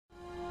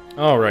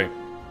Alright.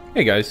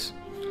 Hey guys.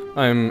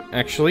 I'm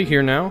actually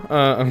here now.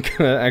 I'm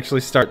gonna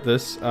actually start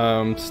this.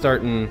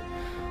 Starting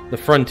the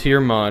Frontier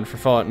mod for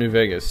Fallout New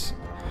Vegas.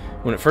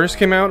 When it first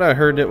came out, I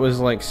heard it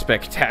was like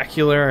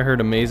spectacular. I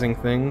heard amazing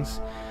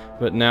things.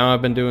 But now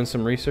I've been doing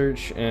some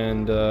research,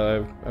 and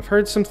I've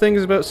heard some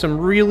things about some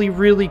really,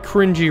 really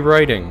cringy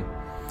writing.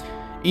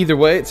 Either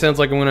way, it sounds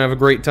like I'm gonna have a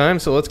great time,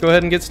 so let's go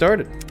ahead and get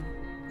started.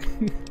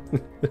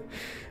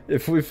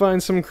 If we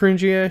find some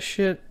cringy ass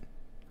shit,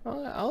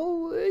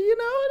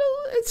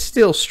 it's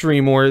still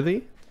stream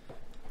worthy.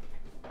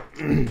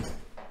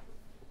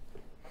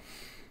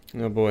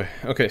 Oh boy.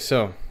 Okay,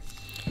 so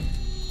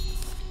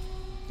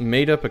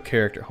made up a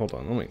character. Hold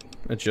on, let me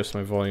adjust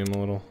my volume a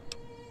little.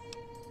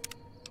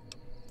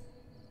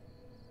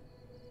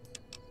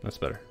 That's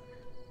better.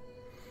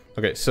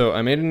 Okay, so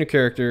I made a new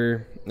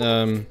character.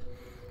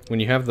 When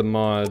you have the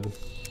mod,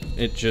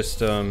 it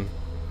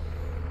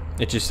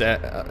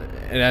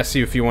asks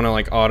you if you want to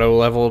like auto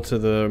level to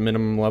the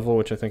minimum level,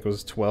 which I think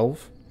was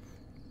 12.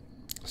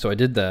 So I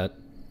did that.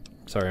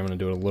 Sorry, I'm gonna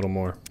do it a little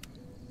more.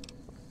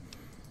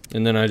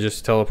 And then I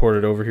just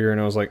teleported over here, and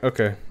I was like,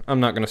 okay, I'm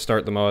not gonna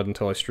start the mod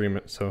until I stream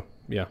it. So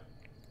yeah,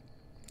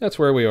 that's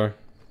where we are.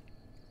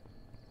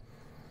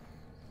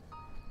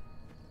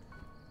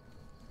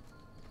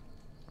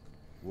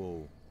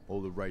 Whoa,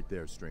 hold it right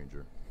there,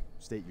 stranger.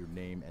 State your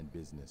name and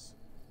business.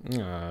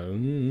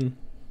 I'm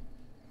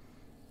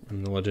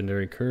the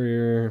legendary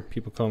courier.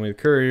 People call me the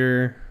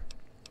courier.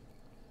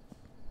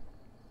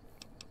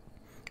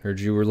 Heard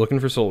you were looking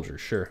for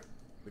soldiers, sure.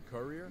 The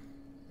courier?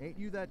 Ain't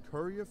you that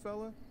courier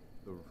fella?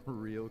 The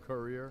real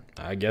courier?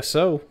 I guess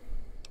so.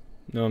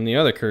 No, I'm the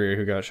other courier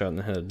who got shot in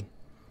the head.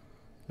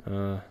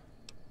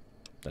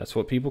 That's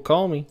what people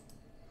call me.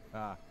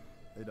 Ah,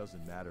 it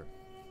doesn't matter.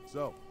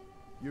 So,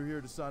 you're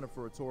here to sign up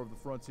for a tour of the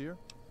frontier?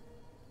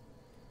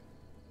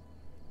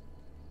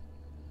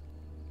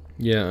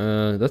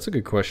 Yeah, that's a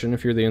good question.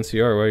 If you're the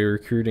NCR, why are you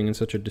recruiting in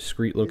such a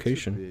discreet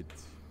location? It's a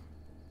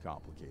bit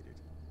complicated.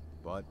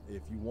 But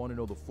if you want to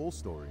know the full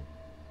story,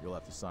 you'll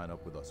have to sign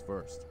up with us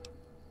first.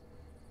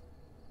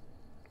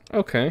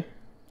 Okay.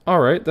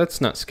 Alright,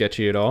 that's not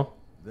sketchy at all.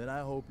 Then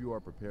I hope you are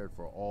prepared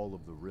for all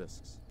of the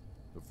risks.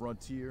 The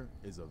frontier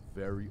is a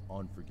very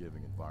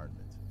unforgiving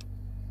environment.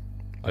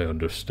 I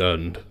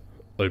understand.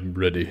 I'm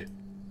ready.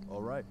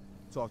 Alright,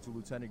 talk to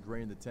Lieutenant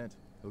Gray in the tent.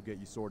 He'll get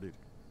you sorted.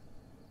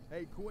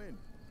 Hey Quinn,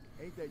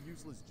 ain't that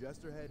useless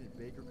jesterhead in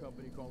Baker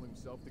Company calling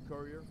himself the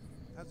courier?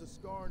 Has a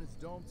scar on his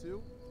dome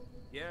too?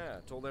 Yeah,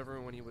 told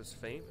everyone he was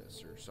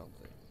famous or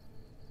something.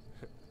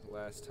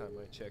 Last time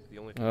I checked, the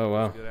only thing Oh, he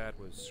wow. was good at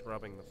was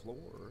scrubbing the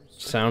floors.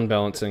 Sound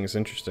balancing is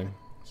interesting.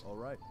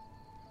 Alright.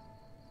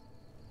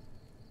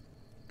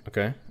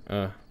 Okay,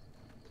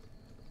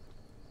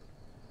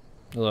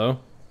 hello?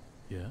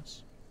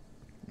 Yes?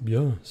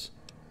 Yes.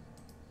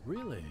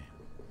 Really?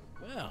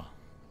 Well,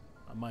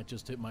 I might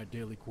just hit my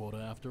daily quota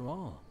after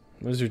all.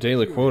 What is your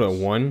daily quota?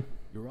 1?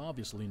 You're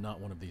obviously not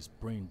one of these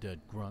brain-dead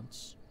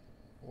grunts,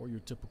 or your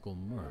typical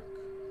merc.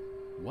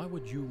 Why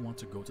would you want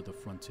to go to the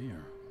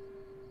frontier?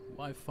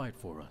 Why fight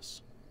for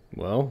us?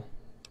 Well...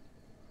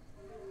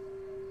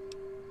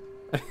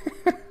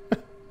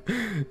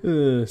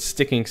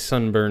 sticking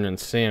sunburn and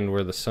sand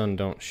where the sun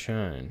don't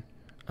shine.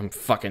 I'm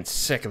fucking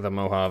sick of the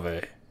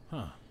Mojave.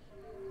 Huh.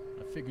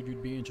 I figured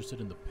you'd be interested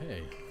in the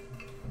pay,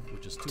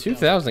 which is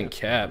 2,000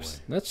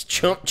 caps. That's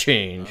chump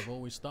change. I've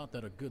always thought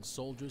that a good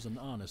soldier's an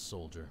honest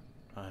soldier.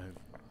 I've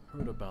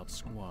heard about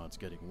squads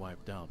getting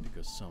wiped out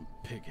because some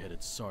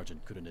pig-headed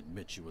sergeant couldn't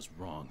admit she was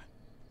wrong.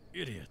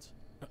 Idiot.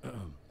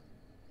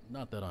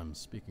 Not that I'm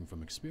speaking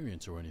from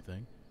experience or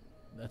anything.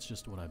 That's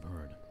just what I've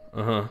heard.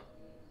 Uh-huh.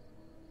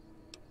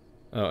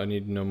 Oh, I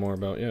need to know more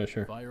about... Yeah,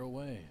 sure. Fire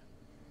away.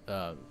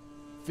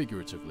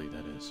 Figuratively,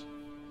 that is.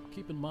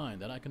 Keep in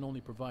mind that I can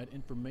only provide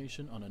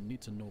information on a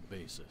need-to-know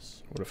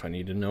basis. What if I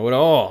need to know it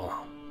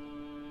all?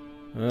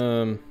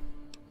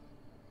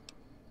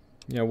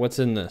 Yeah, what's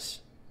in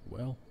this?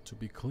 Well, to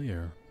be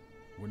clear,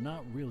 we're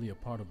not really a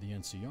part of the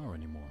NCR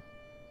anymore.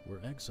 We're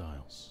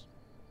exiles.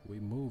 We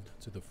moved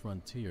to the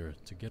frontier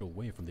to get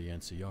away from the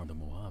NCR, the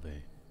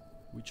Mojave.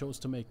 We chose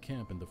to make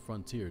camp in the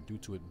frontier due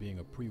to it being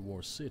a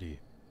pre-war city,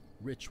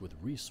 rich with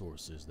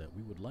resources that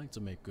we would like to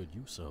make good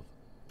use of.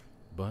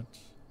 But,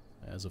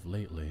 as of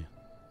lately,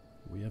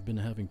 we have been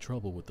having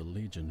trouble with the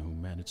Legion, who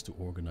managed to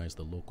organize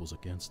the locals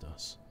against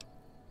us.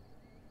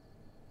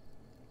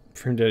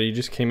 Friend Daddy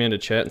just came into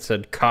chat and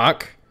said,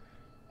 cock!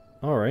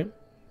 Alright.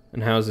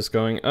 And how's this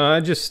going? I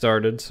just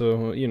started,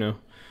 so, you know.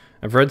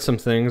 I've read some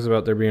things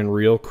about there being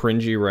real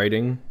cringy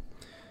writing.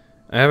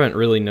 I haven't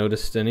really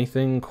noticed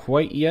anything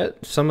quite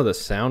yet. Some of the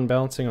sound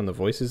balancing on the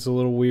voice is a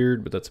little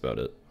weird, but that's about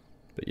it.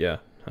 But yeah,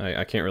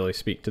 I can't really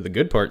speak to the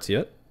good parts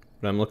yet,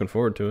 but I'm looking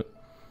forward to it.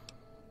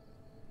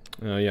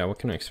 Yeah, what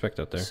can I expect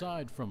out there?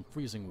 Aside from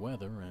freezing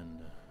weather and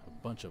a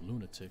bunch of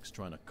lunatics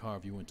trying to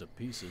carve you into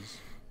pieces,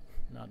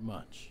 not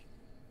much.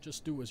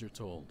 Just do as you're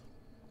told.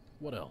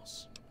 What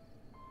else?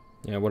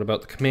 Yeah, what about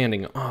the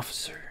commanding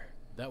officer?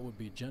 That would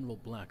be General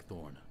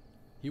Blackthorne.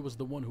 He was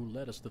the one who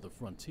led us to the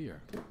frontier.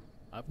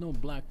 I've known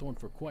Blackthorne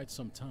for quite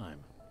some time.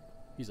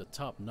 He's a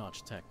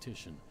top-notch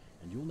tactician,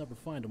 and you'll never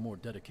find a more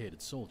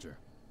dedicated soldier.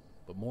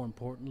 But more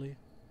importantly,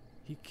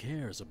 he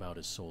cares about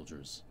his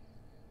soldiers.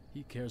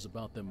 He cares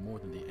about them more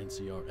than the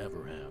NCR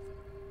ever have.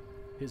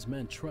 His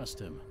men trust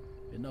him,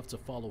 enough to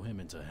follow him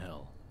into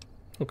hell.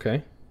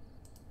 Okay.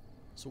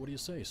 So what do you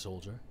say,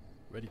 soldier?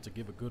 Ready to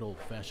give a good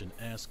old-fashioned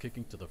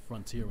ass-kicking to the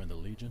Frontier and the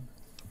Legion?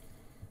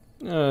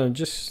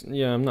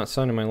 Yeah, I'm not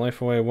signing my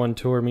life away. One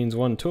tour means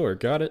one tour.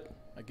 Got it?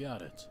 I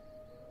got it.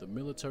 The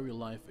military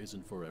life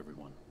isn't for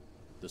everyone.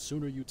 The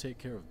sooner you take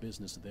care of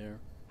business there,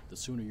 the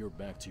sooner you're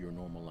back to your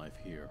normal life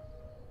here.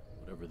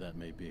 Whatever that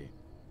may be.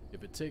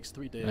 If it takes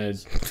 3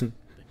 days, then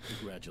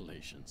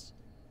congratulations.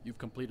 You've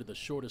completed the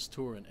shortest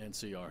tour in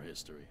NCR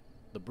history.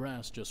 The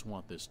brass just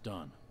want this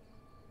done.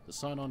 The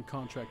sign-on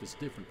contract is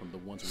different from the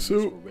ones we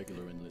use for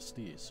regular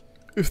enlistees.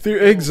 If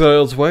they're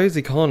exiles, why is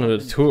he calling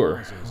it a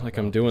tour? Like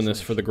I'm doing this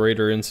for the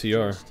greater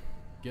NCR. Just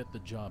get the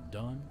job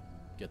done,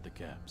 get the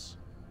caps.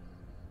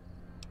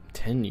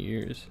 10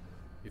 years.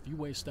 If you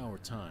waste our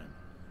time,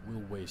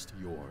 we'll waste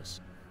yours.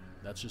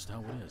 That's just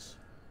how it is.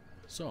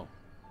 So,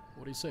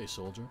 what do you say,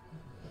 soldier?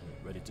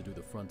 Ready to do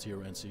the Frontier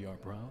NCR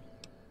proud?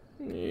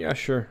 Yeah,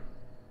 sure.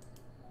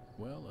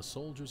 Well, a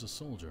soldier's a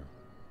soldier.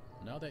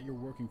 Now that you're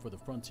working for the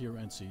Frontier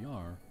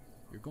NCR,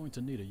 you're going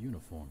to need a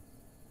uniform.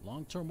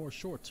 Long-term or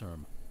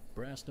short-term,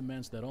 brass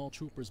demands that all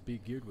troopers be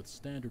geared with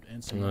standard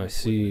NCR I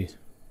see. equipment.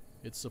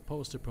 It's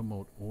supposed to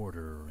promote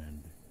order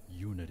and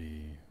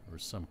unity, or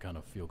some kind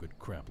of feel-good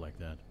crap like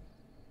that.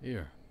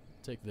 Here,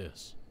 take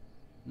this.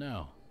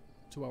 Now,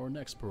 to our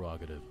next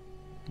prerogative.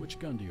 Which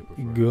gun do you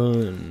prefer?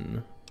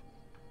 Gun.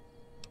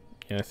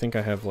 Yeah, I think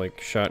I have like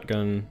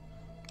shotgun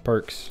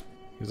perks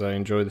because I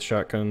enjoy the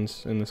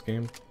shotguns in this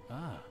game.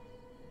 Ah,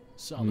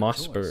 solid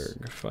Mossberg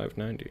choice.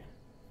 590.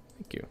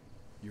 Thank you.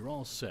 You're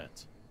all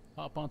set.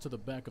 Hop onto the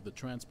back of the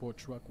transport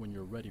truck when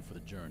you're ready for the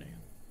journey.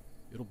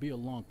 It'll be a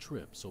long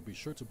trip, so be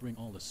sure to bring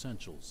all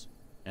essentials.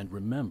 And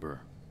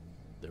remember,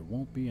 there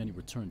won't be any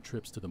return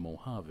trips to the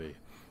Mojave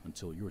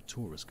until your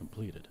tour is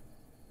completed.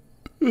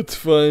 It's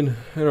fine.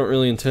 I don't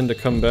really intend to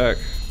come back.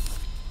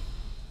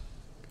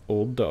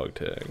 Old dog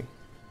tag.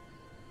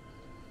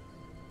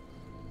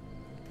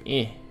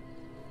 Eh.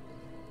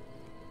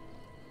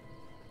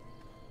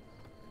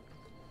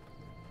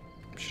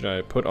 Should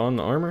I put on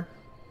the armor?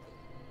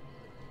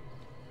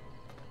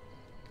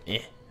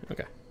 Eh.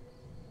 Okay.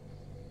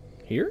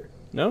 Here?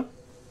 No?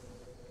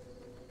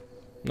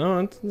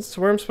 No, that's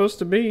where I'm supposed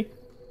to be.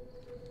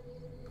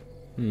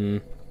 Hmm.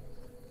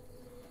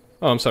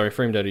 Oh, I'm sorry,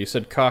 Frame Daddy. You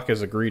said cock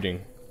as a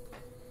greeting.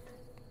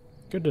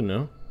 Good to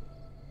know.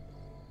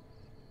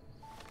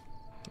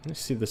 Let me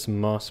see this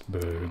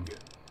Mossberg.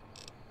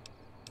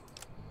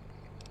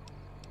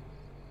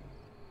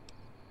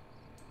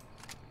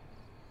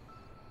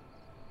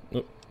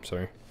 Oh,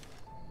 sorry.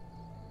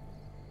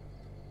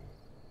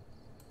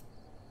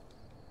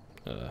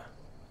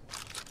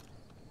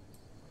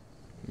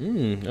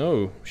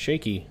 Oh,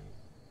 shaky.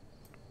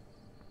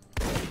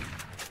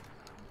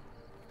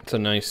 It's a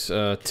nice,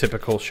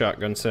 typical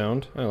shotgun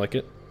sound. I like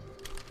it.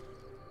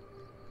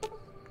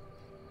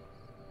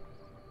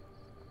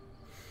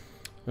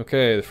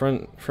 Okay, the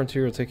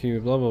frontier will take you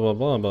blah blah blah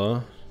blah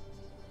blah.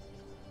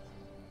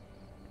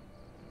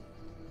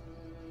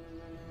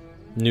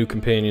 New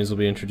companions will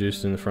be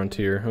introduced in the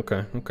frontier.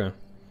 Okay, okay.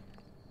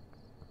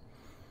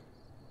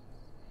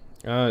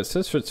 It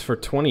says it's for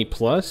 20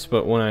 plus,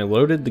 but when I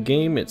loaded the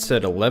game, it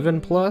said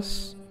 11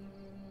 plus.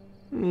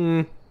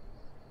 Yeah,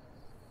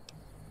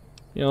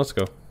 let's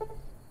go.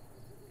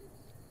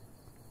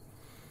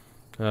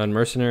 In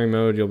mercenary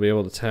mode, you'll be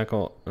able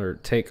to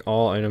take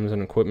all items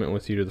and equipment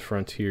with you to the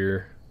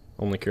frontier.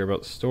 Only care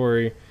about the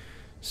story.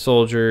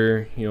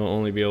 Soldier, you'll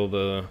only be able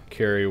to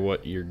carry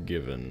what you're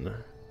given.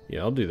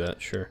 Yeah, I'll do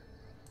that, sure.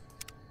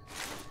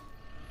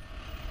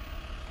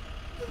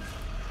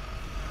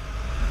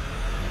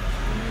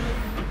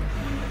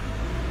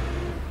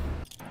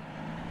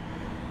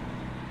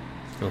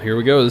 Well, here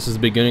we go. This is the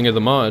beginning of the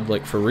mod,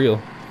 like for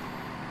real.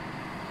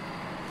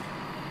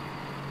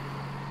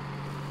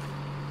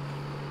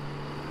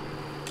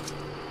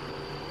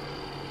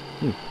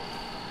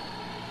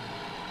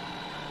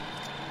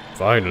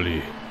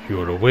 Finally,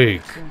 you're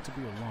awake. It's going to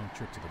be a long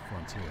trip to the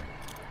frontier.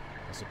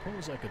 I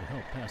suppose I could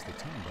help pass the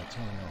time by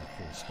telling our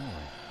full story.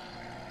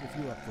 If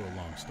you're up for a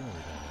long story,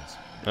 that is.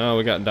 Oh,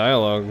 we got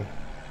dialogue.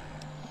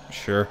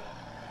 Sure.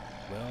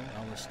 Well,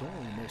 our story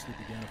mostly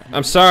began a few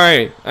I'm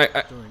sorry.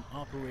 during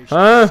Operation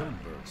Huh?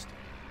 Sunburst.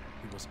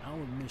 It was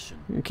our mission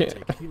You to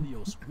can't- take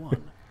Helios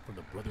 1 from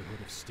the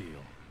Brotherhood of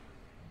Steel.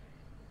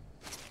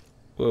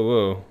 Whoa,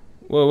 whoa.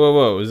 Whoa, whoa,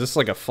 whoa. Is this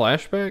like a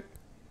flashback?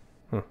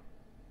 Huh.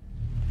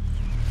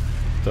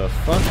 The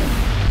fuck?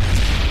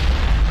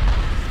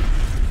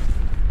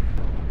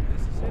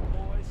 This is it,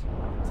 boys.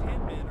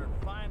 10 men are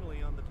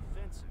finally on the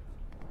defensive.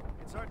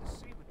 It's hard to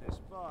see with this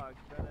fog,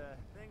 but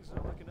things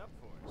are looking up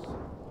for us.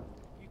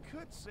 You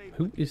could say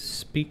Who is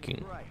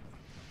speaking? right.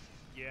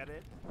 Get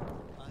it?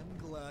 I'm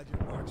glad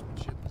your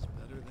marksmanship is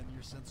better than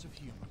your sense of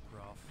humor,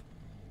 Prof.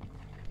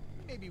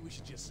 Maybe we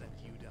should just send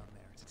you down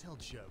there. to tell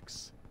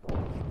jokes. We've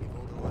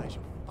hold Elijah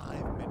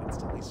 5 minutes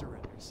till he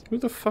surrenders. Who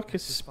the fuck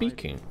is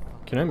speaking?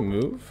 Can I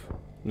move?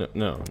 No,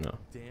 no, no.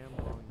 Damn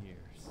long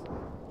years.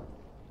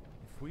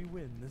 If we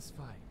win this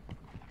fight,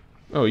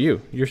 Oh, you're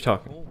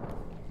talking. oh,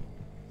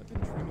 I've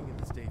been dreaming of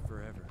this day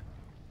forever.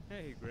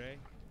 Hey, Gray.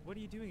 What are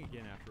you doing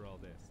again after all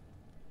this?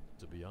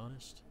 To be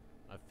honest,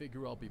 I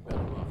figure I'll be better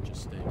off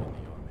just staying in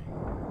the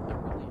army. There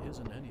really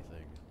isn't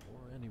anything or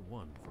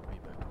anyone for me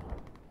back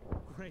home.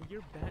 Gray,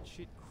 you're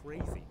batshit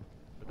crazy.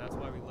 But that's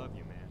why we love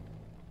you, man.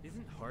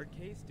 Isn't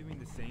Hardcase doing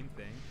the same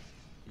thing?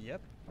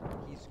 Yep,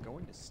 he's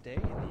going to stay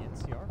in the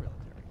NCR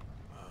military.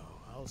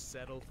 Oh, I'll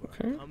settle for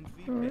Okay, a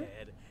comfy alright.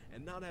 bed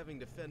and not having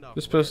to fend off.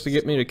 This supposed to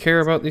get me to care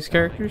about these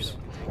characters?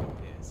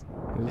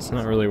 It's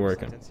not really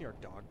working. NCR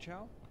dog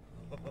chow?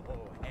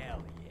 Oh,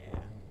 hell yeah.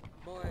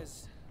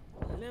 Boys,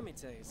 let me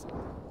tell you something.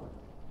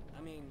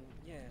 I mean,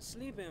 yeah,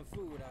 sleep and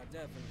food are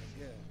definitely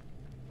good.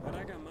 But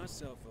I got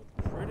myself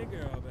a pretty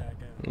girl back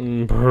out.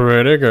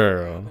 Pretty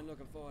girl. I've been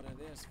looking forward to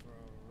this for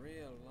a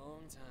real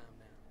long time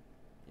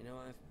now. You know,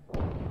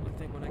 I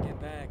think when I get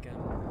back,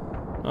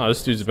 Oh,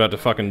 this dude's about to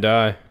fucking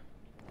die.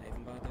 I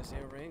even bought this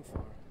here ring for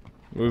her.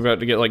 We're about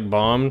to get like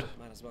bombed.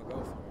 Might as well go for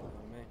it, you know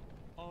what I mean?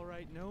 All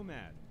right,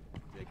 Nomad.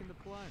 Taking the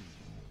plunge.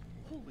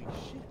 Holy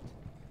shit.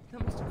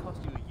 That must have cost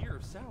you a year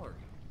of salary.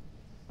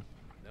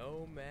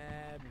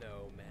 Nomad.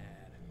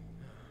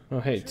 Oh,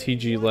 hey,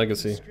 TG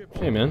Legacy.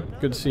 Hey, man.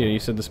 Good to see you. You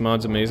said this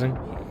mod's amazing.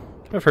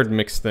 I've heard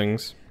mixed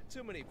things.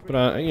 Too many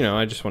But, you know,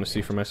 I just want to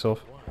see for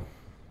myself.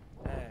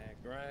 Hey,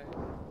 Gray.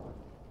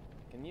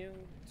 Can you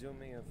do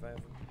me a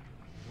favor?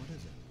 What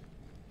is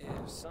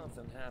it? If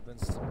something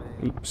happens to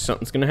me, Oops,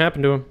 something's gonna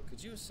happen to him.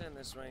 could you send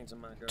this ring to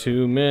my girl?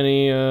 Too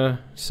many,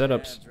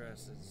 setups.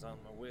 Address is on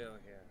the wheel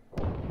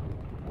here.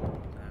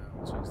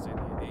 Now, just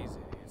any easy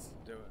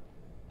to do it.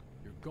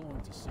 You're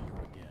going to see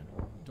her again.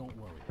 Don't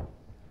worry.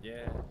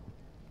 Yeah,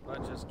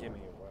 but just give me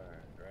a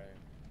word,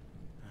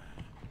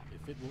 right?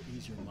 If it will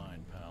ease your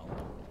mind, pal.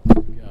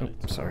 You got Oh,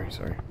 it.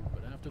 sorry.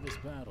 But after this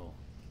battle,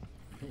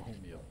 you'll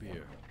owe me a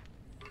beer.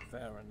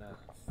 Fair enough.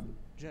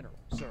 General,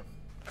 sir.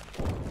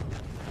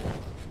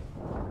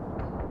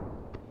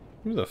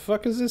 Who the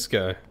fuck is this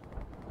guy?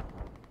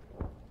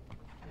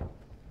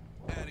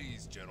 At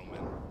ease,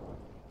 gentlemen.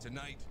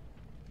 Tonight,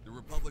 the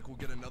Republic will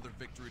get another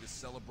victory to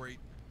celebrate,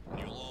 and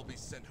you'll all be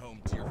sent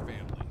home to your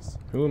families.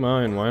 Who am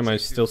I and why am I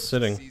still To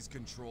sitting? seize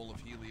control of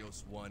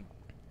Helios 1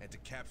 and to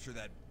capture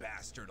that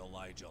bastard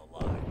Elijah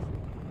alive.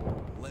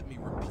 Let me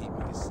repeat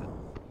myself.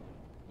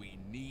 We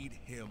need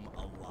him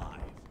alive.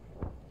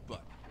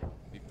 But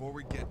before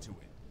we get to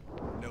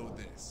it, know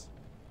this.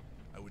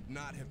 I would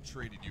not have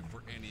traded you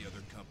for any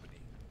other company.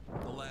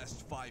 The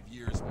last 5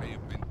 years may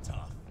have been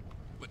tough,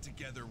 but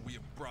together we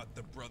have brought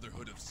the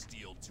Brotherhood of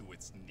Steel to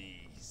its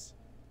knees.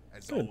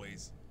 As Good.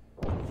 always,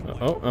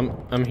 Oh,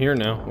 I'm here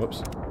now.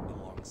 Whoops.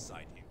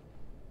 alongside you.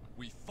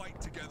 We fight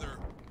together,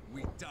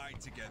 we die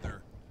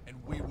together, and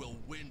we will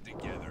win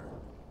together.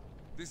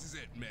 This is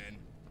it, men.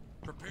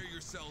 Prepare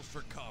yourselves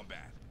for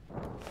combat.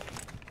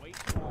 Wait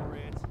for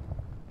it.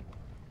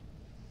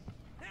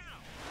 Now!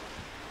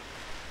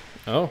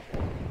 Oh.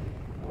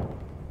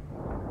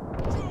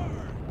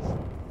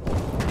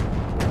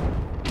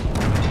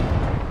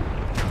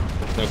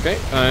 Okay,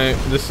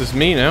 this is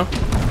me now.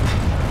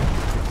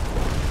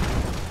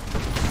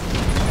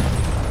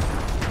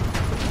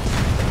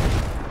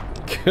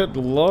 Good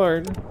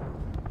lord.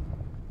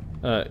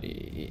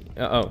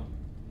 Uh-oh.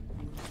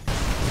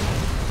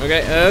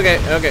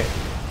 Okay.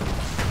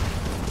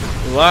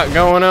 A lot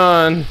going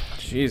on.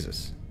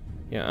 Jesus.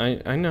 Yeah,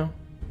 I know.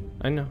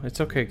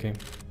 It's okay, game.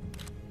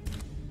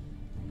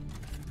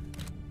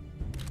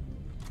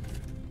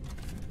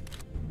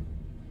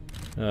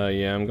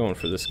 Yeah, I'm going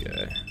for this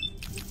guy.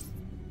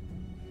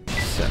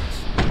 Set.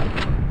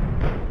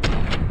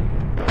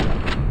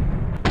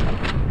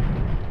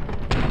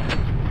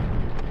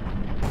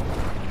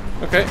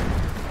 Okay.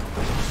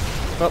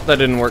 Well, that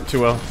didn't work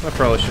too well. I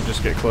probably should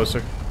just get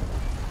closer.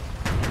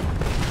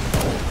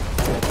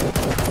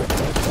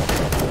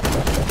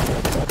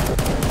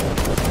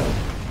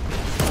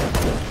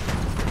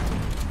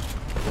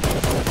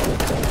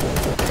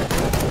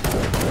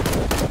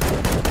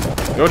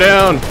 Go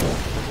down!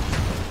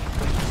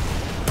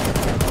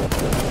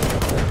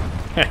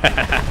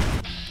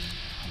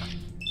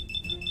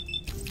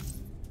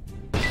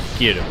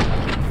 Get him.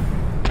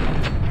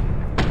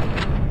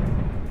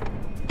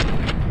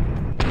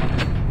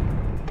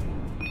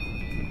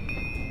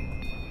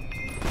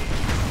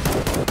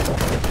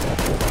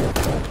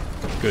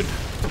 Good.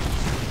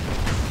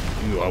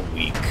 You are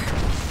weak.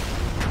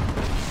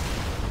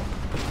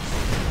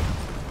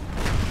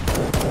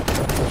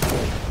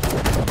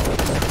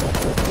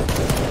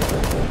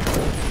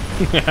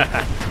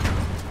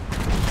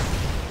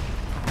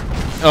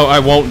 Oh, I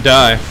won't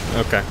die.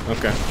 Okay.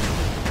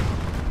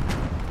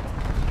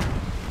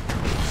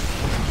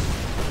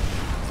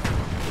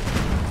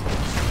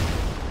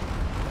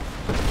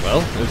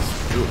 Well,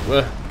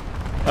 it's...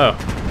 oh.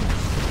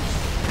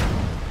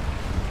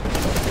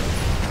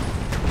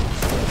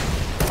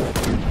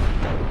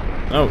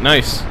 Oh,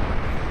 nice.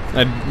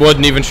 I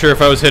wasn't even sure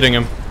if I was hitting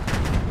him.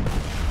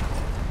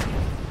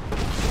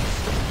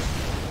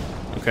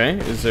 Okay,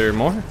 is there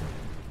more?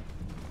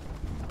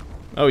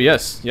 Oh,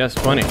 yes. Yes,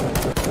 plenty.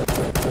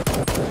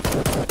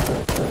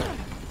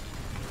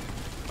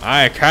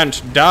 I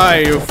can't die,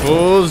 you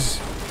fools!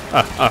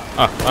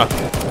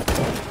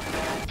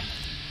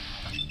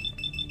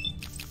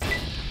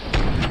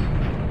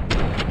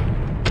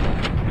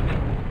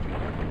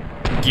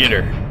 Get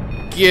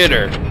her. Get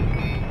her.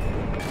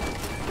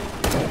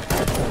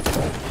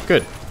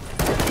 Good.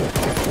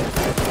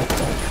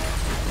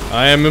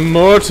 I am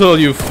immortal,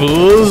 you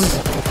fools!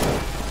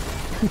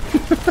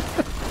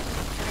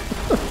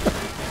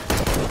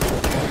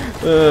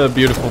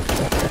 Beautiful.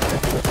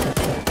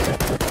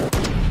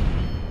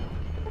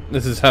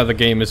 This is how the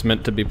game is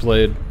meant to be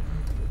played.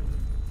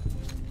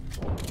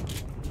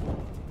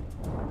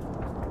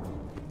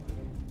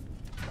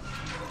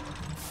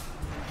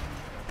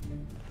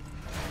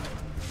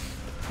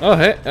 Oh,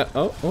 hey.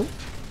 Oh.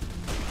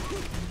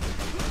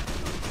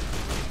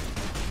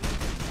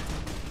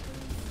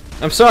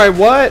 I'm sorry,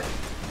 what?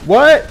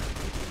 What?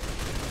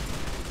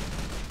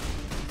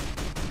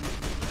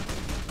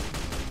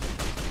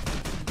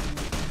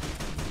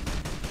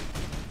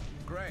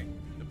 Gray,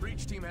 the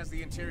breach team has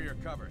the interior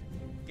covered.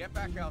 Get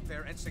back out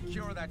there and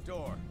secure that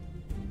door.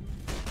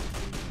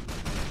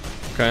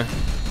 Okay.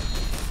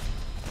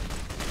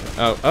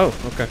 Oh,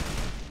 okay.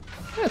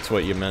 That's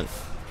what you meant.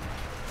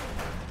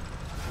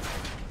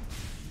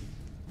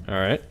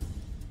 Alright.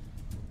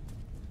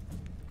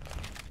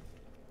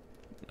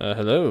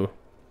 Hello.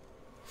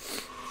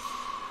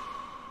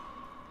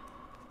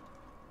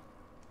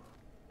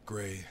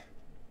 Gray,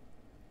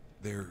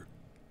 there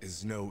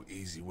is no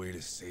easy way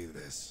to say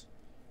this.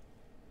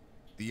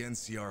 The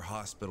NCR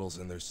hospitals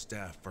and their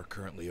staff are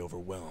currently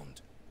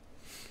overwhelmed.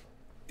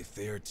 If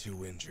they are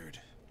too injured,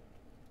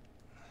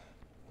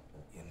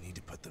 you need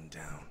to put them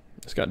down.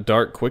 It's got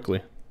dark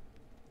quickly.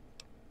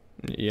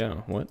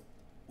 Yeah, what?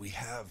 We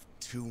have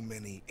too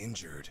many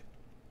injured.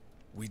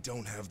 We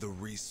don't have the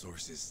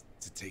resources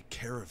to take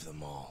care of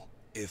them all.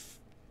 If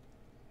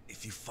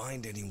you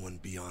find anyone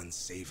beyond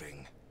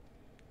saving,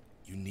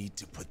 you need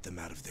to put them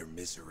out of their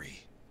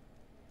misery.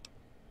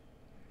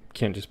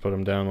 Can't just put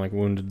them down like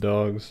wounded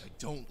dogs. I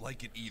don't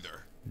like it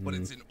either, but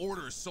it's an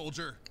order,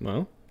 soldier.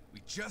 Well,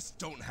 We just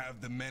don't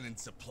have the men and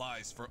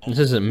supplies for all. this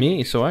isn't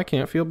me, so I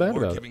can't feel bad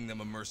or about giving it.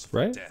 them a merciful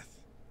Right? death,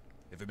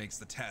 if it makes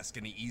the task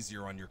any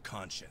easier on your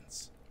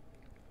conscience.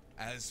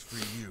 As for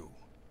you,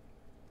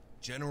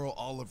 General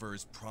Oliver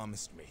has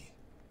promised me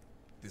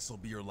this'll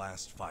be your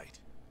last fight.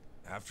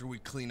 After we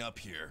clean up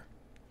here,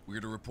 we're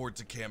to report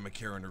to Camp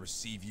McCarran to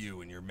receive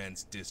you and your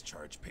men's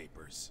discharge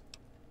papers.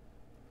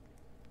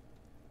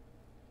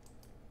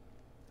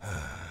 Is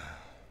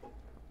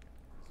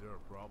there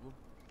a problem?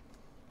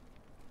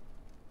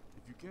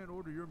 If you can't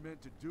order your men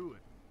to do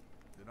it,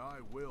 then I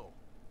will.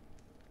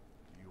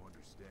 Do you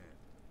understand?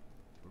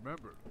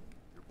 Remember,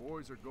 your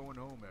boys are going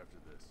home after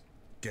this.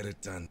 Get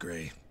it done,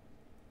 Gray.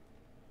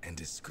 And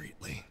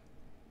discreetly.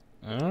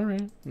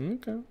 Alright,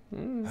 okay.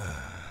 Alright.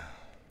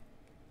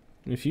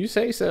 If you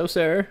say so,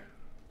 sir.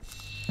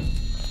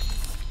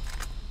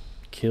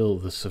 Kill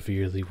the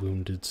severely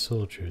wounded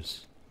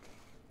soldiers.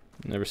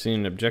 Never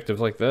seen an objective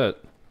like that.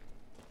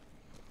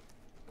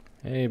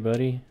 Hey,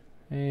 buddy.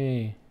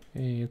 Hey,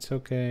 it's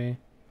okay.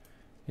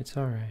 It's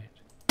alright.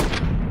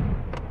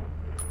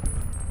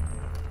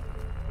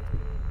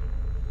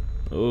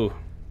 Oh,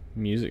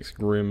 music's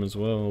grim as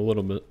well, a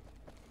little bit.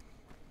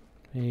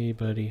 Hey,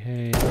 buddy,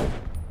 hey.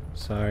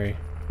 Sorry.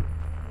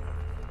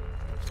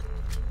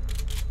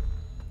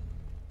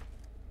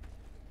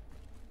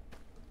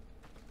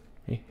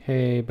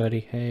 Hey,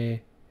 buddy,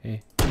 hey.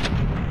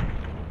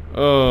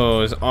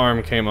 Oh, his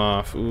arm came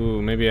off.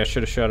 Ooh, maybe I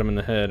should have shot him in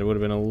the head. It would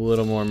have been a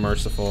little more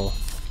merciful.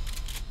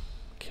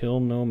 Kill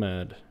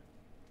Nomad.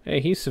 Hey,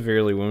 he's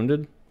severely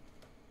wounded.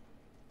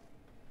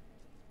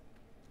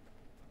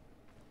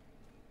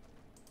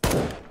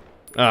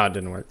 Ah, it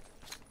didn't work.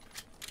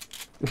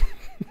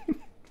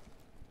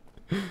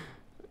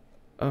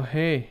 Oh,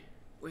 hey.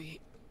 We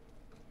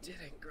did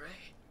it, Gray.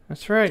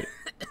 That's right.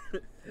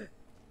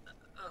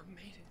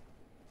 Made it.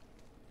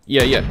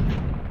 Yeah.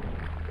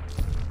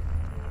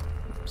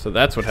 So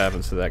that's what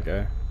happens to that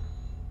guy.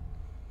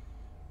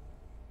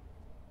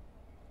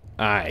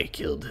 I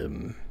killed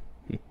him.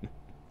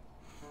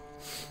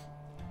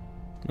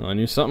 Well, I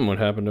knew something would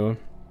happen to him.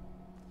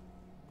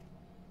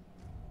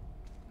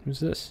 Who's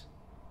this?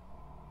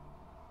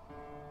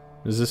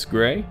 Is this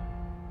Gray?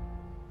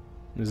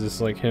 Is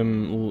this like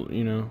him,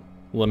 you know,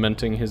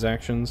 lamenting his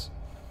actions?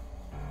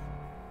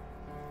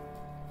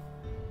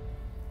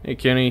 Hey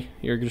Kenny,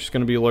 you're just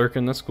gonna be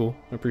lurking, that's cool.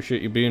 I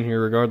appreciate you being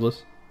here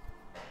regardless.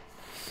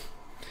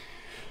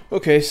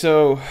 Okay,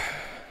 so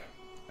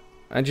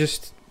I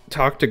just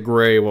talked to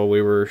Gray while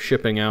we were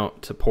shipping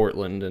out to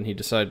Portland and he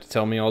decided to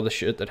tell me all the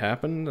shit that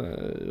happened.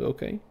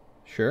 Okay,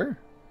 sure.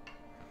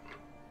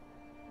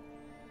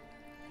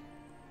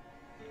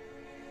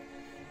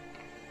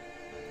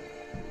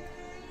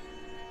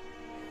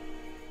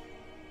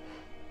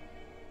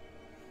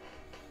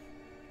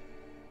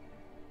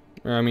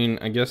 Or, I mean,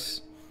 I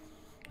guess...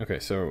 Okay,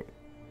 so...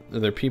 Are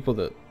there people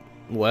that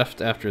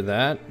left after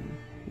that?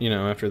 You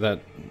know, after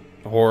that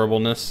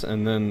horribleness,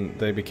 and then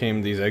they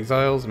became these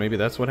exiles? Maybe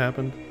that's what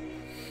happened?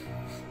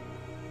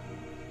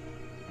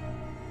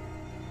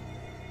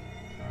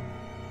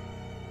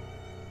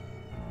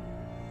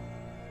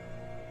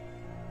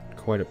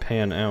 Quite a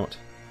pan out.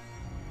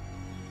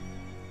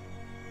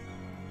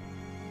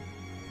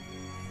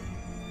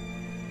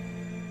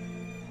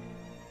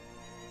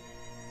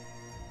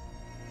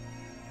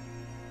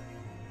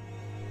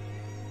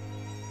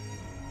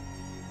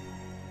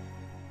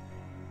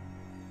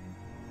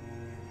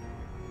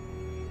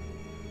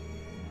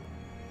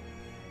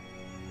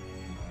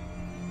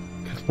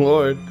 Good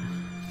Lord.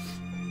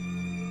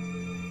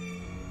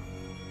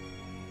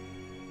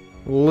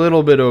 A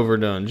little bit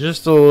overdone,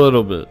 just a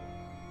little bit.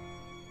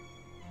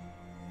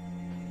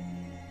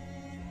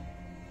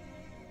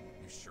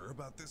 You sure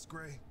about this,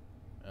 Gray?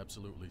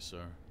 Absolutely,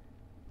 sir.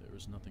 There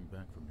is nothing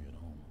back for me at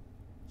home.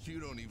 You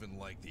don't even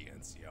like the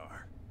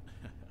NCR.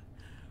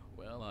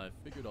 Well, I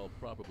figured I'll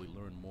probably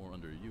learn more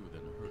under you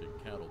than herding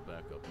cattle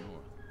back up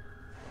north.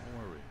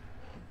 Don't worry.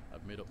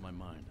 I've made up my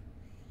mind.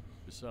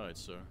 Besides,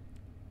 sir,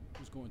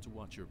 who's going to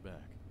watch your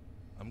back?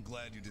 I'm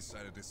glad you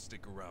decided to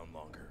stick around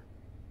longer.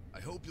 I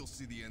hope you'll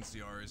see the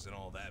NCR isn't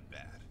all that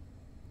bad.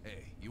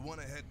 Hey, you want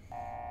to head...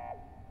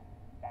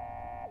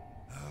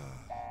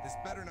 This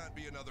better not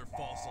be another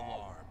false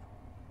alarm.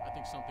 I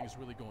think something's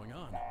really going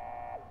on.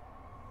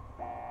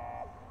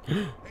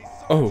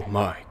 Oh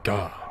my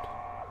God.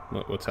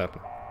 What's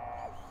happened?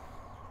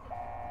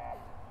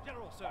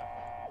 General, sir.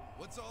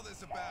 What's all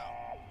this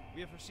about?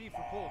 We have received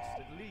reports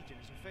that the Legion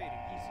is invading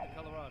east of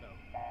Colorado.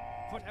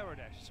 Fort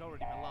Heridash has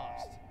already been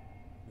lost.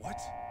 What?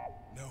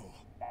 No,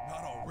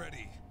 not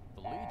already.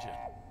 The Legion?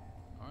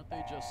 Aren't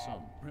they just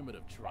some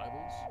primitive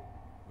tribals?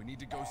 We need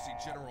to go see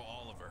General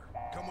Oliver.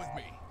 Come with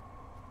me.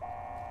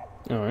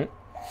 Alright.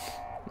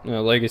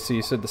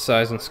 Legacy said the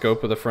size and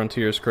scope of the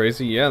frontier is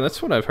crazy. Yeah,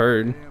 that's what I've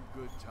heard. Damn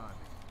good timing.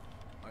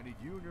 I need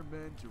you and your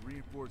men to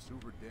reinforce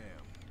Hoover Dam.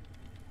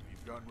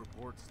 We've gotten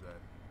reports that...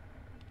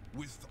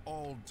 With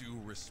all due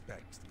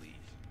respect, Lee,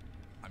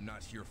 I'm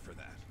not here for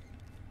that.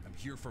 I'm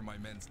here for my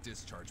men's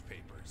discharge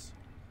papers.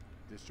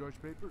 Discharge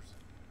papers?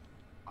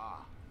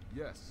 Ah,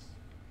 yes.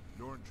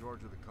 You're in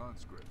charge of the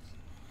conscripts.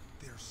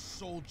 They're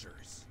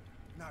soldiers,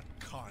 not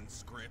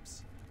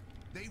conscripts.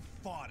 They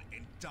fought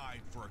and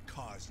died for a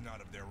cause not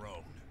of their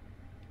own.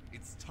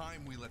 It's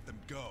time we let them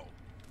go.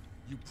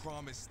 You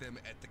promised them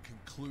at the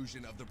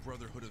conclusion of the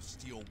Brotherhood of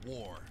Steel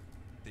war,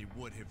 they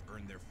would have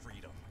earned their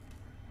freedom.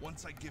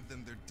 Once I give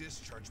them their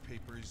discharge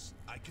papers,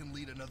 I can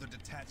lead another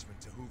detachment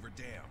to Hoover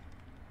Dam.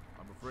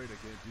 I'm afraid I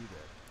can't do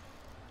that.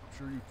 I'm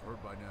sure you've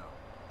heard by now.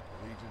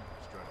 The Legion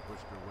is trying to push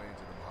their way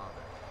into the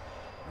Mojave.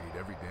 We need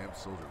every damn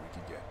soldier we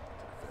can get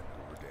to defend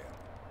Hoover Dam.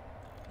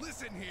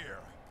 Listen here!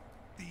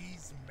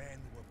 These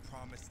men were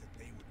promised that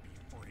they would be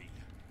free.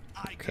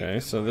 Okay,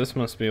 so this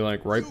must be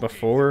like right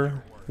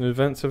before the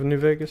events of New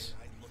Vegas.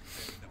 I looked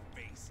them in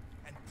the face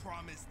and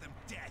promised them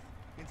death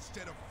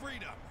instead of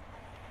freedom.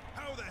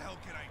 How the hell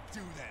can I do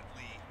that,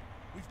 Lee?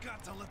 We've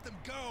got to let them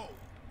go.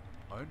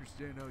 I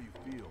understand how you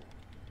feel,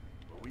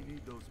 but we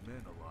need those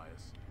men,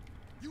 Elias.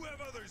 You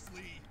have others,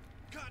 Lee.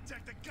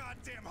 Contact the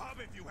goddamn hub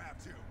if you have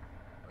to.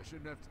 I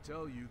shouldn't have to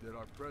tell you that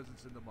our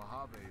presence in the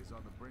Mojave is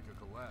on the brink of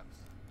collapse.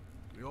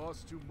 We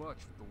lost too much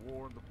with the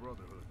war and the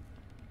Brotherhood.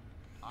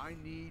 I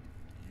need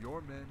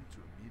your men to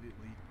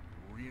immediately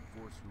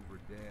reinforce Hoover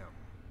Dam.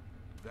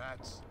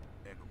 That's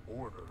an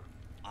order.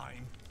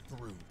 I'm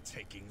through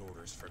taking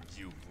orders from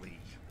you, Lee.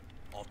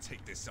 I'll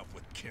take this up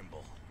with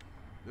Kimball.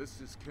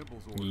 This is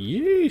Kimball's order.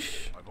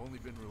 Yeesh. I've only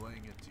been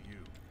relaying it to you.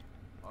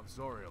 I'm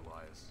sorry,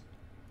 Elias,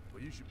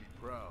 but you should be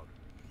proud.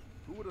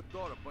 Who would have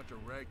thought a bunch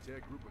of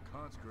ragtag group of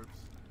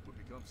conscripts would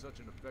become such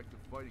an effective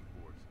fighting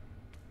force?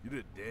 You did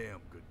a damn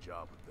good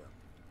job with them.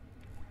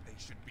 They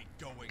should be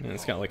going. And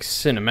it's got like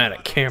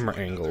cinematic camera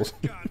angles.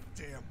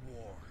 Goddamn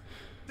war.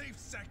 They've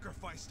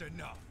sacrificed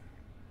enough.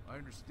 I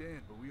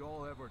understand, but we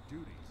all have our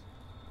duties.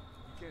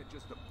 You can't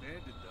just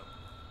abandon them.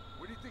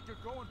 Where do you think you're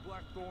going,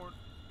 Blackthorn?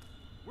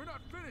 We're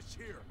not finished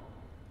here.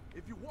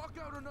 If you walk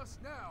out on us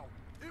now,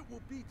 it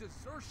will be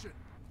desertion.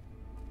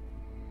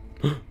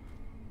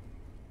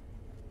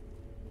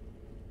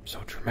 So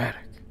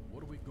dramatic.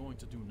 What are we going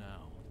to do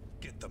now?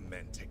 Get the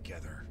men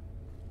together.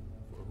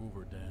 For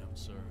Hoover Dam,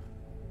 sir?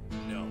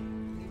 No,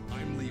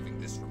 I'm leaving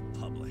this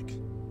republic.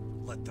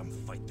 Let them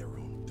fight their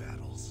own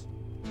battles.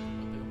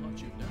 But they'll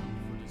hunt you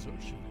down for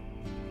desertion.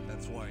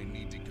 That's why I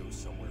need to go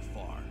somewhere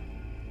far.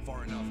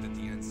 Far enough that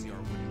the NCR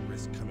wouldn't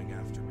risk coming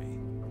after me.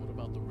 What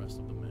about the rest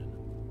of the men?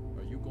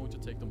 Are you going to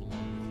take them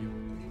along with you?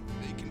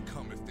 They can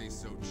come if they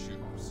so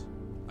choose.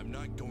 I'm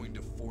not going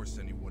to force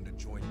anyone to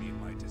join me in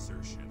my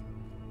desertion.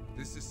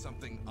 This is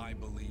something I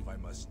believe I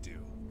must do.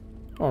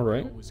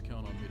 Alright. Always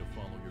count on me to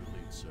follow your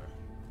lead, sir.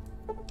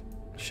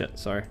 Shit,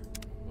 sorry.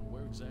 But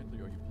where exactly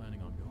are you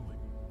planning on going?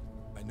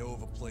 I know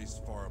of a place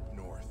far up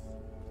north.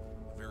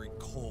 A very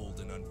cold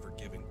and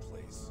unforgiving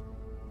place.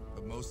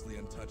 But mostly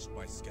untouched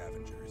by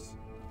scavengers.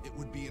 It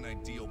would be an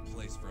ideal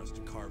place for us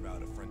to carve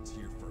out a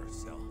frontier for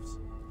ourselves.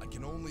 I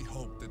can only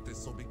hope that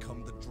this will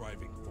become the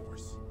driving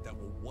force that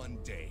will one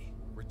day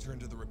return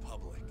to the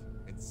Republic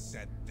and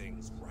set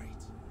things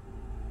right.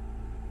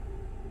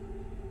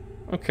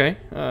 Okay,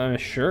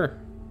 sure.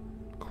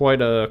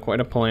 Quite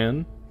a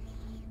plan.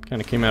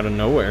 Kind of came out of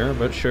nowhere,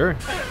 but sure.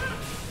 This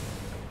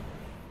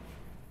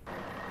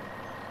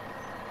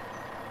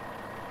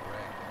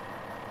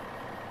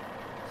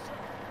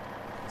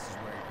is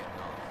where you're getting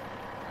off.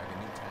 I have a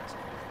new task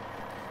for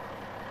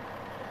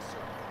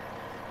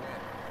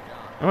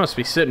you. I must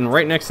be sitting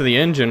right next to the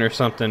engine or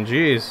something.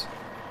 Jeez.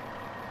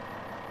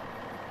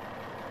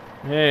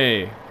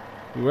 Hey,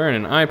 you wearing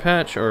an eye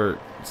patch or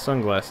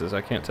sunglasses?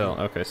 I can't tell.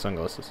 Okay,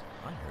 sunglasses.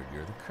 I heard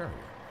you're the courier.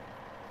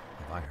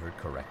 Have I heard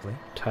correctly?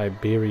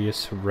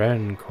 Tiberius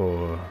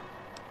Rancor.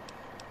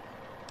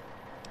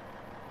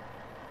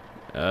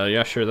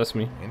 Yeah, sure, that's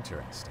me.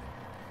 Interesting.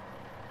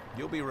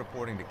 You'll be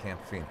reporting to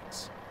Camp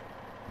Phoenix.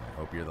 I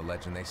hope you're the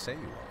legend they say you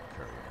are,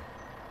 courier.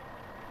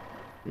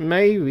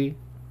 Maybe.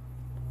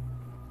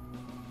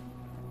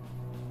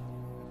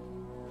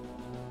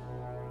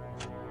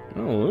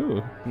 Oh,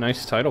 ooh,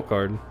 nice title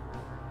card.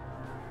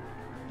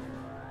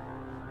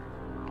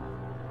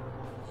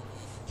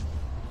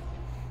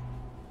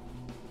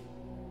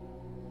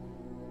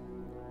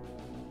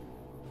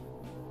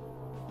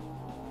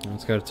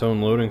 It's got its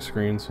own loading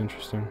screen. It's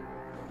interesting.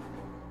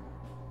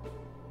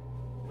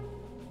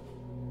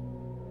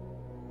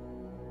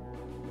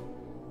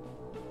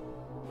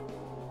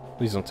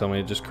 Please don't tell me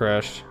it just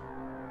crashed.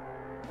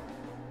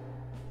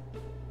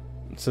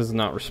 It says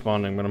not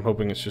responding, but I'm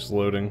hoping it's just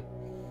loading.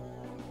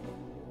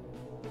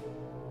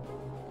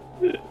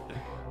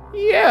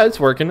 Yeah, it's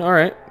working.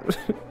 Alright.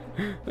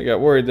 I got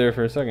worried there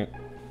for a second.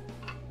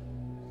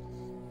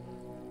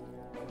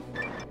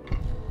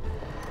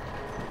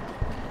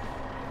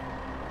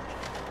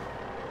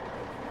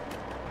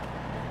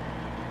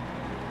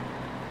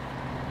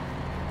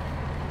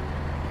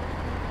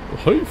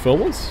 Hey,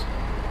 fellas.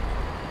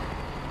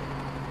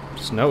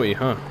 Snowy,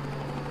 huh?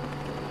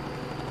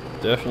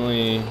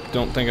 Definitely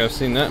don't think I've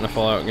seen that in a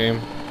Fallout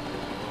game.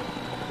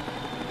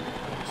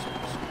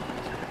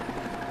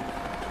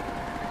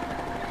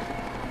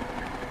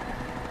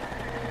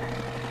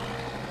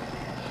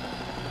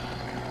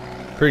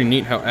 Pretty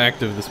neat how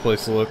active this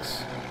place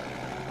looks.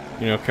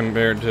 You know,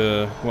 compared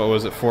to, what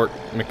was it, Fort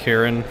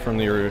McCarran from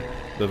the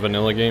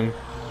vanilla game.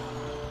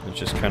 It's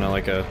just kind of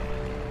like a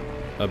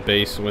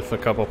base with a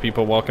couple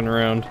people walking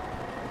around.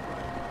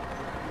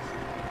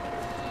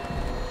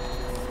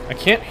 I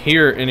can't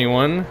hear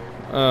anyone.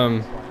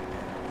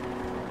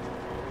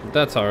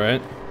 That's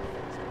alright.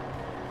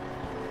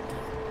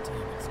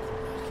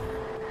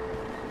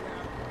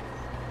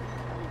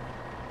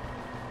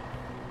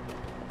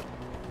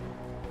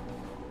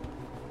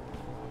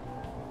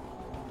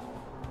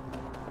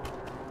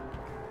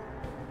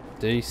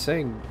 Did he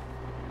say...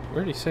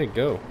 Where did he say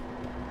go?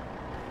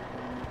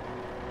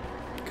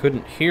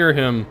 Couldn't hear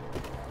him.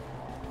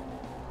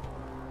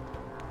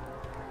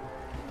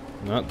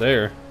 Not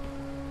there.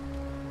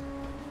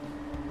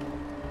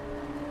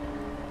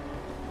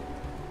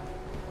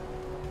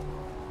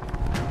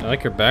 I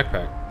like your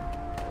backpack.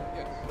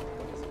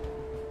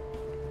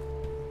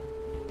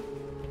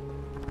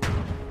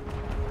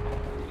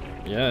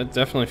 Yeah, it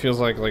definitely feels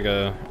like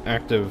a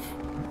active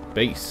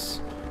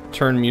base.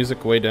 Turn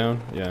music way down.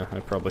 Yeah,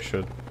 I probably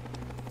should.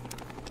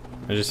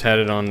 I just had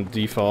it on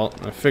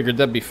default. I figured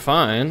that'd be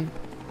fine.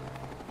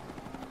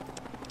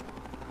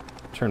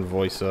 Turn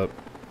voice up.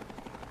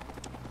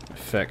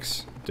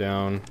 Effects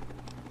down.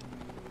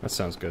 That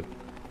sounds good.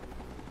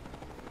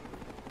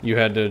 You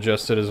had to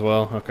adjust it as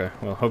well? Okay,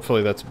 well,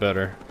 hopefully that's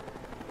better.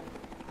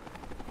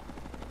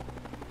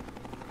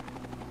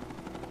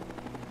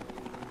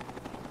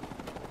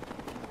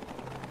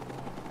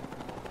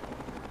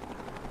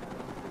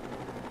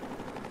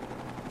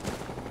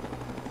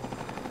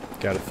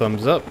 Got a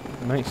thumbs up.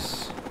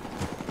 Nice.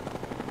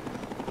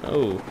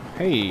 Oh,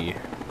 hey.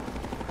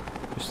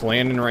 Just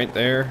landing right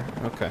there.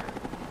 Okay.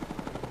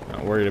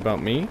 Not worried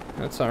about me.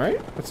 That's alright.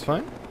 That's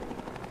fine.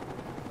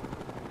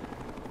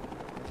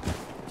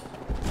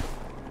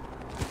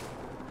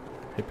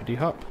 Hippity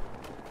hop.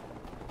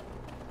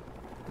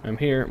 I'm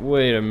here.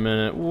 Wait a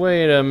minute.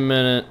 Wait a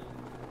minute.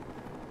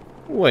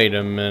 Wait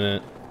a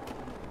minute.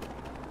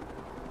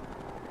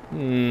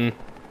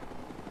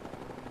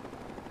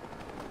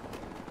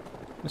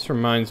 This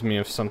reminds me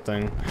of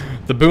something.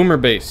 The Boomer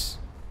Base.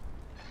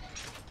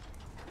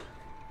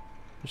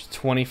 There's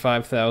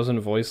 25,000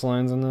 voice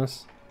lines in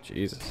this?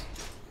 Jesus.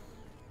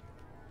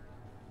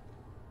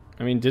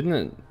 I mean,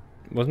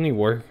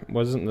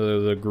 wasn't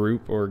the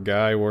group or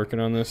guy working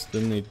on this,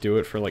 didn't they do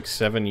it for like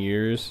 7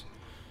 years?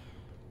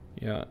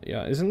 Yeah,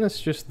 isn't this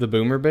just the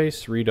Boomer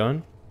Base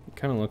redone? It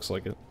kind of looks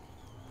like it.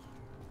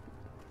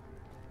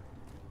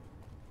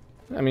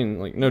 I mean,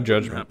 like, no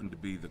judgment. Happen to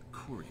be the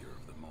courier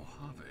of the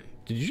Mojave.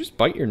 Did you just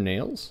bite your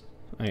nails?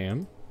 I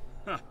am.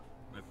 Ha!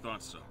 I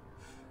thought so.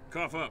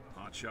 Cough up,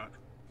 hotshot.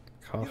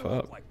 Cough You don't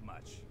up. look like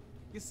much.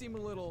 You seem a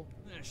little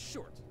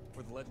short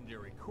for the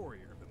legendary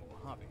courier of the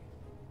Mojave.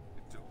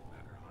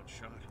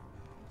 hotshot.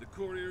 The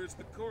courier is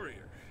the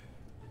courier.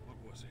 What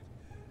was it?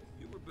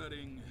 You were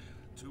betting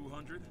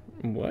 200?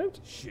 What?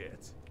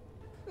 Shit.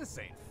 This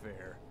ain't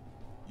fair.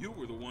 You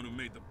were the one who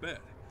made the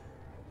bet.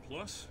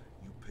 Plus,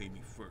 you pay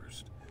me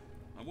first.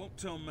 I won't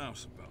tell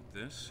Mouse about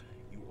this.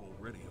 You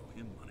already owe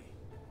him money.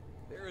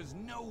 There is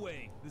no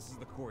way this is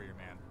the courier,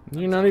 man.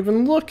 You're not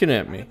even looking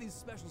at I me. have these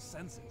special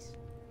senses.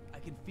 I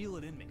can feel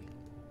it in me.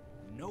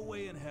 No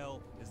way in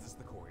hell is this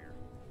the courier.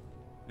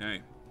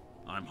 Hey,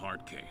 I'm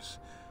Hardcase,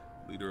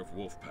 leader of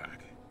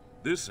Wolfpack.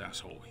 This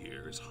asshole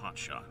here is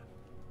Hotshot.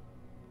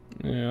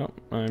 Yeah,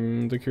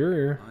 I'm the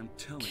courier. I'm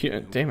telling Yeah,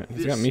 you, damn it,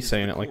 he's got this me is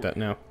saying the it like that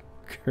courier. now.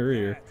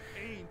 Courier.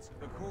 That ain't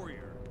the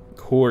courier.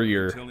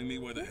 Courier. Telling me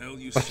why the hell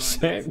you I signed up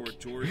said for a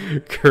tour here?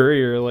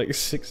 courier like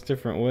 6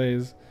 different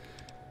ways.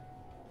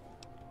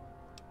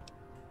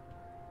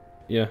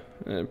 Yeah,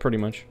 pretty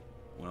much.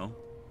 Well,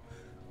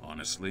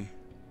 honestly,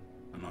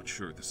 I'm not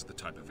sure this is the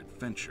type of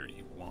adventure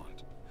you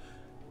want.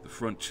 The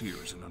frontier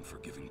is an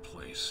unforgiving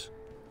place.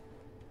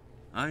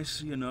 I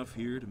see enough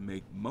here to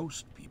make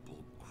most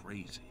people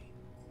crazy.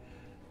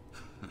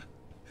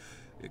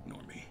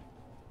 Ignore me.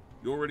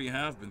 You already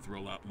have been through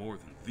a lot more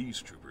than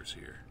these troopers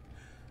here.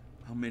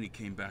 How many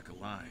came back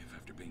alive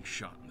after being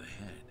shot in the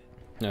head?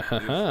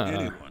 If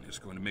anyone is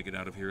going to make it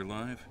out of here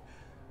alive,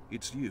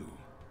 it's you,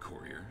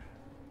 courier.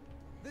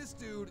 This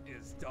dude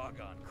is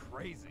doggone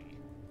crazy.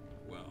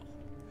 Well,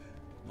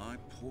 my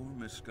poor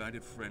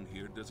misguided friend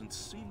here doesn't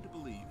seem to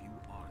believe you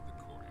are the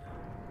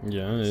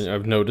courier. Yeah,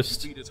 I've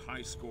noticed. You beat his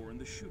high score in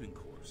the shooting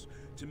course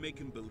to make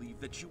him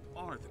believe that you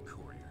are the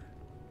courier.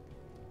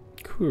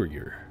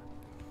 Courier.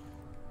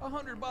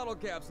 100 bottle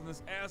caps on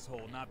this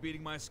asshole not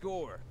beating my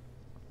score.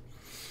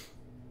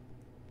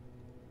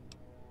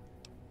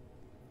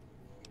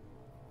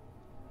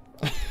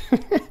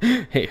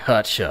 Hey,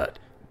 Hotshot,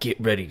 get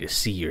ready to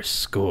see your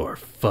score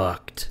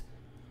fucked.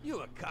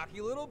 You a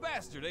cocky little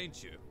bastard,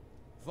 ain't you?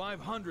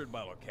 500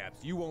 bottle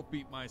caps, you won't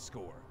beat my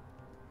score.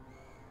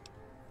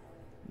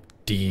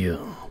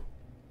 Deal.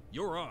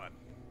 You're on.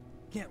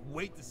 Can't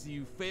wait to see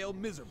you fail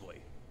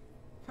miserably.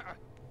 Ha!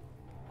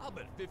 I'll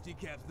bet 50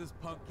 caps this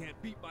punk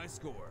can't beat my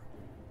score.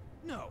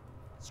 No,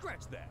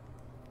 scratch that.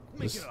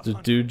 Make Does it the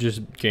 100. dude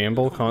just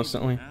gamble You don't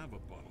constantly? even have a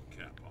bottle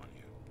cap on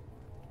you.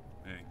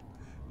 Hey,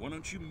 why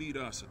don't you meet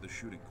us at the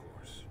shooting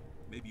course?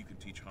 Maybe you can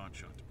teach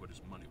Hotshot to put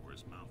his money where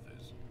his mouth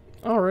is.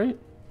 Alright.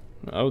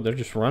 Oh, they're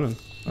just running.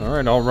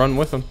 Alright, I'll run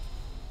with them.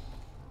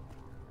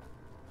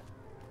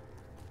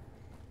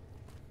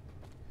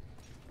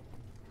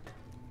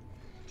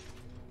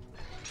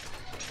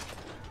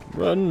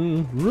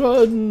 Run,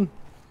 run!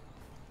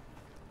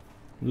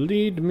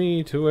 Lead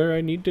me to where I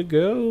need to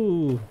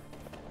go.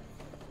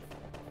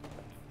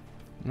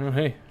 Oh,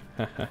 hey.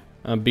 Haha.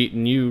 I'm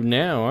beating you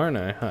now, aren't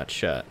I,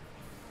 Hotshot?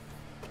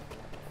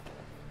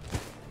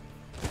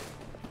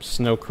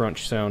 Snow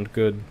crunch sound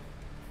good.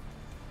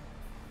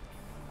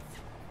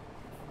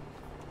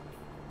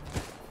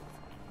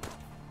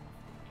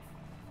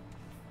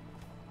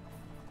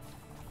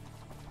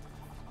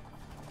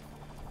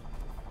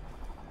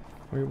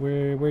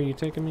 Where are you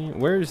taking me?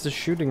 Where is the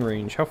shooting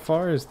range? How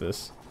far is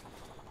this?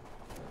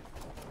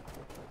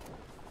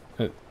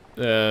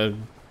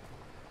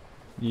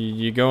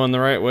 You going the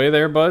right way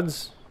there,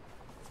 buds?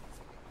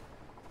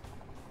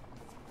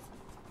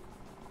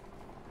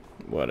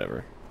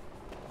 Whatever.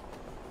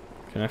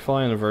 Can I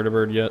fly in a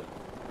vertibird yet?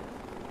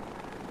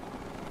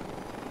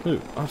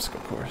 Ooh, obstacle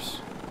course.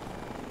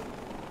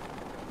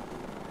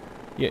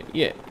 Yeah.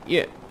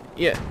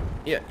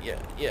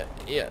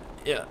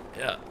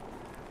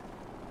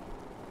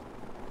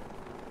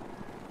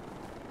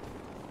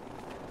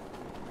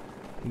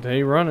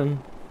 They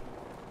running.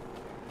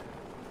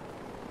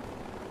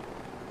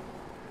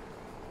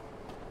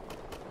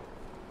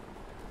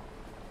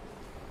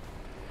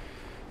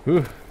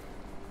 Whew.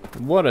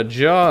 What a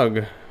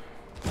jog.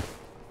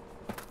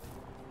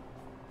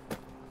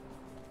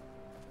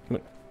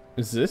 What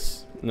is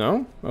this?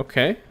 No?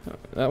 Okay.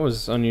 That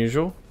was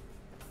unusual.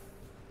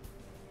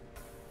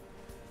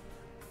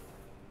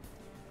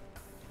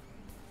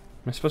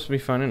 Am I supposed to be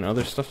finding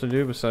other stuff to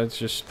do besides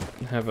just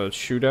have a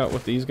shootout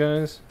with these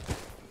guys?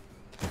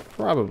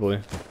 Probably.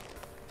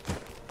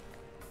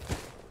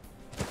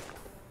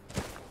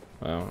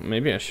 Wow,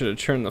 maybe I should have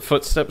turned the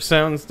footstep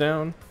sounds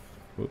down.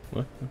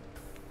 What?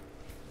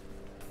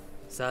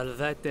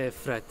 Salvete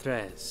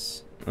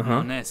fratres,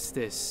 non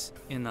estis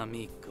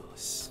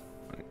inimicos.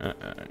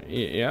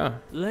 Yeah.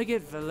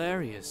 Legate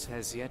Valerius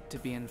has yet to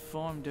be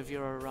informed of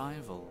your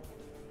arrival.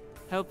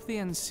 Help the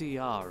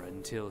NCR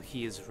until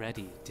he is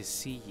ready to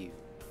see you.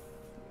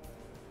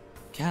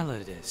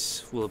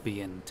 Calidus will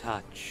be in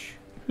touch.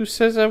 Who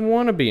says I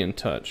want to be in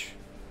touch?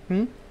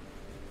 Hmm?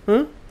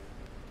 Huh?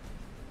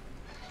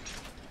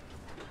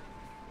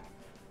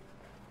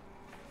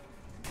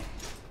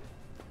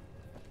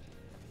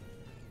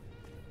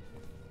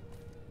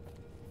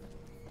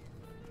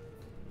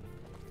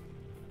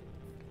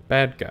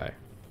 Bad guy.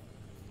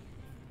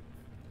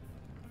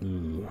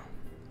 Ooh.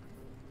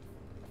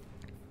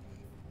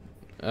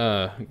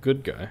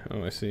 Good guy.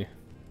 Oh, I see.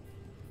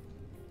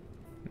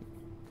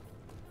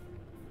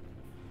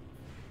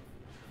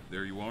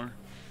 There you are.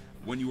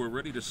 When you are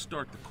ready to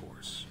start the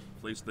course,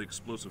 place the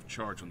explosive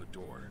charge on the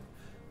door.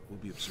 We'll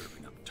be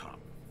observing up top.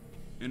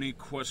 Any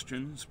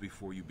questions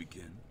before you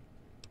begin?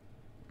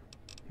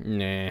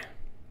 Nah.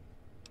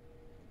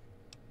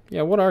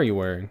 Yeah, what are you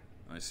wearing?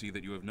 I see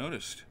that you have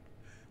noticed.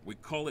 We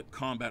call it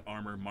Combat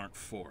Armor Mark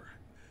IV.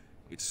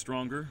 It's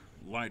stronger,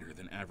 lighter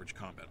than average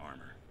combat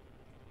armor.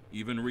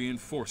 Even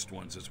reinforced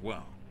ones as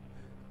well.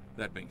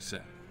 That being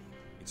said,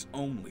 it's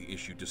only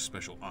issued to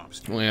special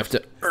ops. We have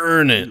to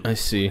earn it. I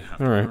see.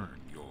 Alright.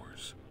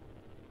 Yours.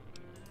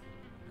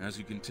 As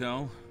you can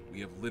tell, we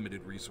have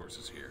limited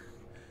resources here.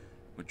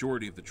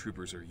 Majority of the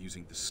troopers are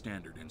using the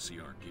standard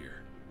NCR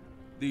gear.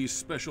 These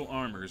special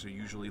armors are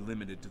usually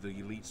limited to the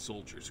elite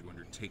soldiers who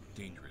undertake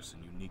dangerous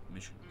and unique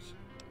missions.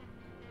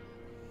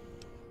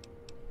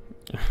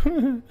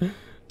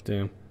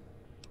 Damn.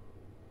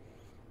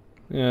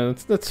 Yeah,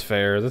 that's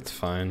fair. That's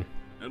fine.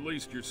 At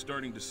least you're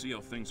starting to see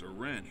how things are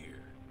ran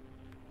here.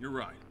 You're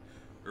right.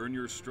 Earn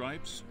your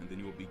stripes, and then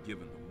you will be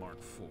given the Mark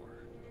IV.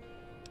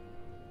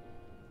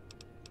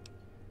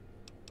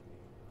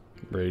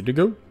 Ready to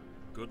go?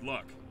 Good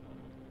luck.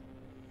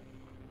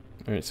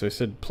 Alright, so I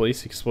said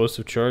place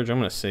explosive charge. I'm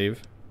gonna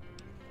save.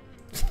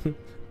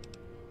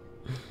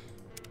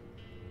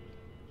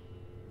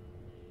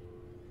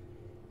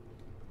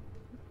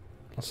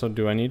 Also,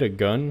 do I need a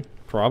gun?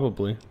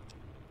 Probably.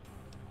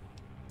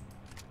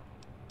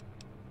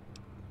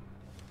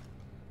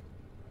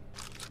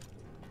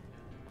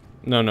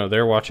 No,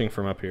 they're watching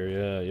from up here.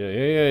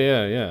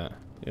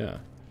 Yeah.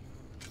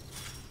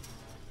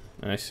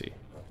 I see.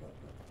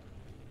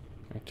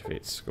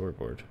 Activate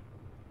scoreboard.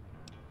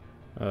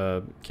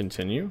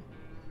 Continue?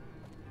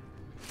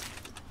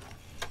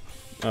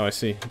 Oh, I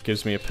see. It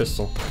gives me a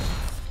pistol.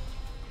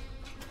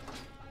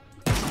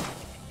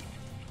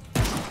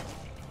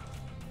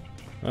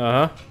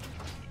 Uh-huh.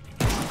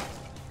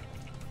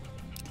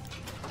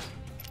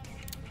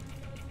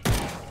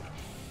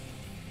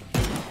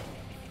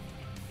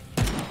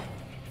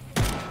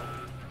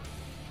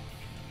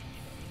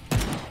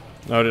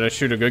 Oh, did I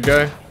shoot a good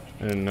guy?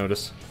 I didn't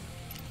notice.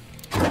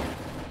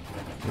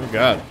 Oh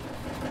god.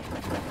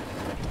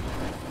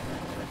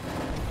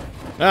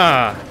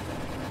 Ah!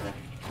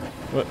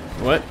 What?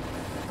 What?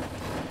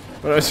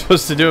 What am I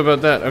supposed to do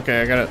about that?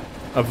 Okay, I gotta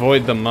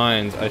avoid the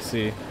mines, I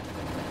see.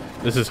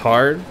 This is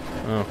hard?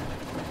 Oh.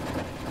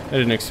 I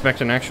didn't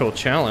expect an actual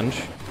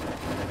challenge.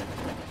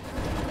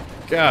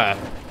 God.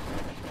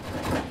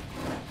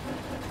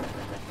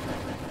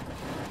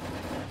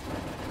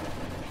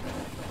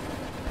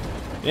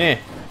 Yeah.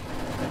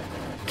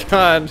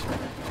 God.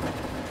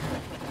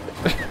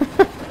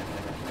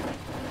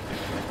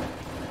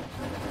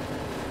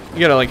 You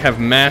gotta like have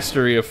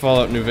mastery of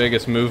Fallout New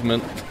Vegas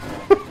movement.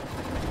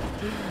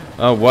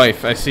 Oh,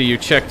 wife, I see you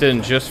checked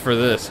in just for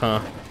this,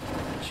 huh?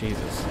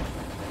 Jesus.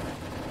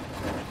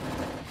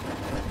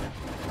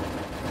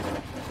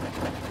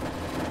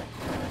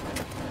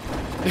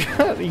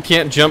 You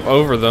can't jump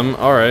over them.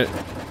 Alright.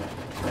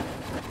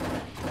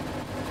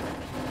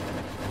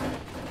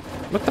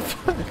 What the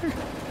fuck?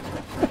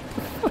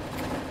 What the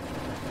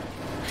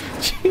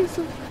fuck?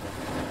 Jesus.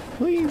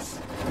 Please.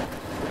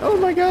 Oh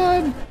my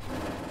god.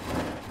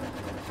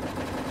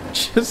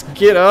 Just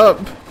get up.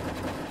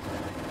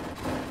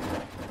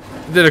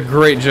 Did a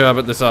great job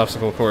at this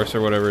obstacle course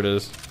or whatever it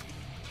is.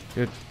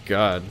 Good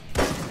god.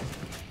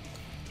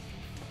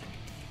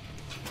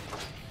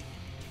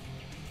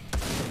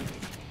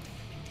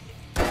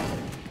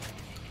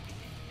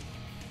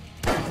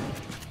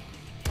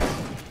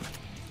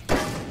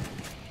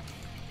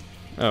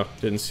 Oh,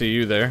 didn't see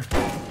you there.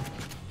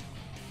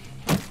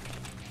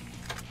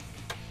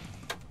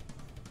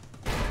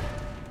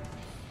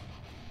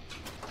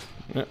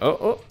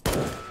 Oh.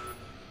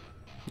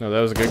 No,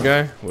 that was a good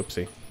guy?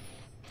 Whoopsie.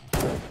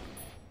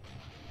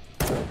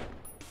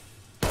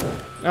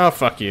 Oh,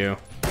 fuck you.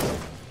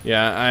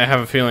 Yeah, I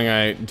have a feeling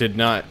I did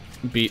not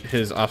beat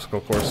his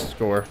obstacle course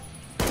score.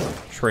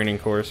 Training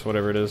course,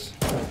 whatever it is.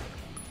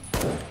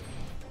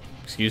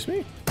 Excuse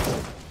me?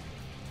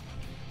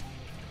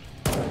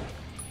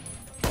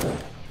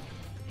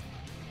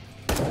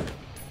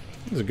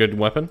 This is a good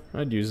weapon.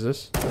 I'd use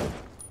this.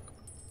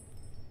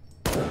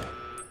 That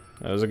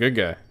was a good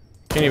guy.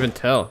 Can't even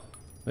tell.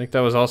 I think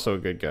that was also a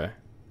good guy.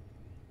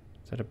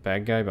 Is that a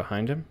bad guy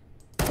behind him?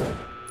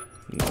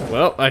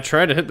 Well, I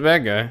tried to hit the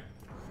bad guy.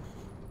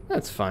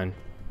 That's fine.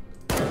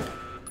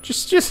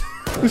 Just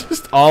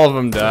all of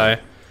them die.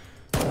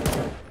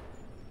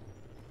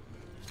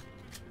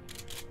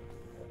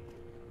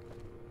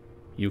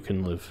 You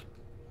can live.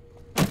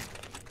 I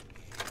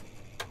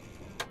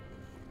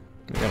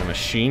got a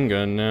machine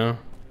gun now.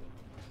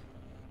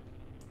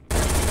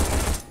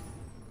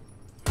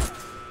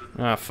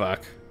 Ah,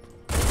 fuck.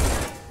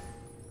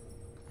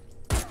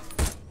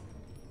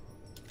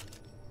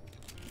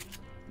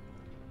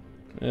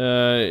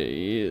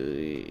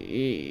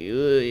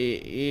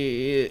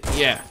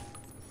 Yeah.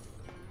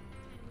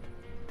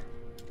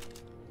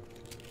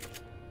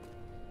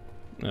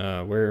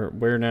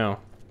 Where now?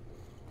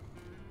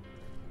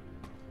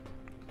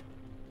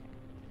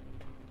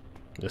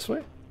 This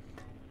way?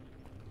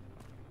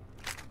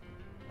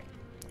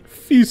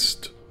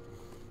 Feast.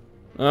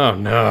 Oh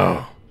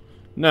no.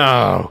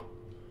 No.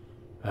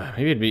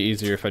 Maybe it'd be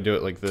easier if I do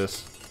it like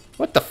this.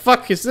 What the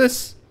fuck is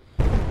this?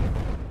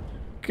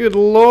 Good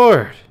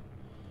lord.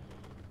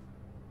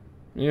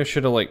 Maybe I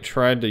should have like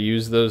tried to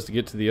use those to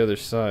get to the other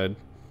side.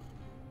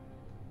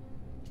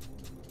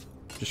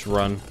 Just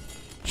run.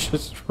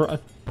 Just run.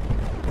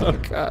 Oh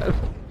god.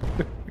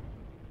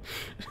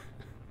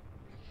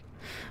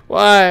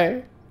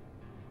 Why?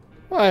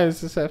 Why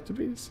does this have to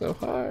be so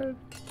hard?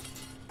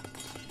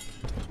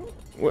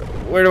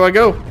 Where do I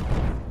go?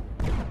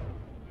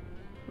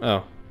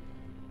 Oh.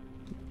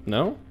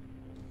 No?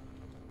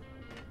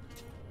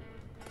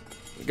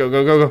 Go,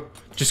 go, go, go.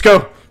 Just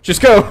go!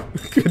 Just go!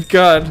 Good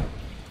god.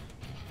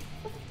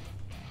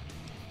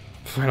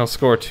 Final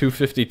score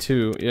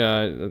 252.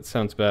 Yeah, that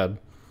sounds bad.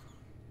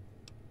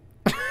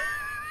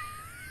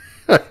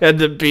 I had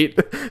to beat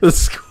the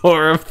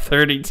score of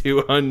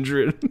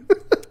 3,200.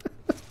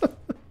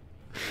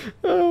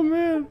 Oh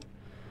man.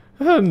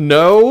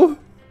 No.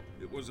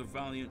 It was a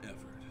valiant effort.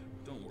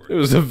 Don't worry. It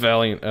was a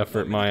valiant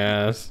effort, my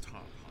ass.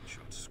 Top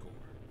hotshot score.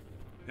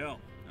 Hell,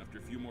 after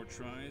a few more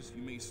tries,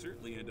 you may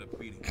certainly end up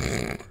beating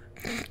the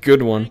score.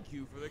 Good one. Thank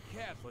you for the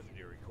caps,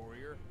 legendary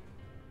courier.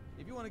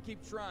 If you want to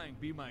keep trying,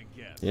 be my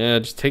guest. Yeah,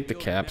 just take the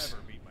You'll caps.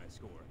 never beat my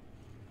score.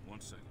 1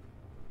 second.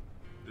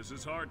 This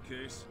is hard,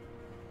 Case.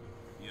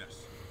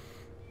 Yes.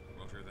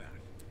 Roger that.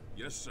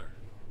 Yes, sir.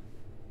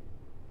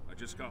 I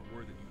just got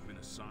word that you've been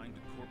assigned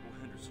to Corporal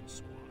Henderson's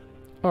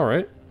squad.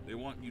 Alright. They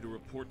want you to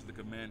report to the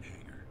command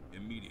hangar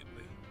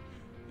immediately.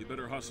 You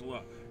better hustle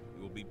up.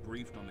 You will be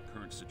briefed on the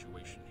current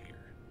situation here.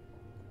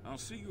 I'll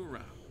see you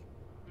around.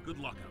 Good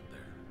luck out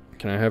there.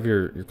 Can I have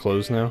your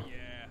clothes now?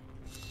 Yeah.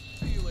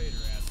 See you later,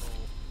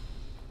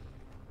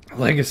 asshole.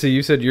 Legacy,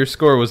 you said your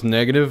score was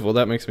negative? Well,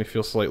 that makes me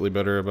feel slightly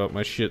better about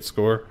my shit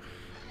score.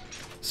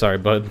 Sorry,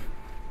 bud.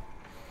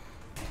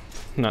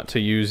 Not to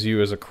use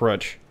you as a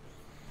crutch.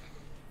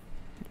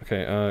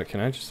 Okay,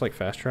 can I just, like,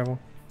 fast travel?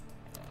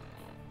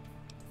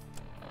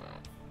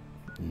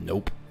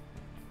 Nope.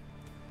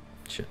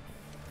 Shit.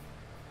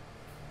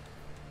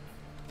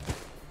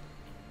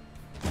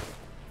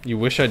 You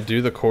wish I'd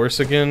do the course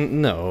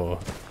again? No.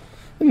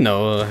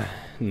 No.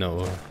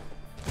 No.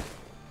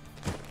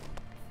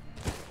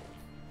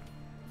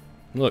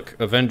 Look,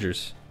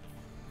 Avengers.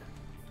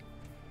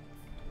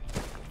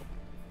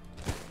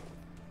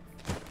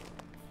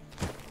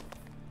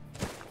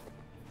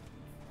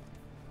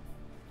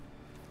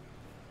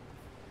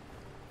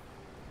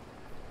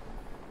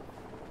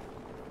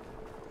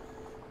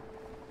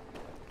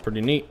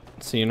 Pretty neat,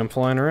 seeing them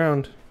flying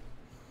around.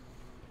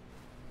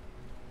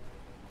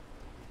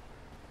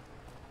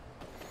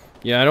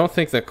 Yeah, I don't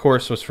think that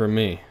course was for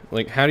me.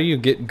 Like, how do you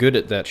get good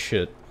at that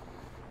shit?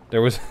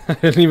 There was... I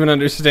didn't even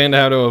understand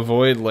how to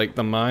avoid, like,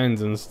 the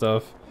mines and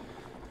stuff.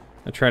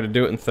 I tried to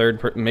do it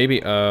in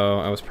maybe... Oh,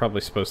 I was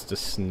probably supposed to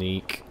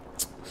sneak.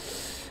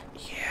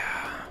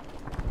 Yeah.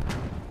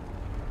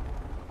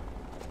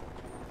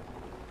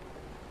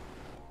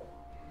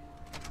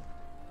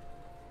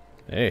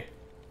 Hey.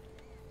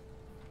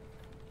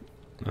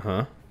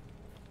 Uh-huh.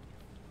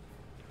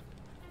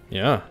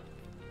 Yeah.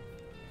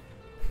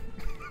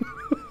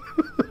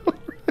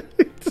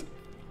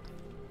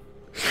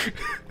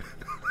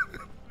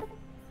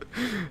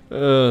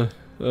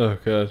 Oh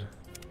god.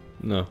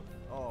 No.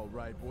 All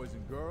right, boys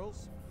and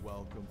girls,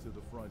 welcome to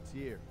the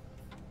frontier.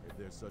 If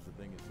there's such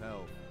a thing as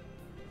hell,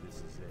 this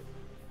is it.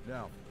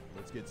 Now,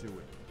 let's get to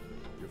it.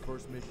 Your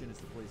first mission is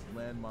to place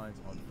landmines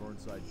on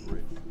Burnside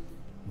Bridge.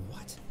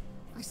 What?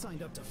 I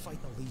signed up to fight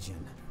the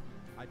Legion.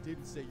 I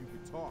didn't say you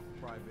could talk,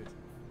 Private.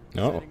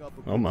 Oh. Setting up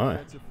a Oh my.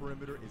 defensive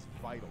perimeter is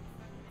vital.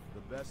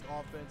 The best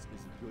offense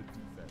is a good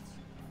defense.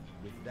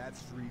 With that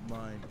street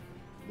mine,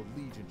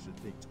 the Legion should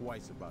think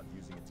twice about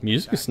using it to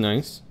Music is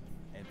nice.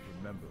 And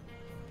remember,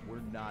 we're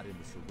not in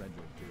the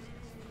surrender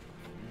business.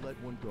 You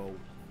let one go,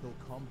 he'll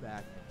come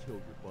back and kill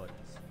your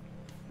buddies.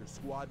 Your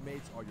squad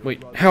mates are your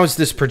Wait, brothers. how is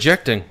this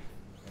projecting?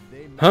 And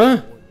they Huh?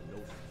 matter more than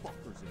those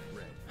fuckers in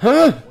red.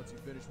 Huh? Once you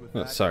finish with Oh,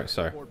 that,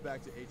 sorry. report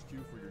back to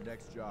HQ for your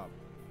next job.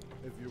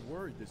 If you're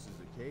worried this is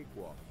a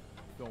cakewalk,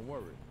 don't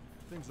worry.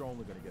 Things are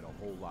only going to get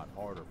a whole lot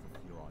harder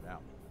from here on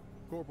out.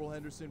 Corporal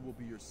Henderson will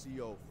be your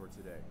CO for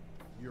today.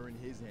 You're in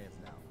his hands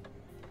now.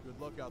 Good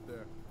luck out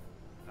there.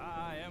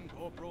 I am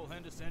Corporal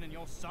Henderson, and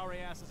your sorry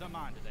asses are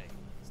mine today.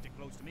 Stick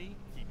close to me,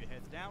 keep your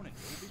heads down, and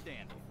you'll be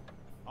dandy.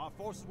 Our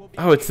forces will be...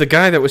 Oh, it's the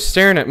guy that was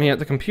staring at me at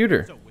the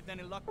computer. So, with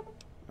any luck,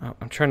 Oh,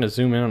 I'm trying to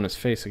zoom in on his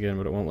face again,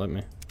 but it won't let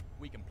me.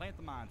 we can plant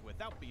the mines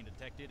without being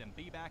detected and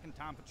be back in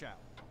time for chow.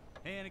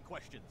 Any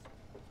questions?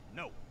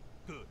 No.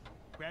 Good.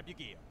 Grab your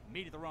gear.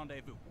 Meet at the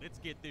rendezvous. Let's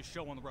get this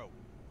show on the road.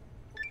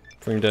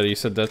 Frame Daddy, you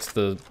said that's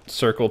the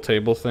circle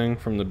table thing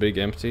from the Big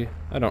Empty?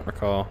 I don't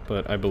recall,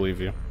 but I believe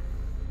you.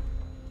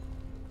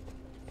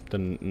 The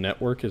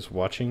network is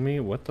watching me?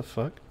 What the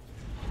fuck?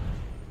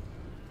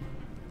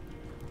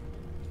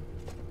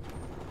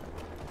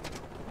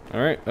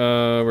 Alright,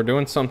 we're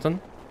doing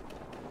something.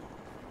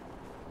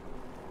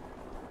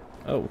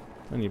 Oh,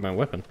 I need my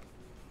weapon.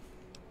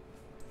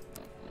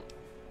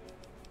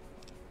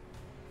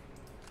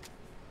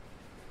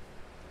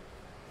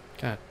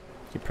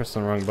 Keep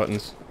pressing the wrong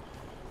buttons.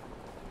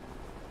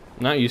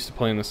 Not used to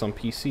playing this on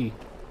PC.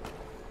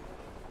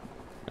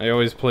 I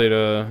always played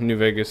New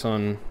Vegas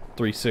on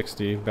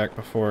 360 back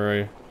before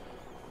I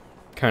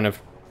kind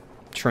of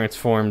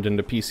transformed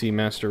into PC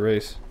Master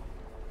Race.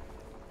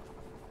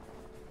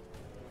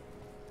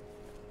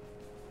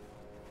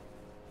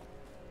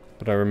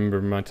 But I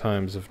remember my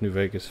times of New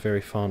Vegas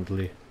very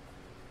fondly.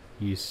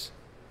 Yes.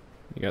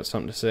 You got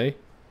something to say?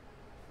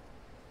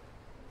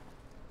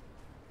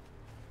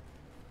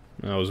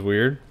 That was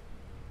weird.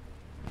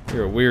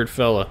 You're a weird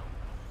fella.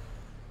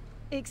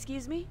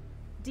 Excuse me?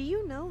 Do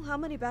you know how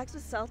many bags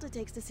of salt it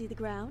takes to see the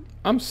ground?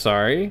 I'm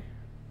sorry.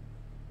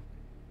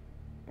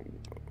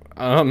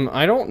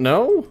 I don't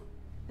know.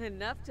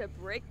 Enough to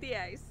break the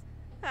ice.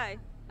 Hi,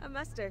 I'm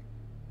Esther.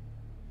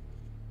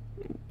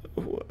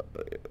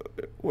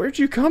 Where'd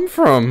you come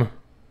from?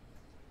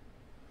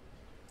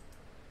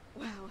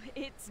 Wow,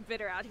 it's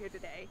bitter out here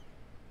today.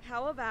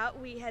 How about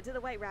we head to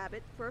the White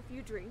Rabbit for a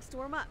few drinks to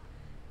warm up?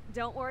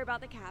 Don't worry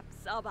about the caps,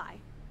 I'll buy.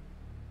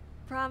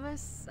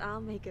 Promise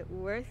I'll make it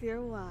worth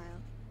your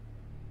while.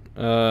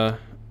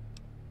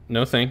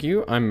 No thank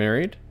you. I'm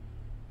married.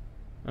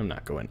 I'm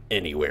not going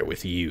anywhere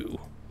with you.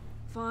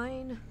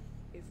 Fine.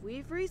 If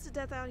we freeze to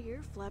death out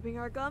here, flapping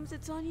our gums,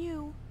 it's on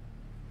you.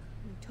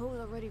 My toes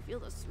already feel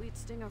the sweet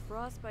sting of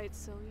frostbite,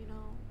 so you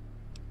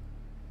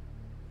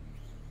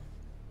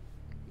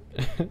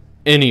know.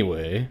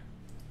 Anyway.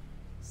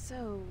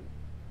 So,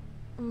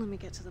 let me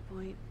get to the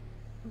point.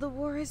 The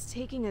war is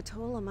taking a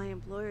toll on my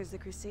employers, the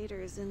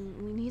Crusaders,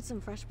 and we need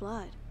some fresh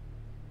blood.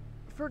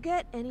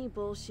 Forget any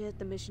bullshit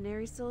the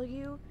missionaries sold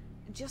you.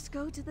 Just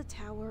go to the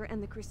tower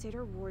and the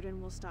Crusader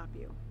Warden will stop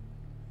you.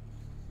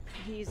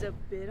 He's a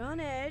bit on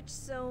edge,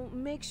 so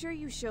make sure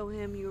you show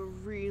him you're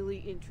really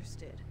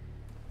interested.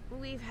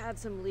 We've had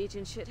some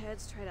Legion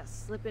shitheads try to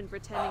slip in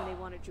pretending they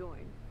want to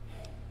join.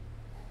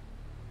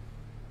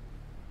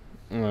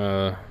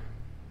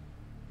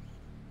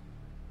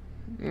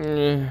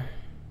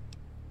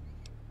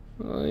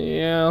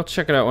 Yeah, I'll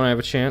check it out when I have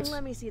a chance.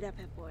 Let me see that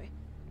Pip-Boy.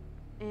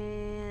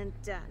 And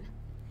done.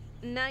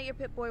 Now your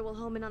Pip-Boy will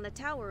home in on the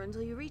tower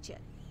until you reach it.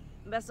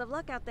 Best of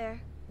luck out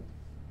there.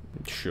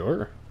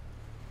 Sure.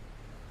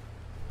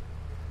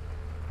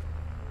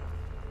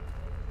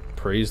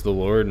 Praise the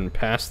Lord and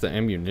pass the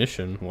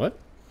ammunition. What?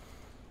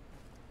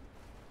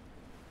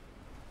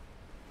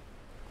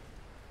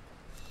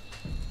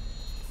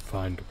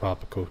 Find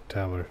Papaco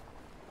Tower.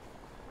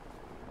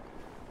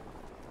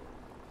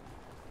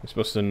 I'm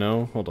supposed to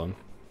know? Hold on. I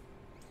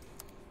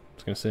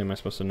was gonna say, am I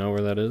supposed to know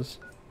where that is?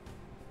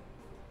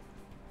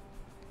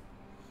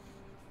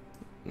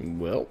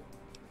 Well,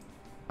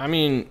 I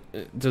mean,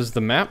 does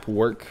the map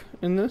work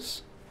in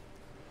this?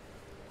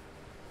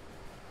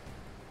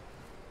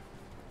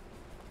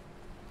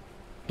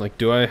 Like,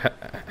 do I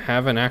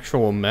have an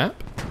actual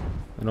map?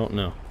 I don't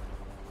know.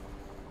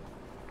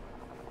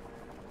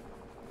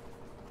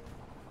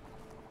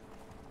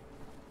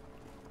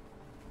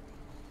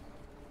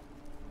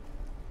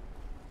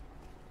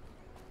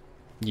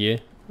 Yeah?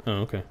 Oh,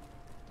 okay.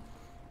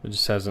 It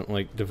just hasn't,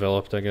 like,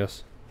 developed, I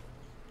guess.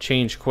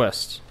 Change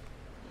quests.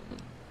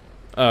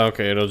 Oh,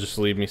 okay, it'll just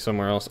lead me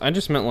somewhere else. I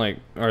just meant, like,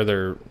 are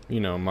there, you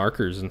know,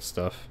 markers and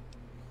stuff?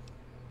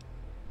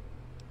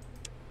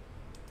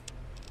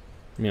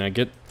 I mean, I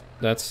get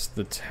that's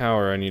the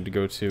tower I need to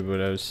go to,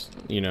 but I was,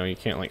 you know, you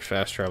can't, like,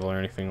 fast travel or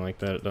anything like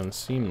that, it doesn't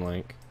seem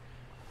like.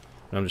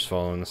 I'm just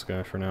following this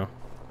guy for now.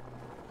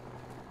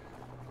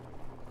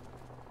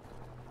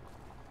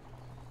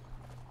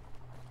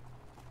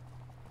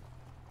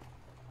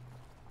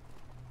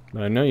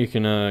 But I know you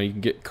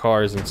can get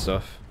cars and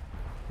stuff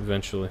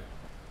eventually.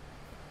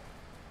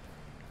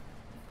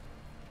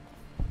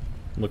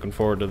 Looking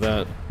forward to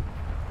that.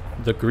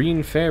 The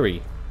Green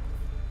Ferry.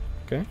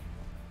 Okay.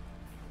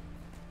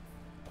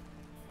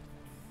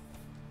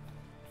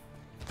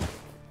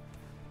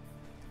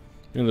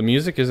 You know, the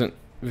music isn't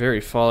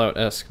very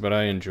Fallout-esque, but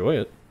I enjoy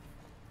it.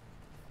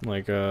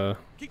 Like,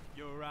 Keep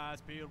your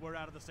eyes peeled. We're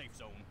out of the safe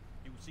zone.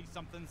 You see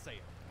something, say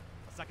it.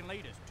 A second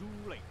late is too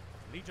late.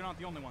 Legion aren't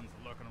the only ones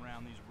lurking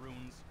around these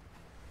ruins.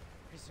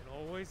 Is it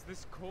always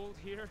this cold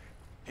here?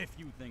 If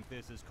you think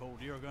this is cold,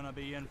 you're gonna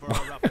be in for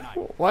a rough night.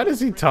 why does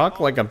he talk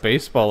like a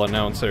baseball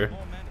announcer?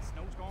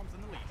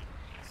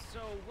 So,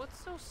 what's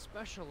so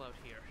special out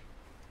here?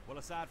 Well,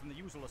 aside from the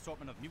usual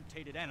assortment of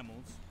mutated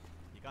animals,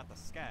 you got the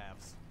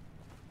scavs.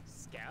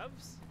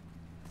 Scavs?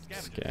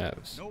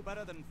 Scavs. No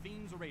better than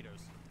fiends or raiders.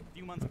 A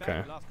few months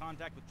back, we lost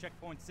contact with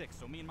Checkpoint 6,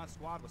 so me and my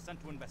squad were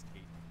sent to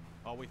investigate.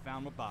 All we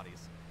found were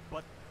bodies,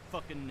 but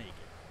fucking naked.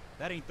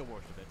 That ain't the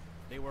worst of it.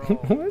 They were all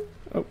what?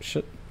 Oh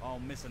shit. all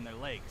missing their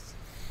legs.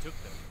 Took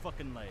their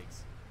fucking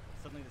legs.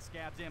 Suddenly the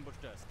scabs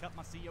ambushed us, cut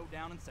my CO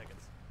down in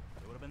seconds.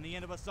 It would have been the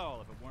end of us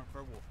all if it weren't for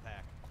a wolf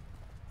pack.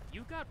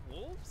 You got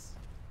wolves?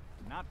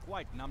 Not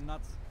quite,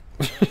 numbnuts.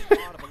 They're a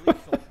squad of elite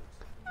soldiers.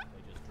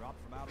 They just dropped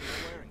from out of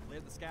nowhere and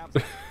cleared the scabs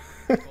out.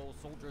 Old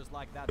soldiers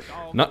like that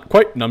dog. Not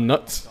quite,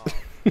 numbnuts.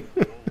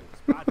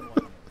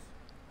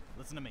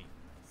 Listen to me.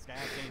 Scabs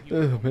ain't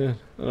Oh man,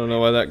 I don't know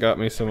why that got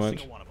me so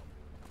much.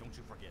 Don't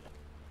you forget it.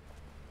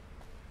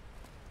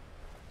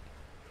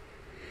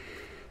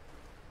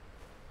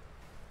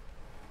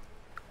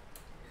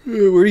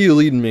 Where are you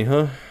leading me,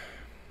 huh?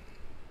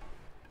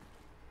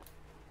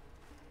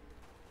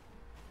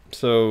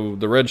 So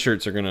the red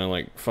shirts are gonna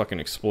like fucking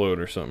explode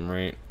or something,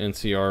 right?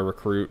 NCR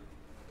recruit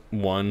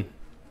 1.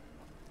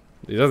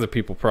 These other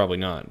people probably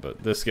not,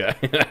 but this guy,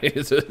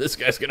 this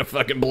guy's gonna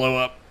fucking blow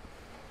up.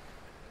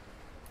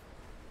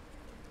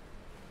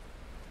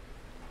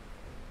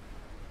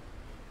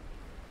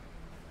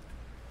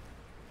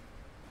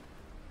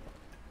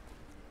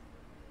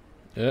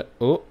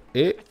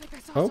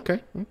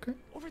 Okay.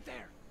 Over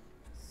there.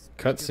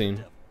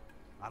 Cutscene.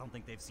 I don't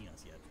think they've seen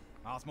us yet.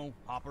 Osmo,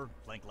 Hopper,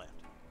 flank left.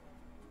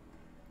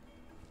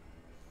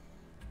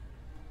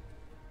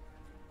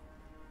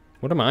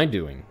 What am I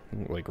doing,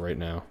 like, right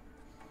now?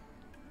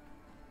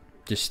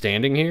 Just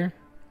standing here?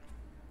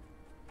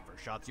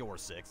 First shot's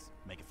yours, 6.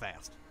 Make it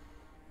fast.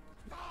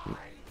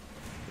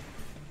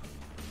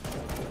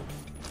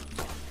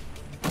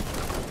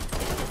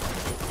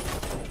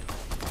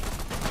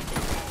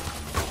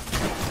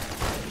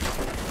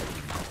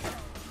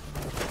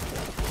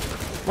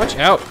 Watch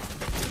out!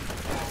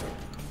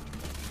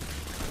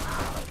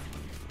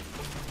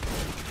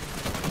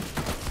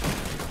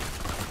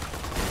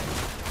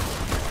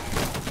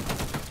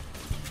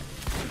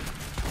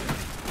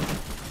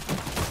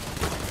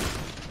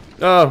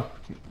 Oh,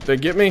 they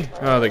get me?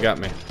 Oh, they got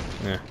me.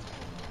 Yeah.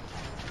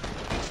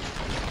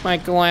 My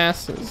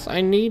glasses.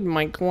 I need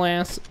my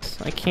glasses.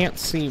 I can't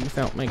see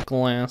without my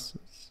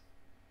glasses.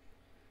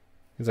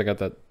 Because I got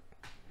that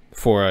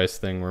 4 eyes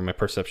thing where my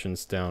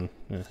perception's down.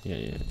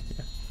 Yeah.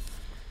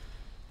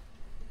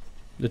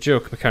 The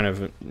joke kind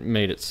of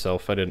made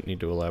itself. I didn't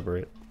need to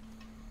elaborate.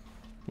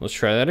 Let's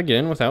try that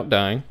again without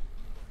dying.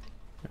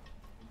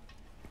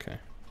 Okay.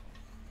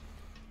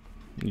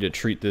 Need to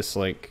treat this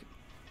like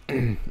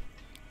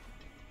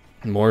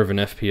more of an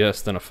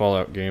FPS than a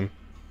Fallout game.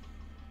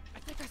 I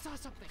think I saw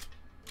something.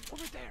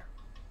 Over there.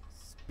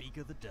 Speak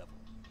of the devil.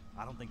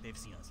 I don't think they've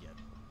seen us yet.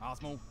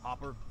 Osmo,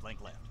 Hopper,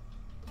 flank left.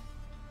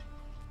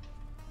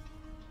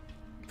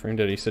 Friend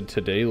Daddy said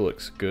today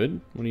looks good?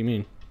 What do you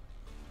mean?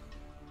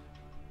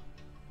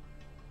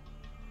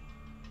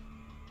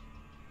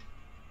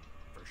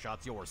 First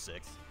shot's yours,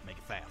 6. Make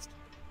it fast.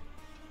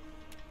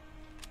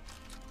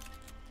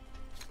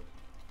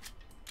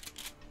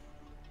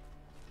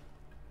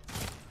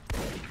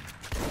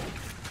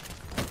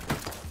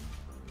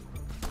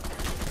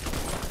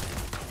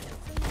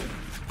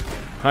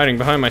 Hiding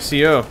behind my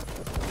CO.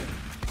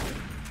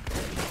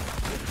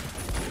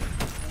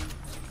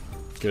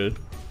 Good.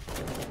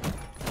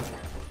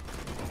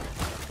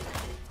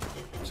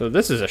 So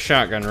this is a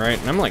shotgun, right?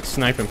 And I'm like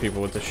sniping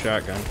people with this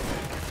shotgun.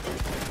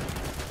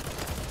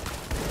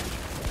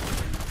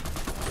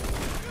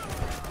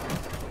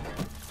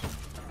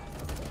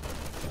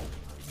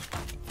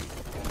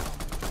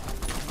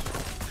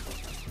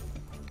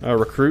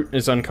 Recruit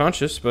is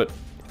unconscious, but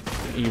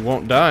he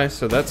won't die,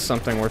 so that's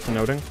something worth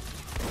noting.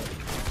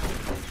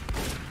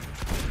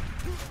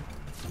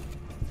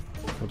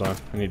 Hold on,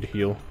 I need to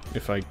heal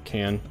if I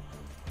can.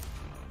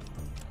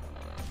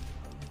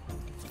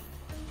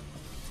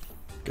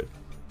 Good.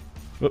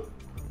 Whoop.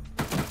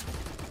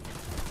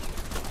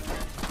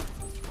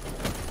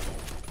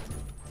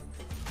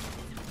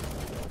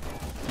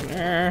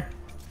 Nah.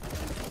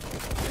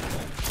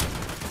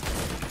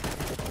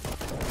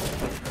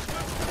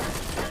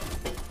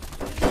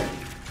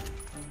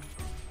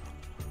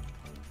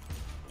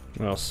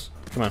 What else?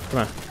 Come on, come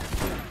on.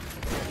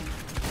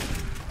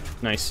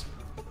 Nice.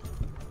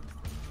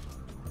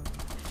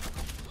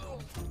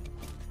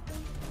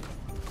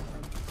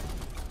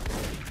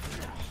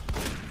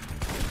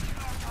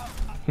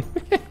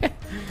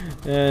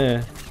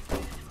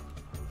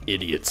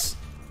 Idiots.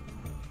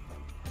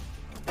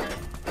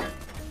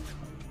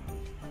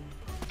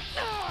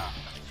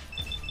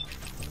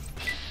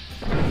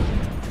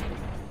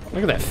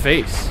 Look at that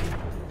face.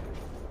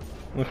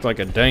 Looked like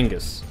a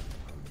dangus.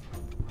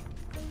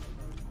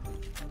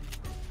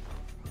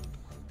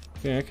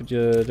 Okay, I could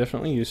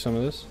definitely use some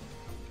of this.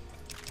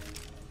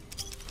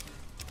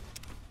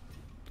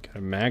 Got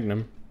a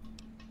Magnum.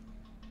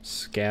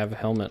 Scav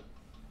helmet.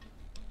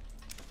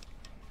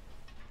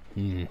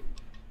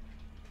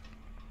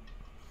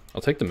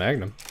 I'll take the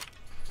Magnum.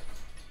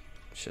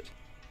 Shit.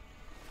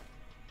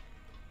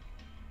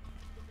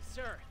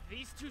 Sir,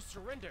 these two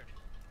surrendered.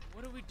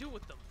 What do we do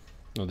with them?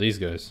 Oh, these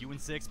guys. You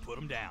and 6, put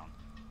them down.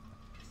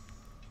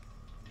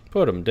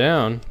 Put them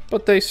down?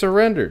 But they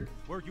surrendered.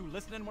 Were you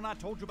listening when I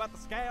told you about the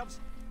scavs?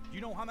 Do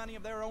you know how many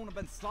of their own have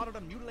been slaughtered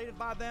and mutilated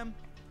by them?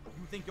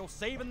 You think you're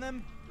saving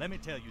them? Let me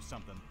tell you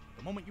something.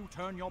 The moment you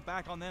turn your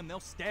back on them, they'll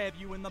stab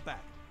you in the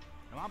back.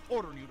 Now I'm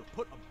ordering you to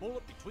put a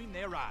bullet between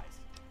their eyes.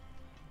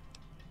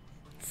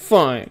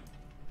 Fine.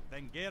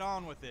 Then get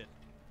on with it.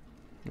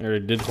 I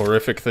already did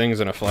horrific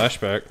things in a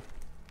flashback.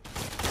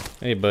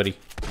 Hey, buddy.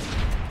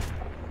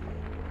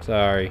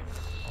 Sorry.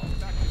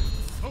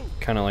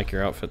 Kind of like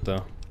your outfit,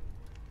 though.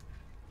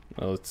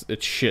 Well,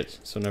 it's shit,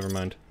 so never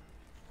mind.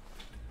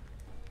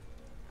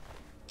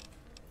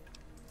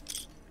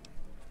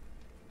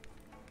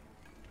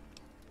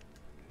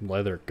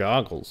 Leather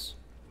goggles.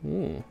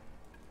 Ooh.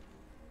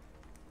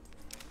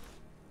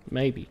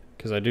 Maybe.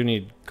 Because I do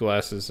need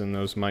glasses, and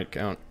those might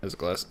count as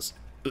glasses.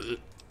 Ugh.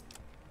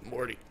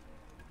 Morty.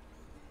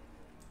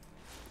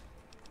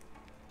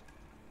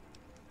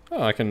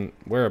 Oh, I can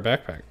wear a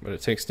backpack, but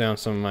it takes down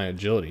some of my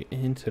agility.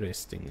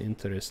 Interesting,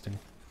 interesting.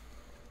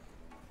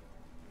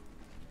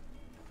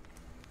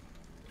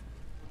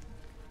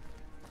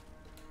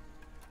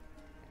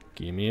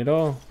 Give me it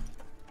all.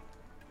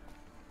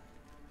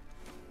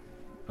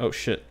 Oh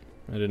shit,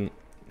 I didn't...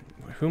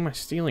 Who am I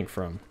stealing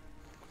from?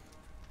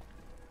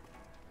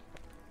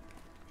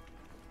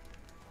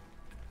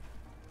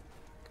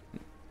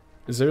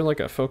 Is there like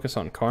a focus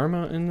on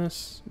karma in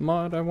this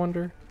mod, I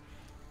wonder?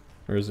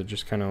 Or is it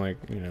just kind of like,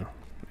 you know,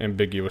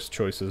 ambiguous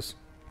choices?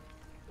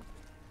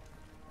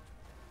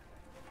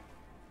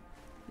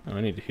 Oh,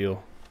 I need to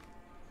heal.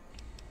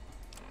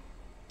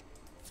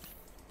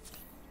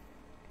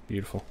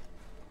 Beautiful.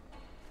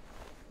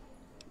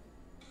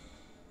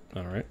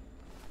 Alright.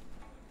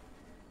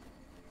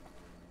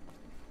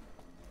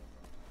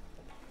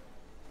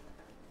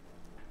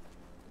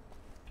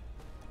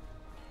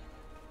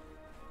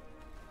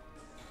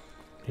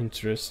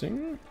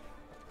 Interesting.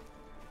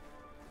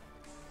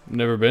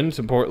 Never been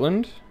to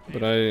Portland,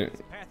 but I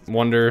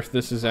wonder if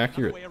this is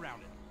accurate.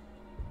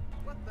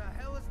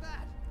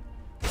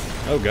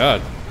 Oh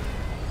god.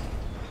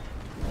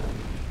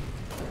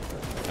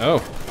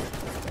 Oh.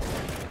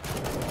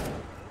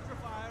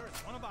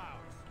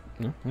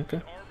 No,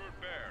 okay.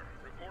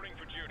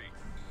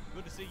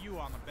 Good to see you,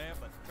 Armored Bear,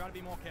 but try to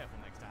be more careful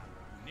next time.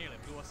 You nearly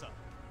blew us up.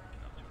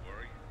 Not to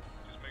worry.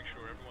 Just make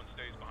sure everyone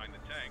stays behind the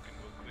tank and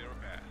we'll clear a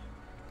path.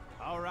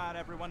 All right,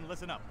 everyone,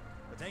 listen up.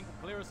 The tank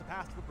will clear us a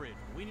path to the bridge,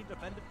 but we need to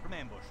defend it from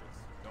ambushes.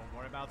 Don't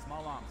worry about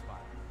small arms fire.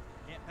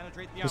 Can't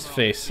penetrate the His armor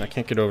face. I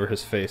can't get over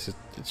his face.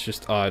 It's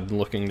just odd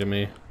looking to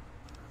me.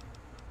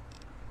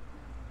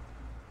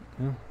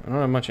 Well, I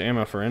don't have much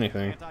ammo for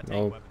anything.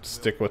 I'll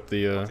stick with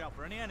the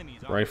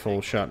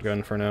rifle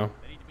shotgun for now.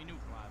 They need to be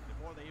neutralized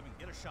before they even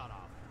get a shot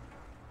off.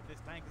 If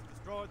this tank is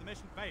destroyed, the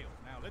mission fails.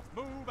 Now let's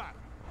move out.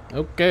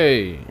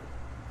 Okay.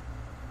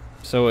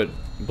 So it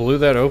blew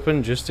that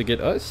open just to get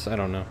us? I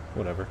don't know.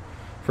 Whatever.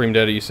 Freem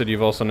Daddy, you said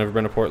you've also never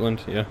been to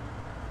Portland? Yeah.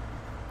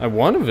 I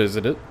want to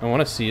visit it. I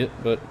want to see it,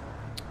 but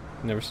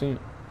never seen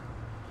it.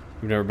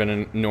 You've never been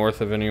in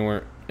north of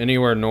anywhere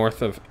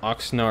north of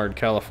Oxnard,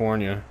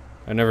 California.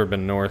 I've never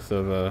been north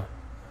of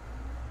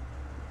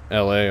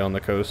LA on the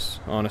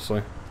coast,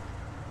 honestly.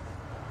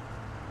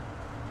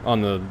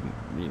 On the,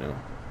 you know,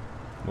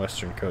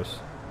 western coast.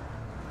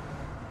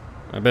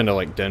 I've been to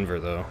like Denver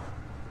though.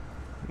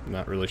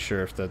 Not really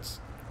sure if that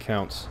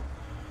counts.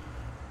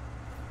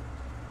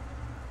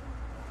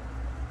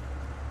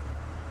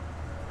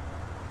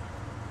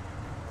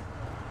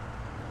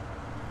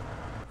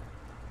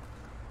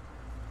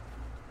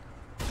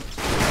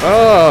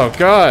 Oh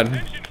god.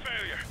 Engine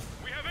failure.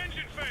 We have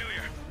engine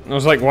failure. I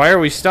was like, why are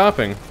we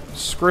stopping?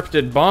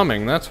 Scripted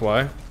bombing, that's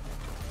why.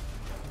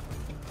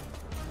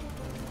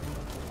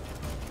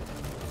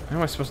 How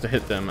am I supposed to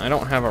hit them? I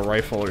don't have a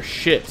rifle or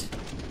shit.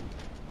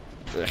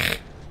 Ugh.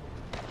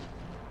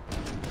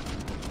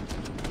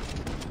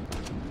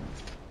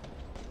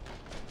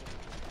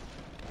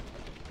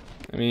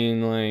 I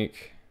mean,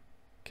 like,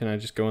 can I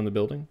just go in the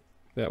building?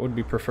 That would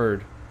be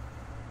preferred.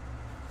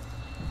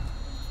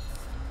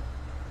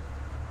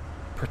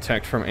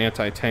 Protect from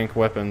anti-tank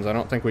weapons. I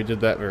don't think we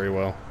did that very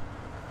well.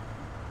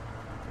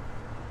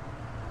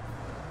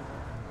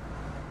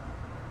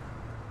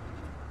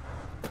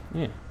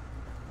 Yeah.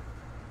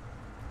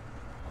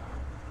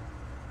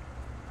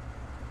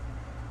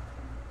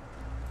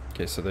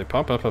 Okay, so they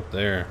pop up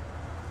there.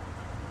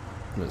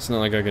 It's not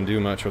like I can do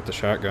much with the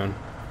shotgun.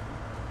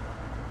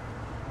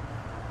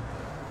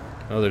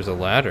 Oh, there's a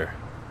ladder.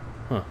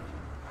 Huh.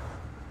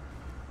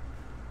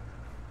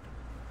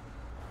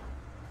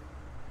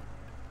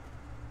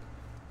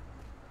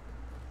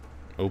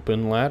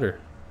 Open ladder.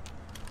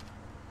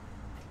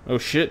 Oh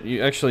shit,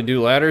 you actually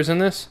do ladders in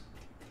this?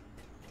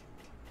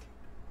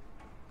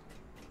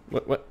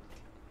 What?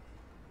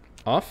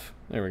 Off?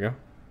 There we go.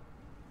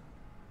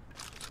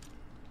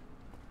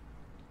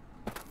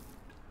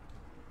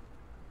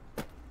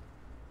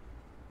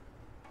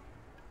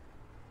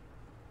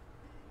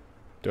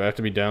 Do I have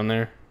to be down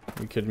there?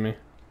 Are you kidding me?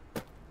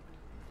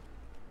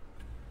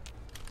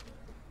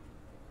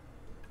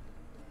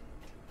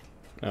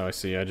 Oh, I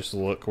see. I just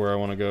look where I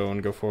want to go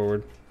and go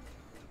forward.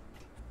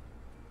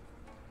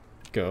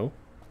 Go.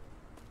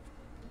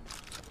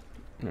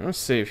 I'm gonna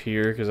save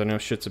here because I know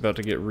shit's about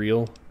to get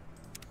real.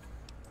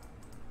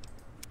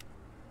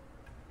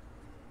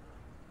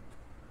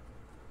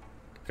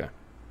 Okay.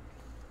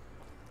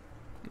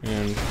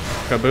 And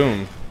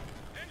kaboom.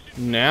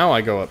 Now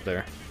I go up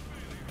there.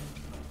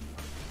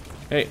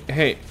 Hey,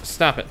 hey,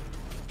 stop it.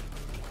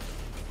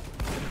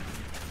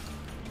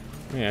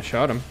 Yeah, I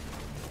shot him.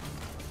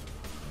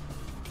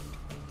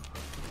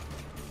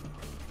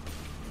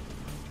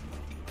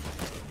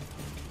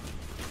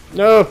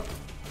 No!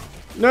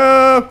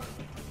 No!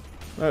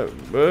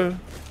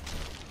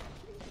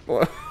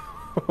 What?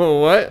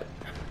 What?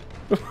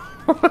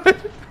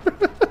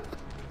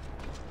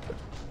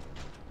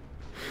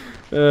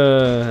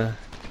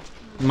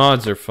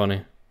 Mods are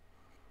funny.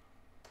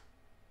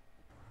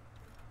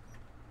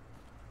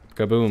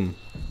 Kaboom.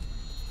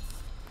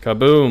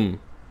 Kaboom.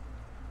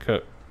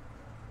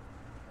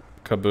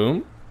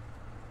 Kaboom?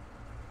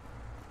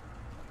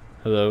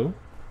 Hello?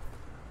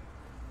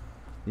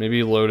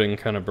 Maybe loading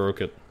kind of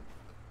broke it.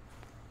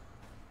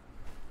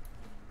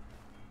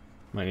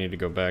 Might need to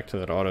go back to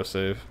that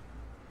autosave.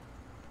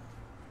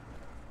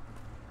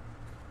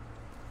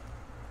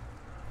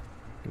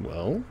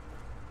 Well.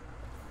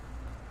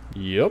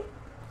 Yep.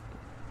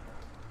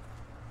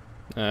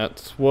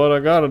 That's what I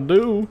gotta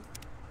do.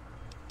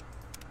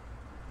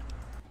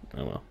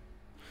 Oh well.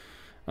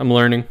 I'm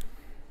learning.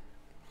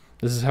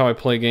 This is how I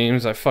play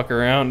games. I fuck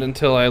around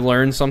until I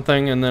learn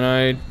something, and then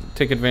I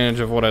take advantage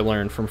of what I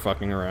learned from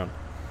fucking around.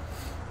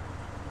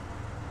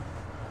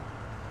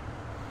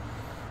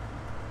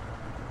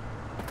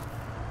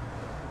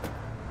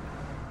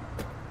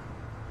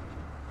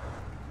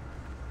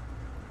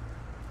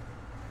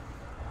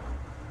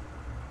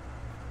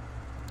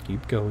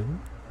 Keep going.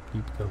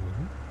 Keep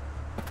going.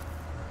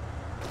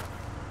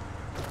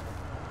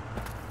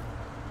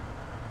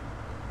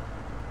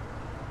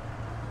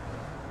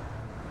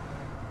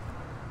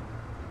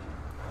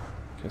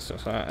 Okay, so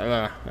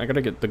I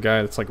gotta get the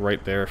guy that's like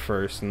right there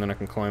first, and then I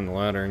can climb the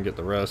ladder and get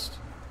the rest.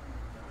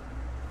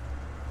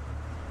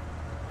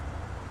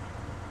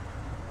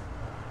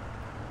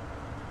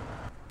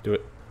 Do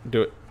it.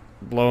 Do it.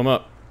 Blow him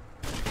up.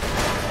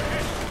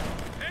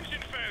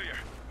 Engine failure.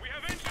 We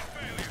have engine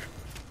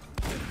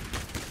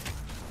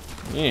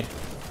failure. Yeah.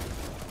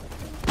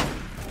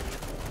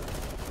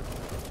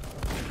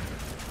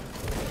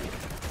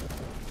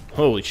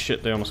 Holy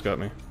shit, they almost got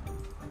me.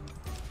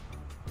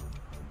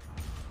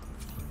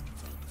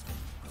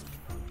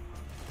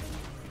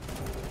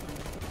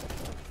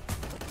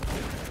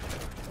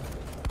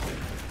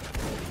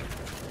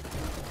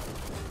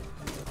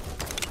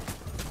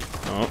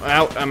 Oh,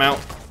 out, I'm out.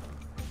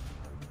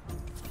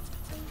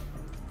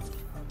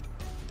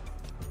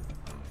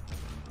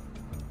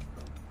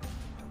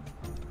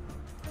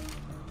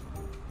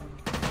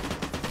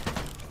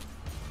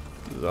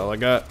 This is all I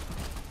got.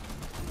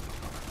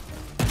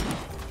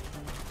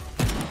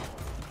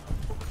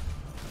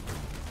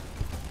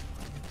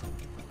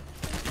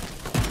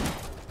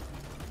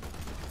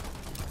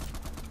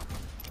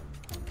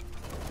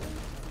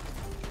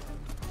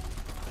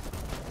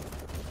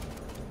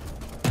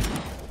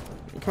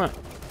 Come on.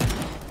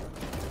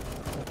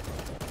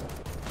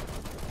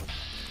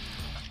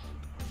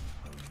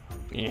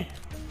 Yeah,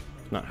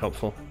 not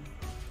helpful.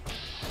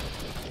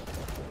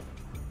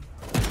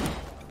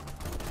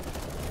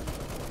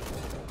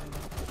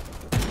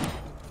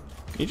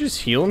 Can he just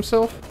heal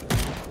himself?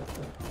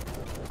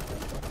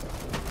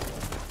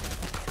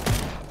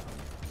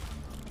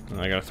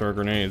 I gotta throw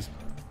grenades.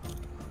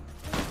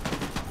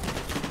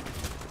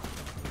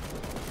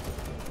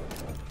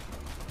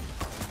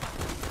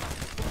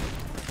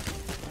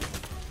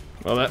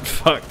 Well, that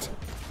fucked.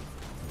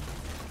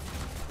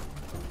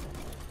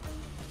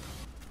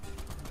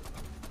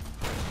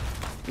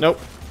 Nope.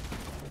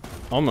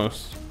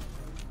 Almost.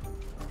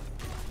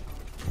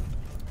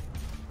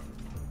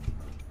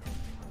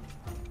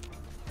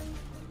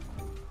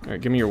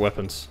 Alright, give me your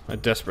weapons. I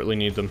desperately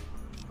need them.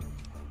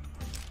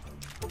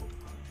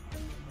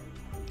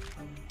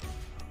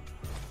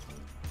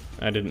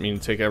 I didn't mean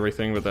to take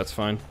everything, but that's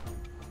fine.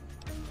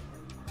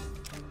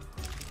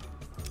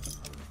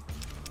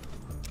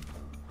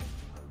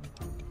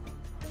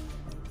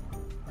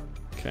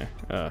 Okay,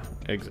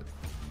 exit.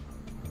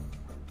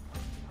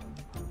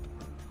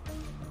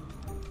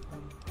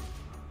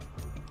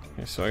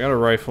 Okay, so I got a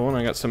rifle and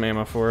I got some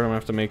ammo for it. I'm gonna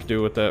have to make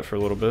do with that for a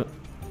little bit.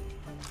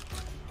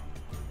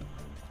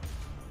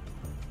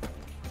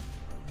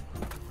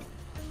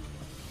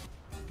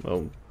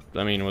 Well,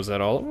 I mean, was that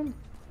all of them?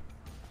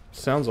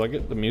 Sounds like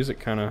it. The music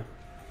kind of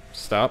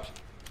stopped.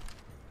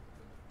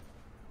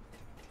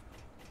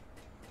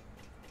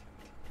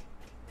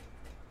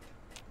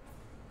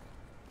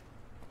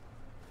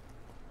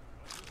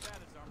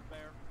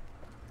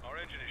 Our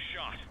engine is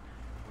shot.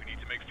 We need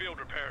to make field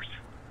repairs.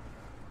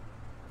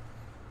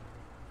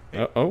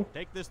 Uh-oh.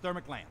 Take this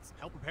thermic lance.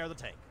 Help repair the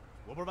tank.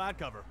 We'll provide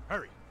cover.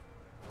 Hurry.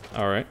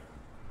 Alright.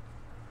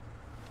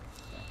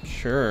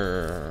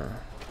 Sure.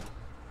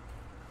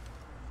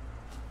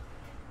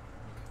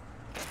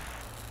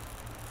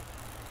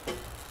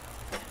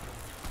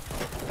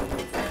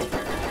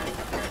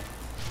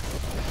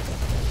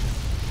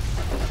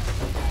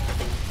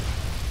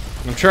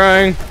 I'm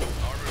trying.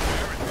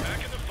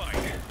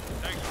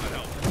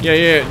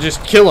 Yeah,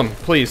 just kill him,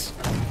 please.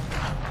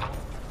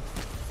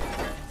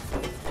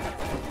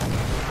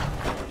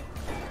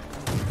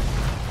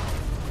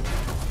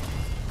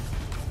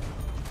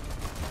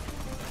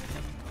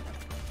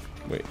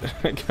 Wait,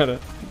 I gotta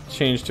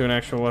change to an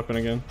actual weapon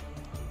again.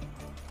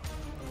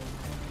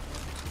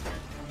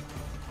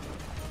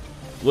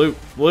 Loot,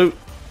 loot.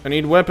 I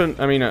need weapon.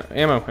 I mean,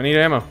 ammo. I need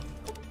ammo.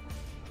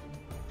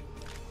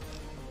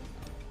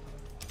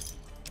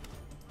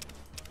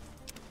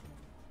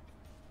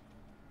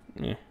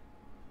 Yeah.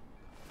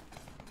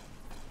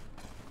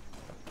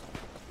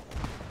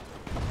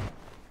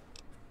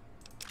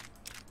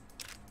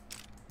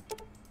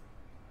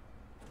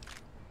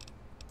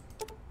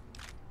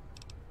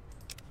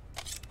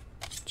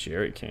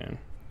 Jerry can.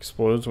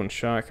 Explodes when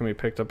shot. Can be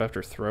picked up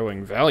after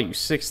throwing. Value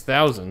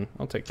 6,000.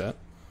 I'll take that.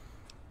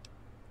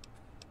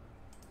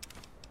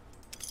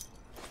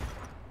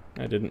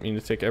 I didn't mean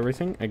to take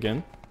everything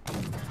again.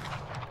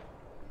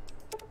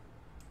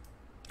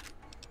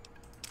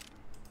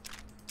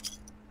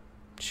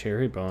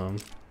 Cherry bomb.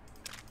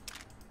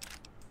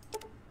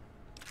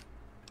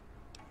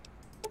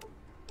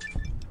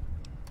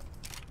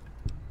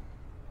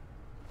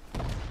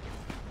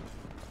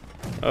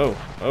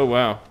 Oh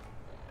wow.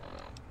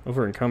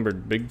 Over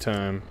encumbered big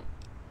time.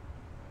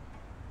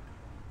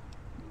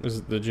 Is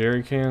it the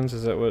jerry cans?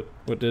 Is that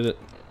what did it?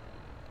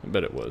 I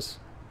bet it was.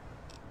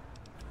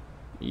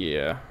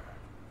 Yeah.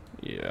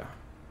 Yeah.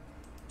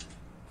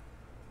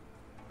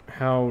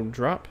 How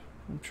drop?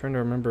 I'm trying to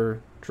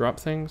remember drop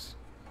things.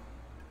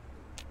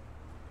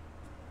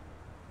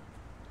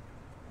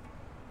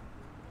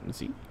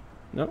 Z?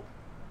 No?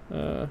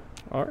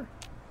 R?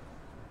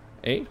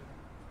 A?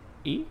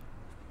 E?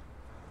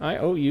 I?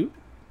 O? U?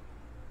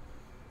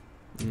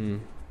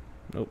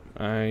 Nope.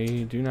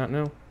 I do not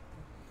know.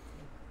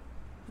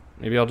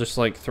 Maybe I'll just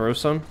like throw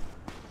some.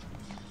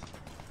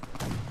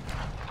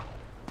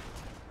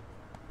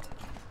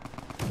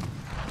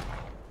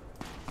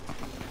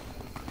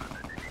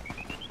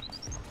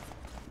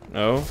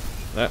 Oh,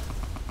 that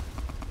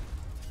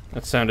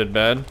sounded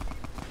bad.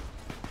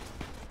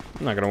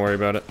 I'm not gonna worry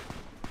about it.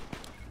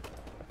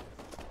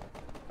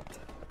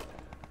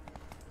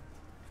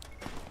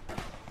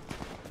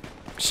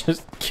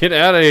 Just get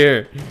out of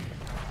here.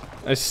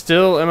 I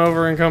still am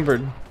over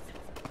encumbered.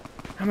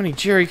 How many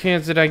jerry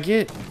cans did I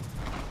get?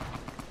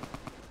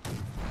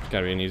 There's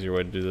gotta be an easier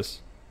way to do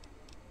this.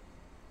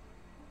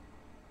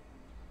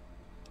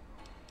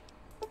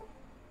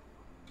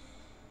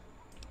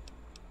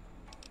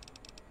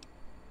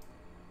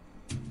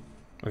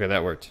 Okay,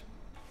 that worked.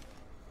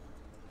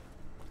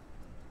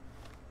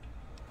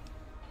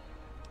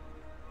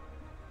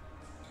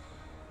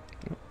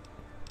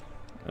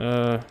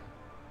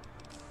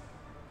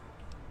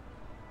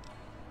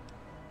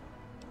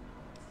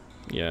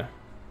 Yeah.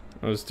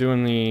 I was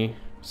doing the...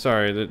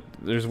 Sorry,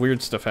 there's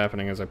weird stuff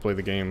happening as I play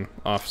the game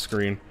off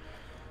screen.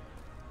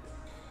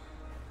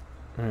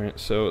 Alright,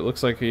 so it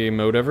looks like he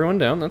mowed everyone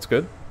down. That's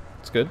good.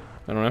 That's good.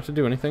 I don't have to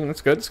do anything.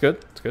 That's good. It's good.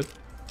 It's good.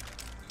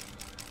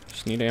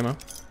 Just need ammo.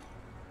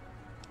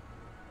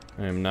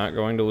 I am not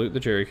going to loot the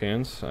jerry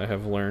cans. I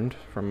have learned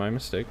from my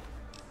mistake.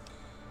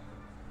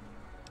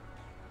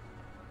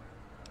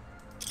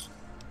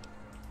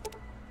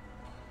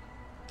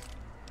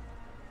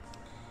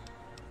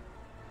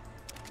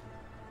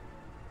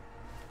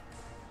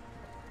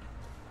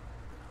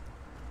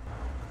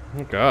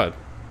 Oh god.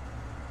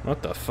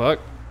 What the fuck?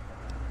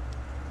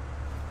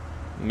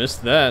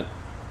 Missed that.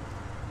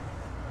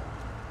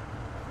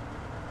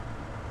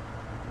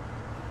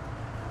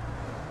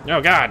 Oh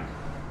god!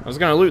 I was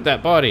gonna loot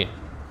that body.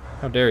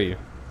 How dare you?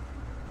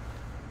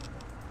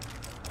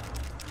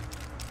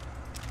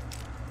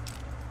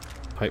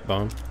 Pipe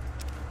bomb.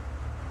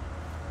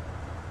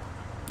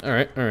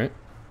 Alright, alright.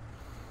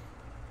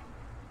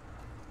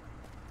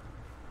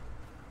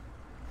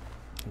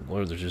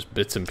 Lord, there's just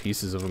bits and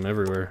pieces of them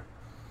everywhere.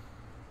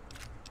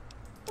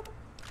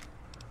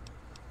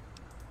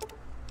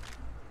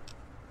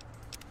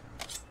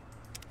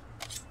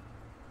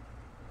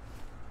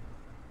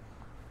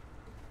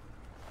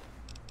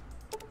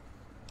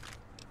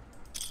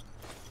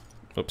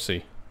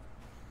 Oopsie.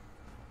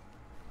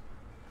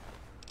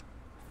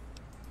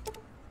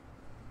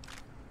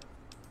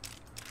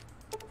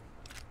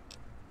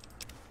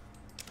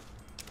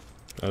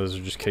 Oh, those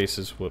are just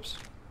cases. Whoops.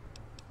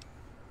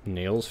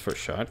 Nails for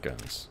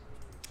shotguns.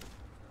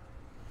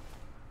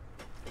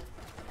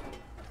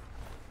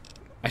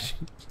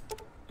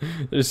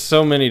 There's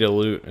so many to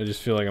loot. I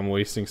just feel like I'm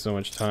wasting so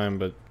much time,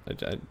 but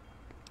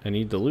I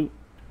need to loot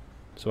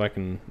so I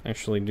can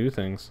actually do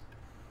things.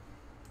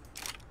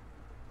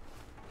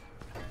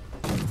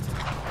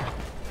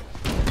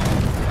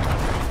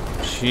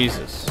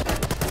 Jesus.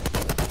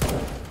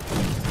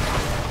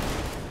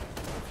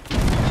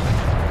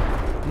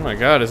 Oh my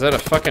god, is that a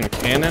fucking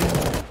cannon?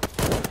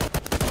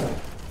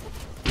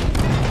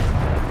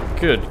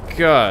 Good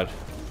god.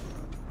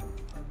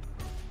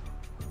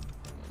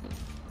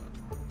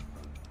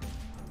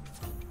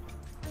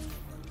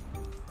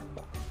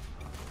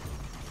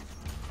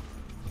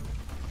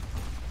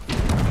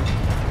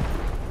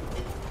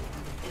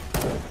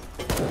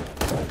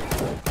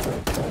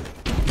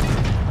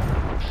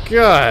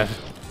 God.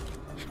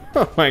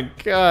 Oh my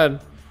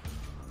god.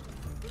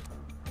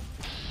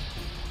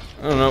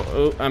 I don't know.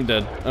 Oh, I'm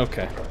dead.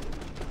 Okay.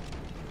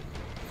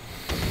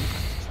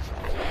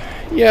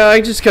 Yeah,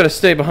 I just gotta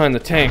stay behind the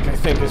tank, I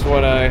think is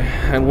what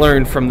I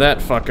learned from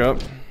that fuck up.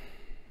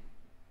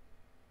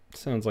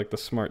 Sounds like the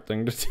smart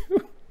thing to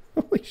do.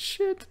 Holy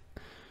shit.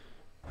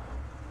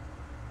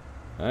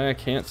 I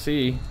can't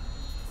see.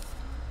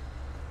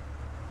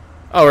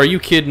 Oh, are you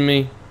kidding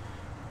me?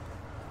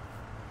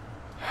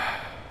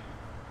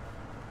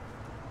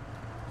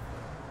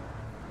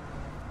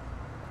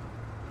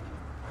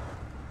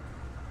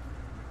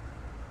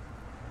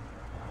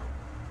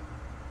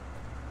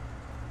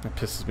 That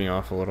pisses me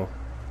off a little.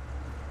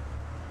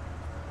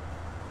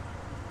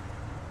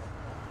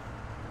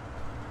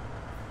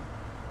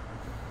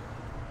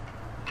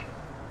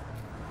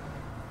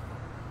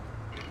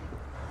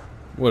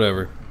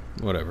 Whatever.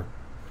 Whatever.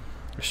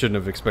 I shouldn't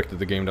have expected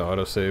the game to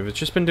autosave. It's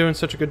just been doing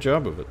such a good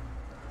job of it.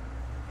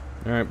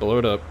 Alright, blow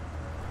it up.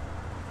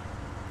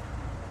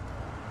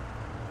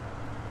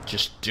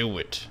 Just do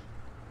it.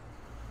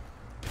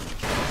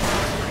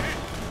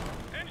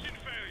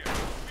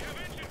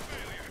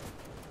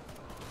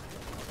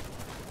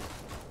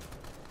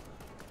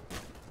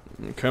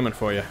 I'm coming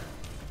for you.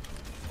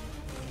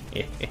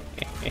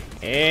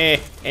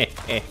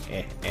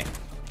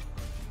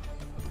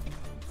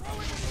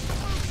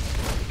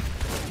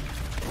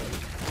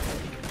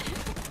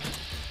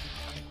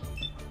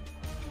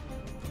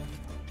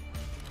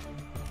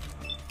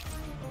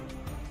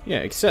 Yeah,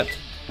 except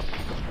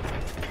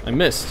I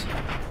missed.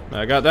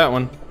 I got that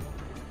one.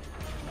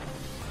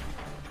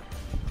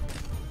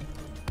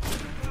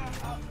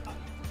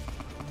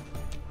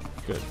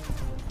 Good.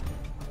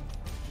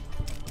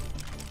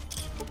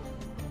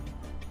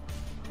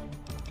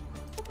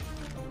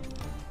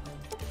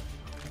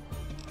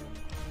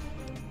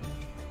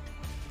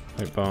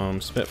 Pipe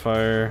bomb,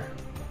 Spitfire.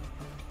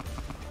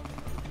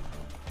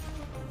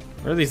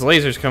 Where are these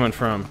lasers coming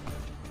from?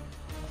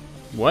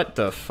 What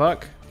the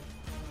fuck?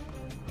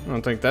 I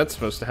don't think that's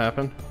supposed to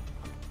happen.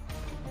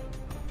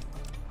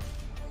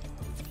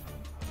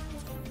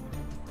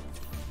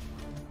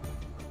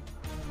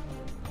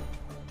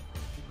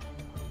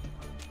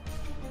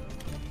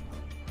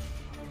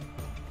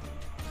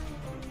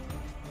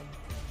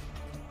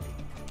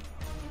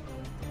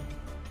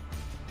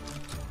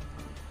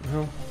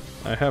 Well,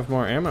 I have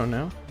more ammo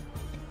now.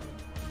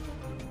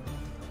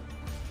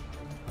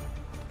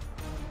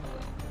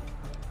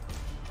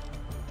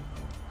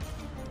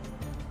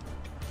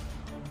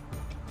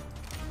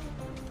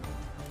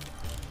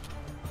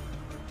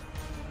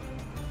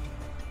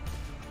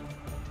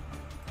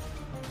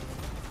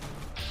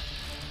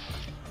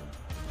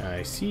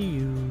 I see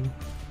you.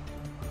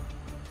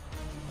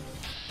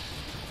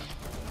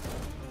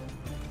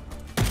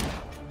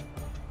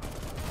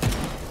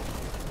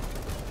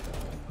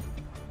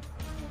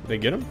 They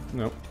get him?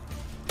 Nope.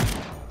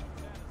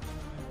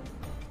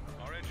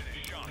 Our engine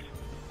is shot.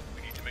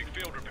 We need to make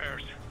field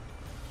repairs.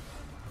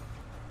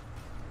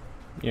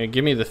 Yeah,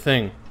 give me the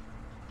thing.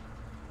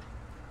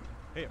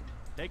 Here,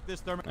 take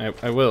this thermal.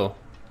 I will.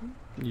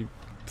 You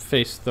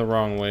faced the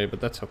wrong way, but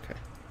that's okay.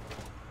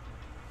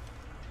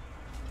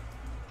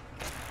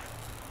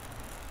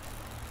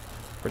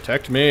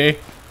 Protect me.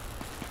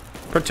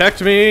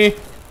 Protect me.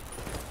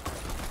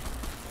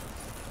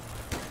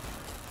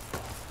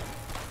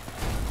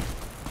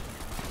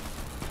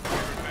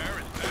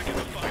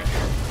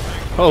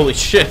 Holy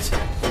shit.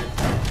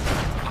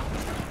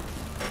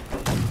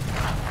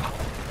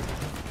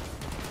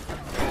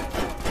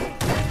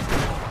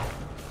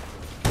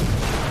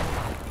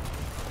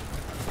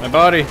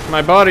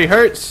 My body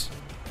hurts.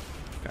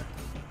 Okay.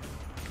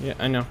 Yeah,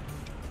 I know.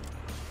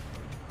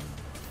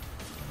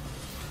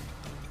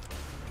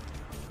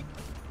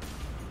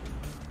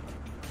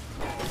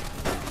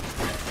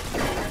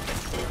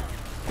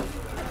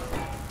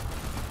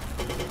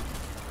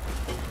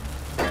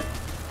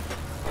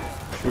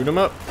 Shoot him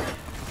up.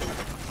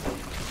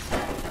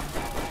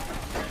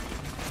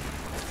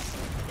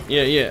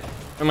 Yeah, yeah.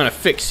 I'm gonna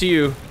fix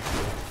you.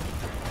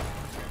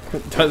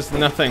 It does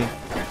nothing.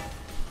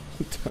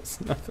 It does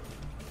nothing.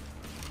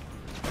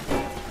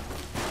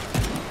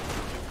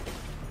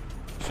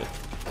 Shit.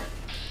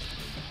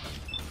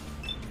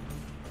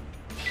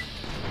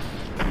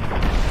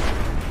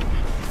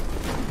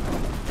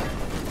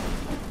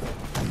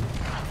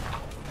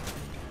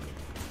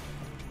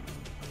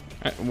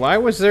 Why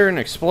was there an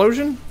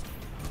explosion?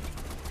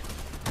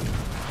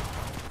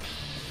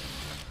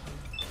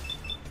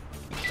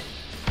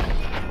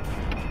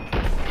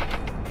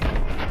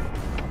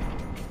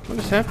 What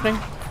is happening?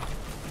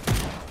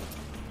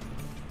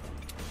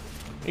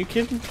 Are you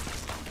kidding?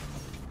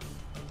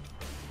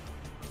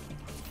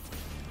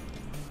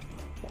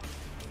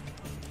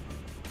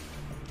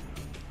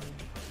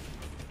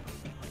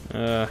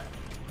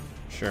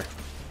 Sure.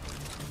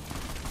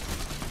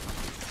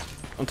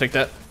 I'll take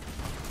that.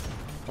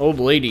 Old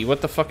lady,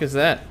 what the fuck is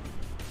that?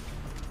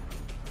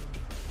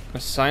 A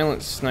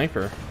silent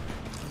sniper.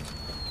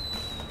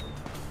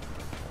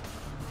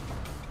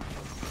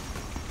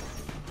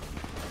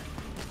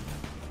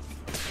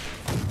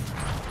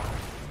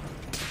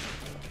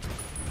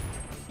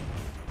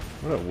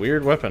 What a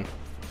weird weapon.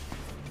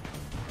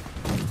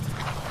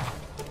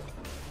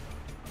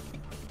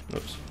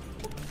 Oops.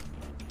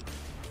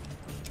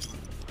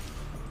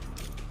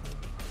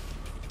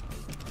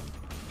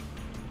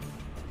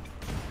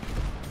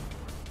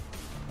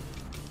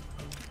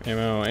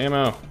 Ammo,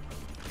 ammo. I'm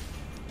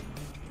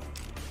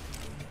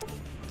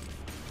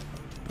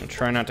gonna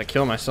try not to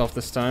kill myself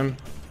this time.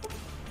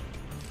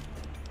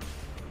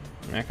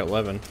 Mac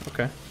 11,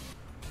 okay.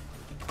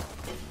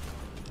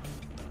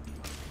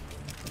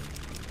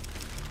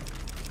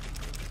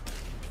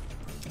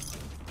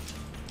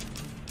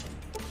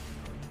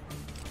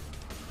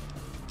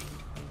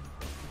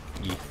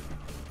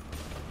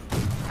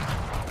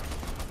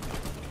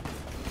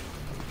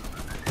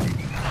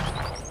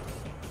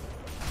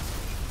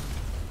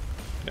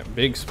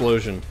 Big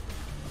explosion.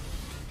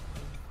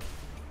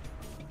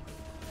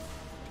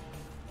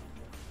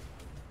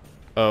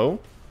 Oh.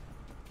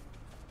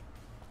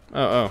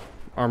 Oh.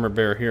 Armor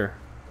bear here.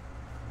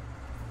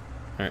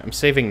 Alright, I'm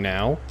saving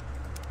now.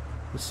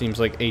 This seems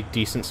like a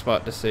decent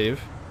spot to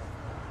save.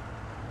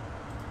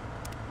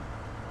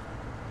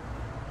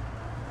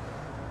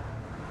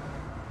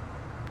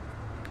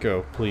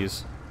 Go,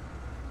 please.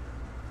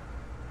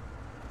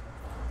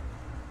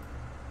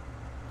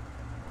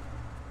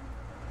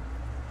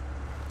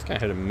 This guy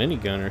had a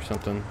minigun or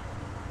something.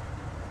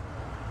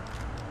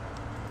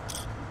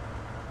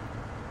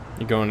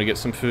 You going to get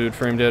some food,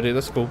 Frame Daddy?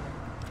 That's cool.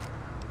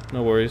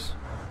 No worries.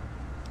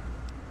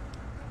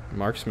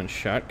 Marksman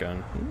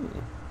shotgun.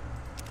 Ooh.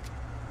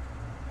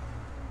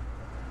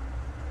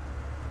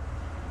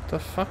 What the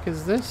fuck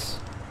is this?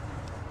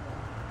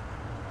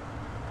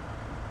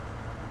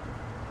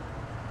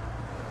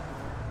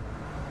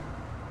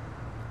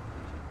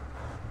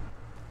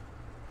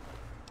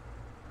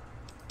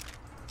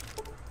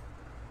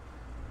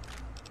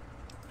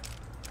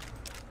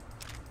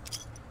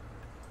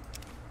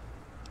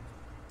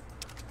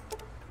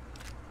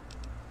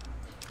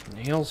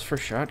 Nails for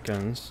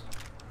shotguns.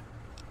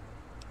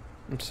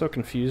 I'm so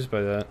confused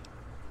by that.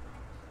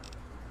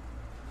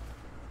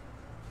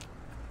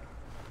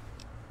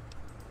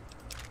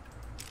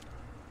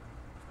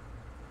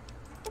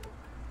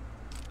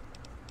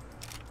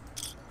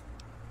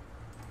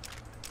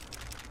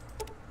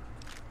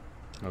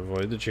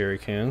 Avoid the jerry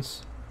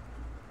cans.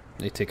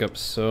 They take up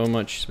so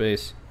much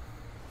space.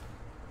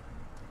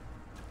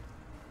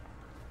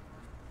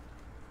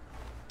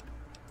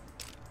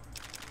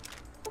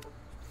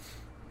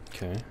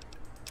 Okay.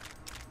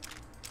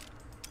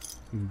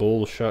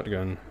 Bull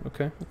shotgun.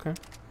 Okay.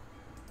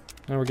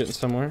 Now we're getting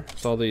somewhere.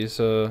 It's all these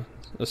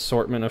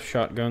assortment of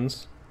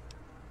shotguns.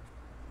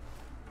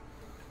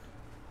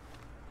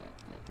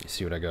 You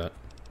see what I got?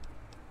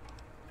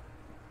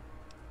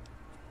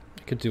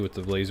 I could do with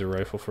the laser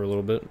rifle for a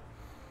little bit.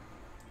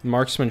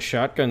 Marksman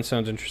shotgun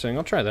sounds interesting.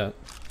 I'll try that.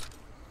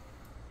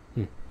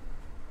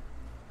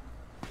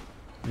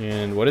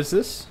 And what is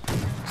this?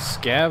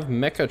 Scav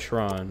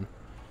Mechatron.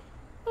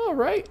 All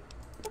right.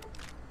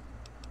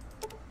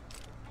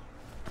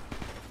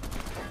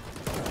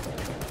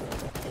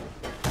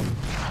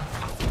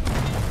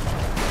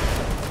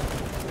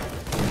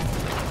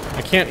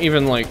 I can't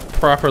even like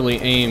properly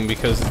aim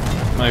because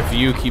my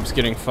view keeps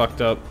getting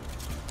fucked up.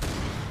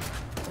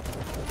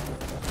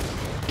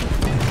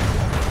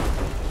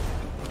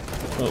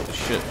 Oh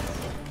shit.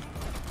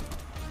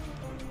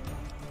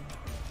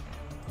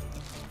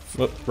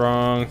 Whoop,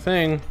 wrong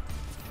thing.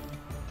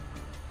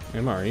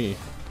 MRE.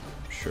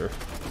 Sure.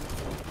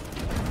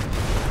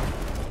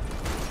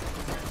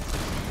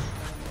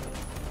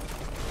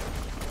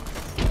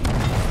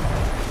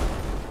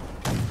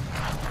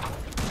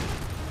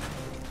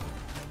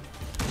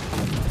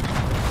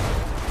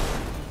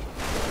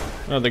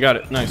 Oh, they got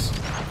it. Nice.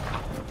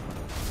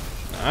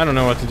 I don't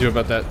know what to do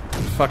about that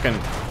fucking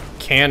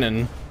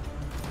cannon.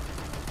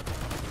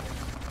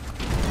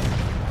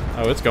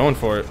 Oh, it's going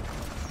for it.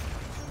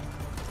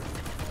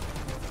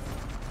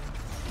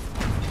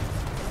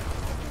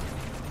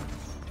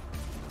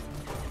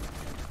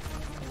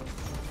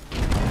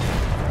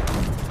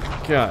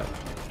 God.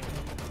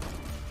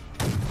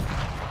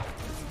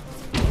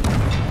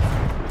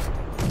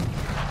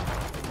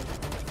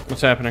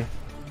 What's happening?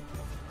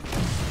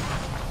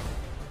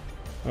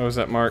 What was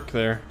that mark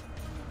there?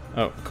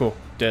 Oh, cool.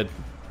 Dead.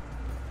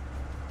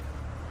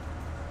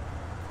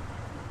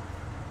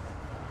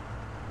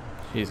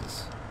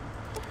 Jesus.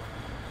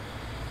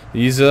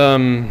 These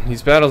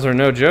battles are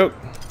no joke.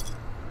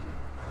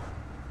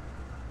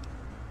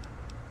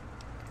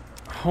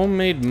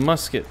 Homemade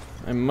musket.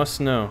 I must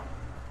know.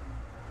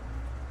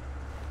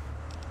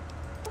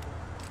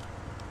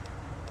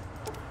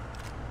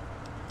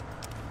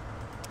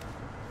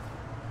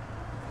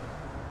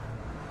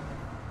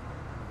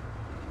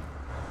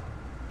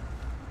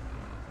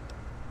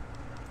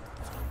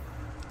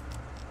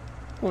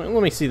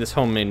 Let me see this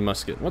homemade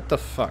musket. What the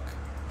fuck?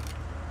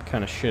 What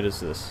kind of shit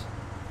is this?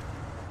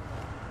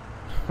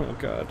 Oh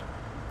god.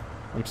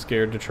 I'm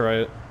scared to try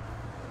it.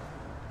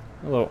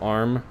 Hello,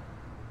 arm.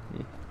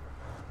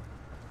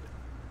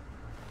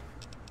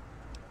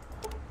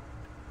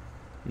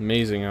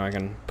 Amazing how I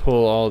can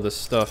pull all this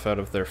stuff out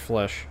of their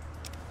flesh.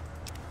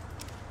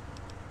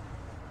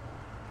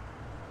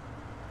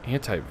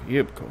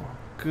 Anti-vehicle.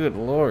 Good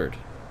lord.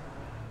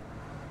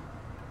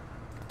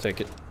 I'll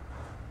take it.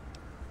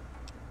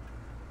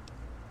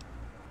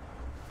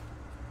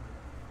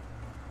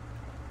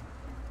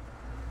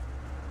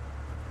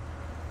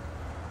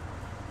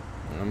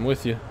 I'm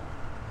with you.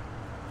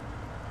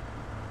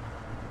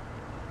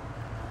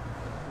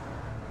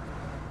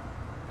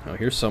 Oh,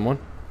 here's someone.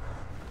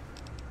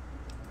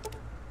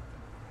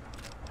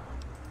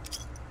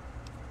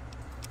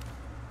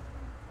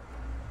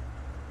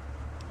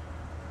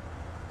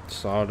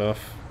 Sawed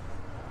off.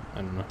 I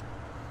don't know.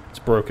 It's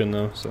broken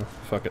though, so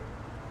fuck it.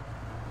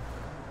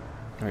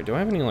 Alright, do I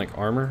have any like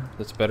armor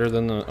that's better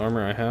than the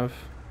armor I have?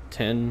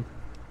 10.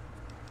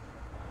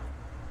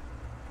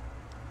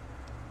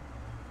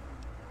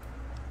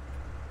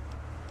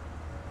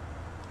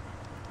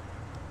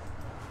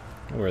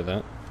 wear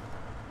that.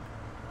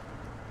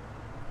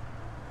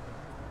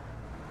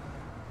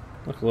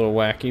 Look a little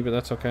wacky, but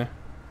that's okay.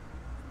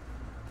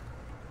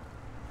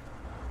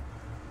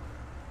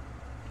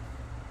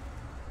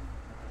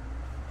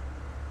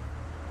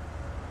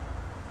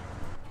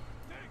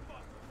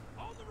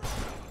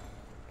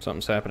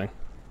 Something's happening.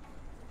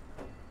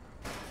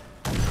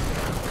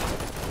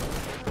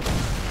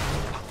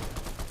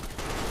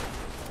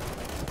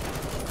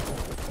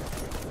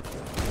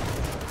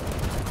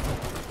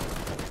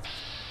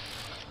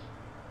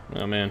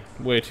 Oh man,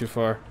 way too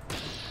far.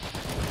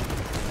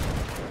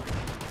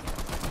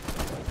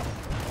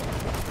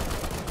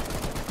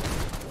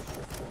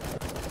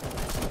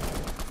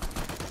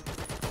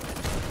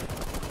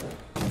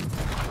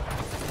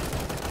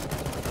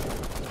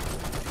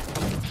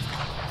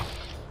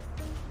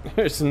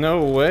 There's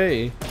no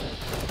way.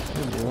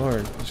 Good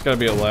lord. There's gotta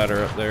be a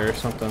ladder up there or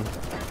something.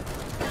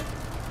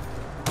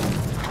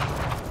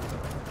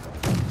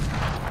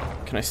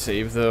 Can I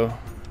save though?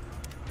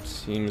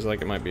 Seems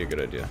like it might be a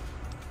good idea.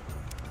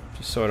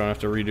 Just so I don't have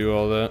to redo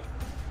all that.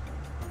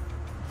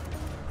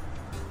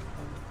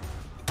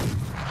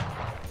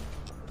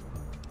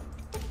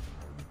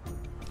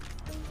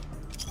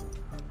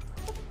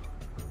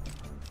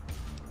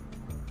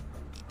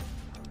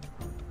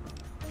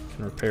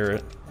 Can repair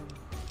it.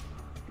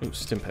 Ooh,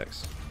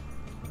 Stimpaks.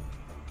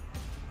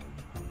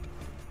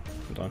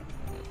 Hold on.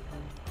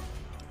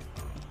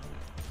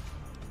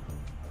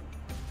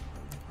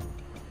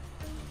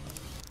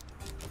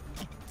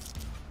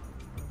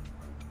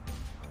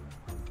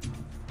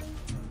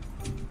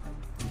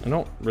 I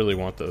don't really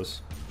want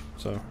those,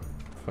 so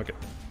fuck it.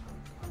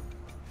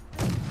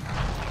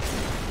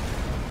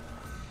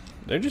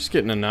 They're just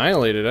getting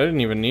annihilated. I didn't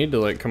even need to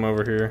like come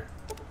over here.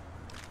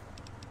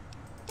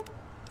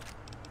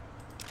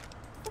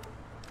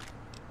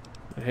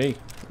 But hey,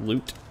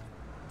 loot.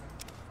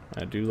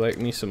 I do like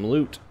me some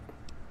loot.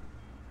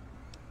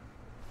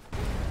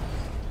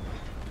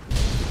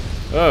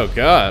 Oh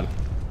god.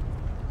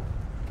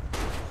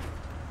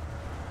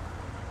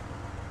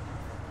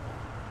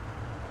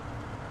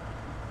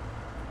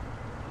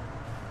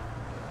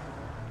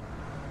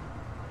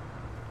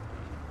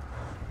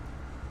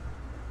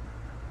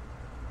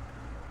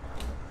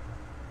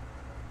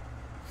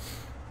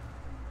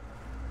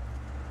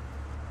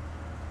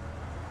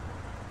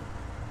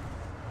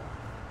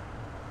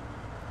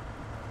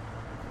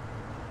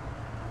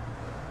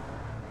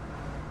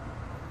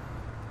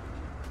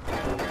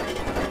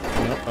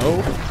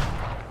 Oh.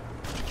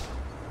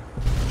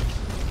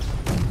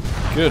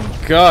 Good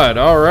God,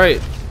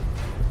 alright.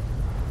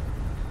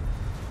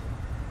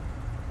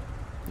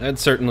 That'd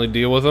certainly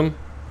deal with them.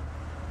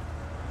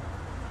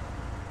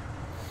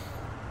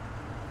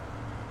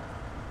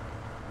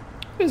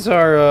 What is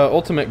our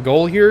ultimate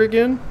goal here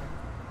again?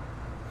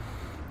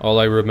 All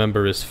I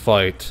remember is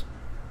fight.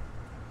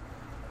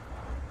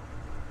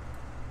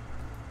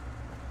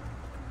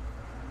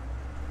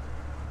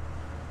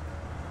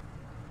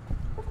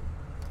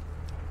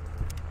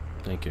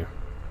 Thank you.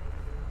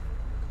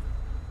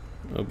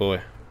 Oh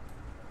boy.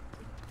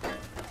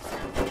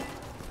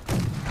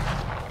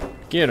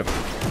 Get him.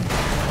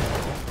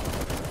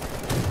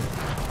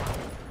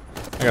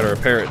 I gotta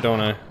repair it,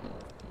 don't I? I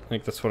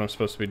think that's what I'm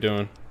supposed to be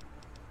doing.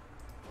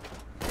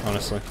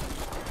 Honestly.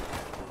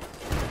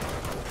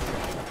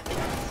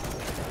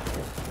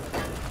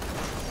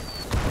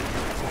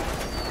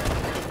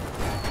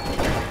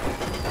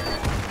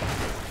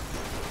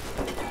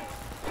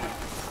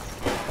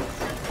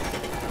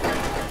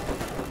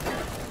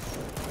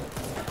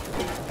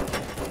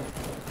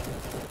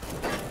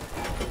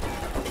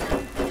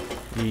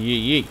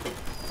 Yee.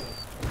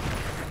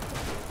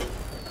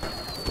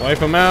 Wipe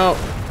him out.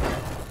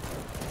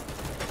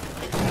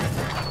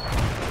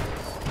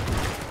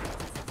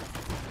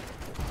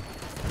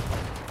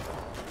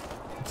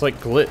 It's like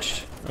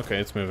glitched. Okay,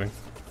 it's moving.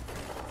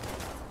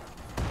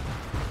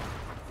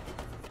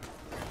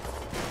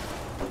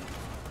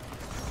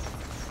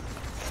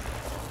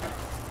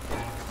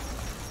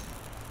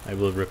 I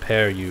will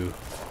repair you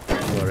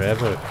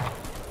forever.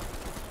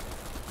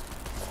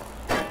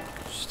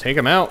 Just take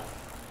him out.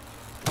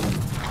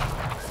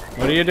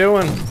 What are you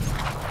doing?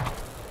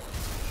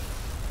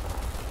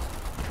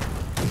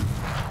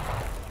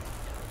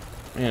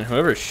 Man,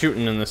 whoever's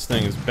shooting in this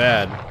thing is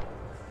bad.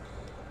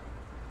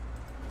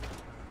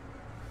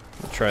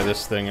 I'll try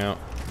this thing out.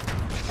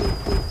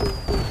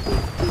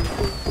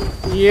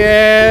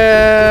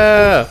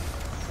 Yeah!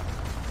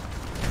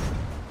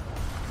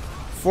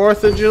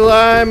 4th of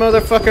July,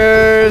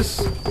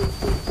 motherfuckers!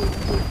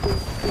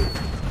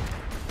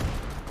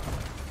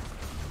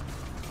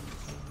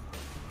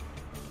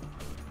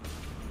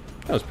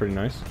 That was pretty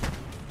nice.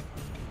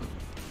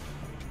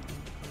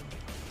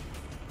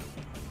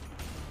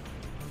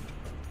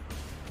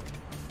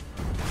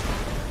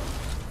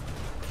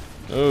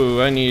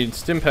 Oh, I need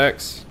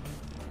Stimpaks.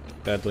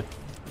 Badly.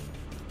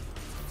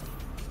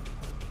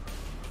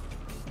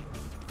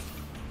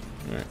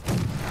 Alright.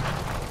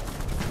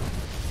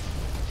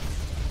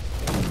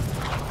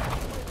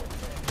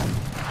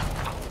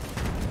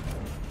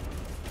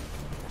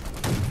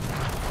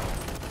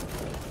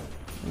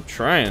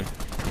 Trying.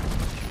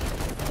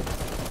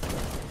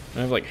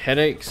 I have like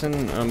headaches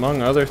and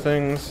among other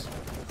things.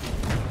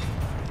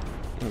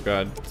 Oh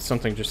god,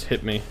 something just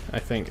hit me, I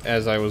think,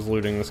 as I was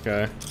looting this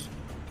guy.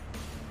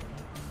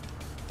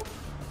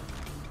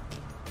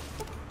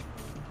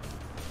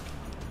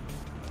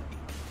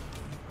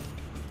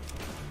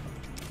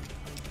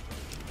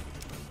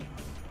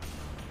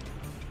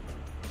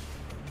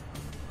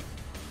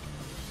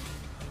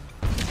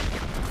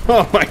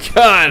 Oh my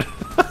god!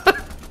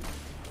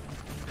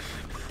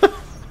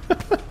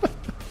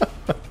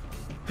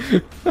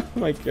 Oh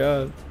my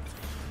god.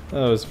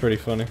 That was pretty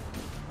funny.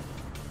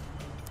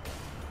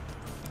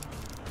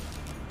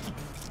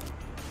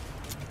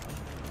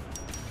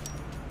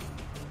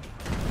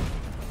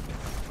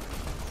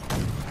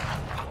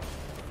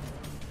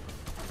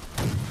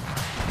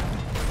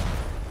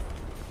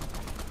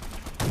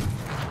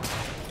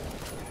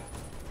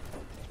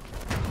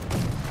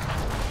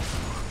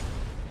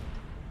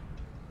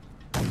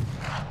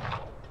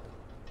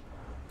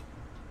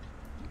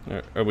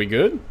 Are we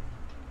good?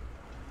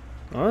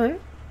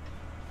 Alright.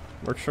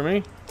 Works for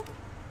me.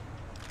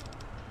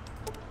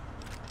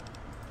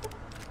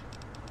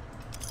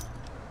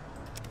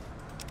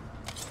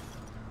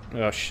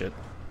 Oh shit.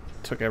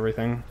 Took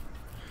everything.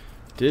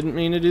 Didn't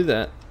mean to do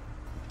that.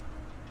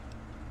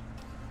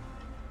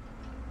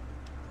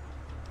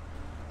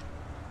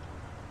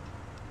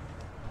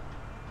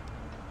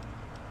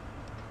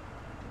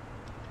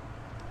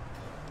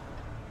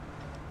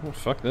 Well,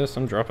 fuck this.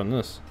 I'm dropping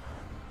this.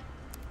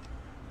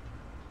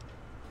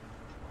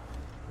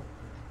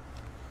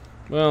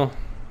 Well,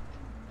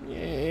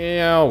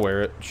 yeah, I'll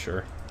wear it,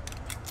 sure.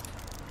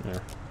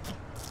 There.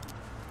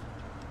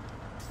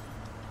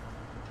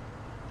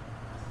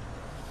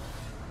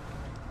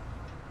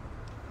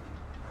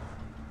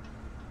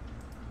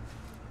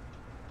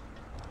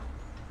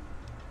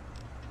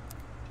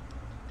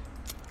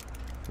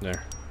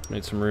 There.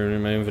 Made some room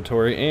in my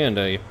inventory, and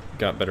I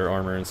got better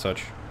armor and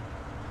such.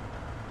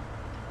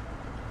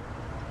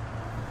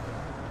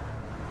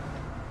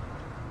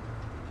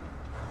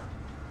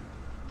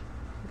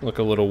 Look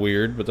a little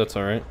weird, but that's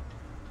alright.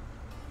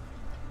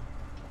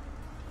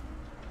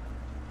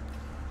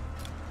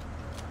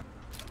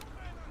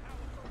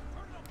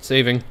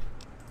 Saving.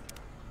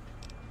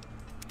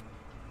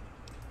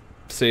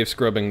 Save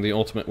scrubbing, the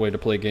ultimate way to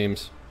play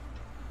games.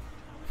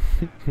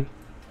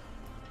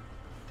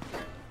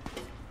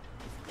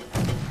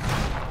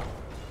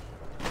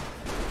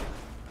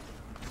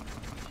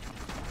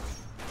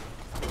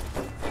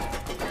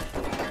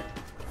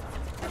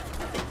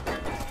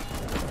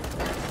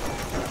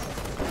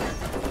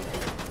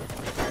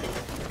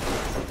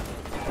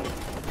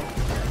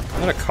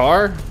 Is that a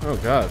car? Oh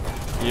god.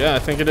 Yeah, I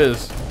think it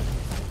is.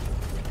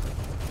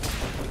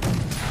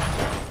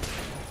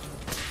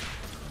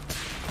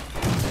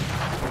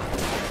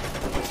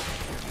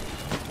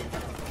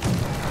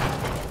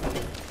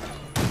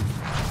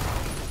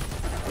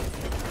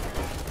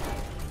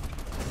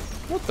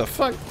 What the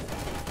fuck?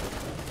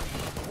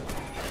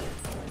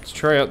 Let's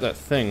try out that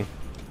thing.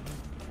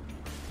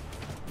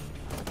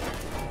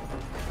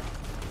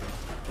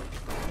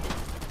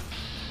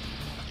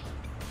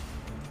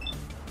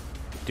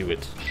 Do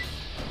it.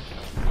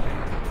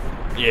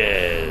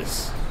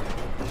 Yes.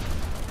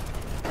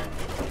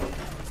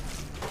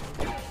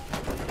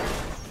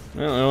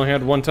 Well, I only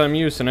had one-time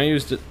use and I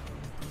used it.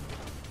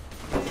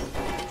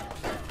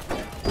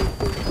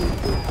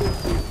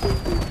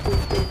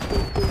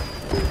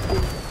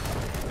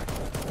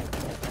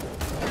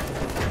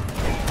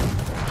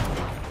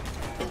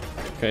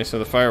 Okay, so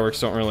the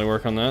fireworks don't really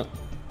work on that.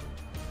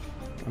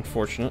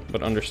 Unfortunate,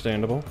 but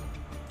understandable.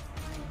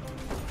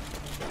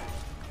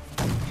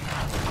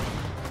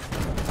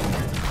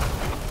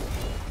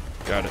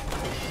 Got it.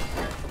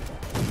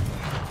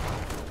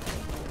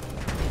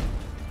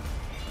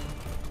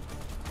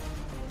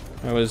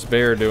 How is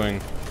Bear doing?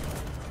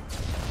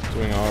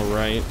 Doing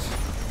alright.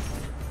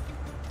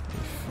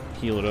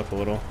 Heal it up a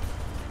little.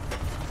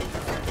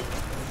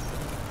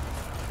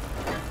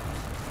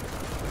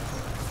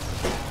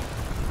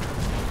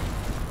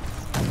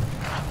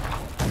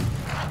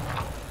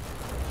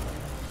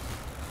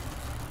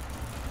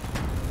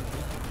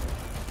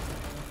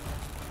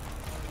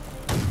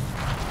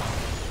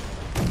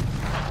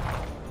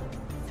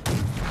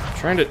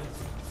 Trying to...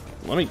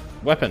 Let me...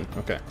 Weapon.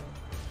 Okay.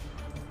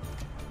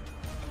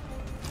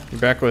 You're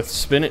back with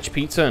spinach,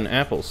 pizza, and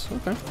apples.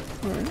 Okay.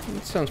 Alright.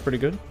 That sounds pretty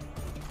good.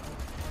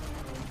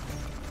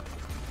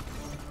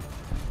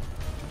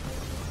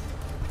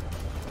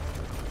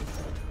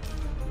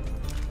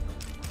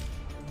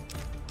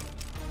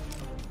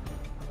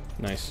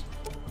 Nice.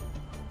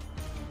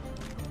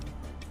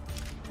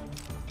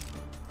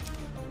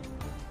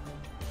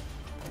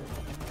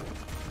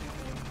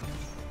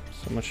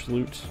 So much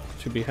loot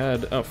to be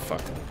had. Oh,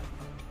 fuck.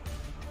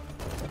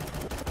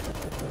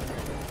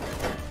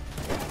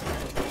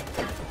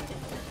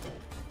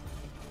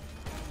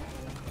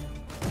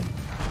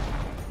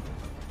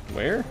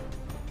 Where?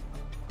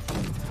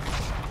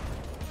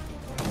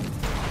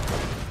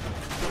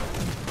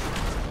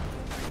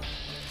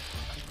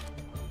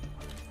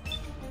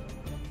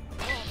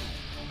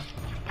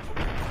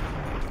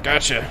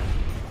 Gotcha.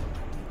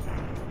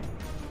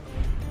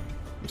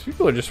 These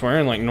people are just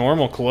wearing like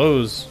normal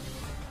clothes.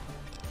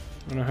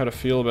 I don't know how to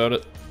feel about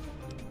it.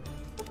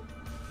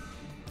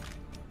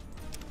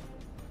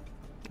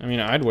 I mean,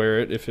 I'd wear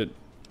it if it,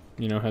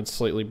 you know, had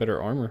slightly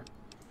better armor.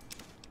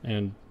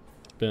 And,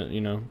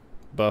 you know,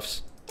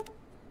 buffs.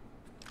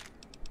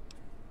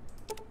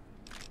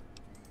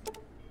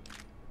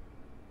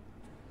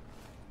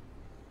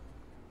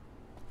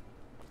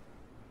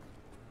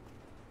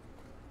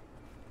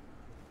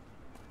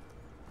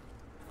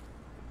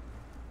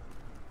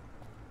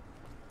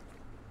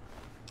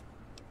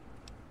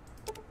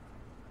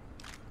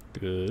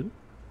 Good.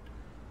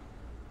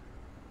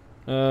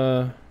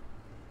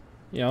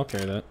 Yeah, I'll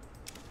carry that.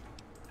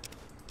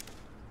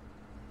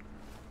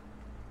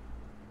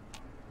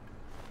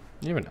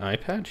 You have an eye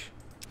patch?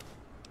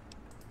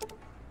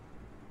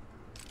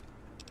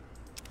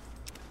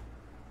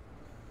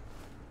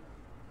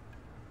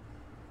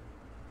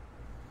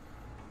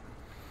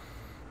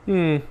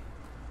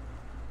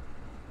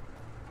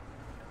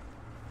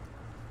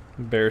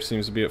 Bear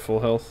seems to be at full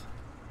health.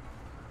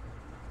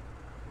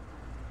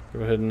 Go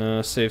ahead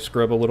and save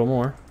Scrub a little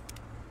more.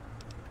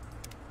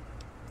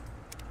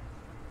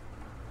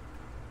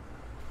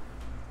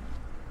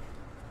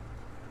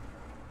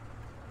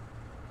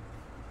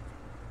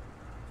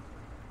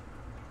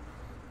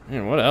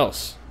 Man, what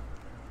else?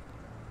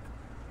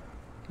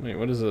 Wait,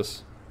 what is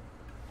this?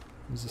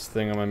 What is this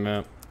thing on my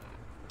map?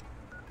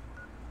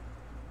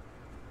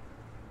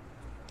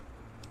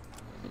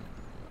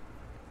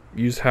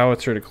 Use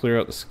howitzer to clear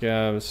out the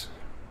scavs.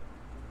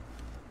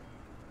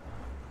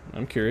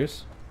 I'm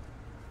curious.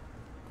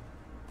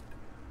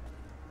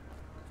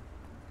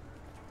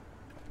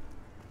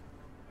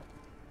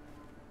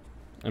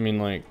 I mean,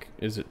 like,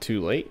 is it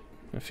too late?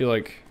 I feel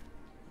like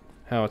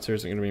howitzer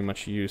isn't going to be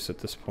much use at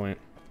this point.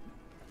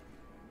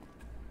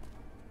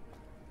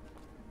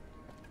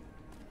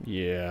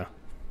 Yeah.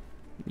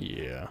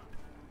 Yeah.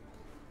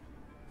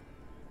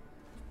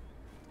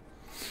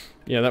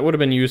 Yeah, that would have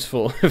been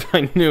useful if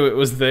I knew it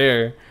was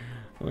there.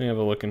 Let me have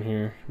a look in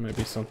here. Might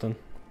be something.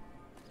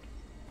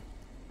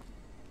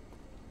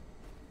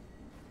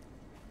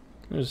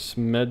 There's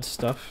med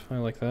stuff. I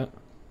like that.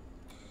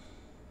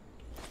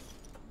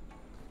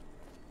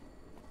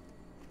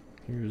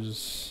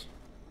 Here's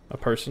a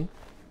person.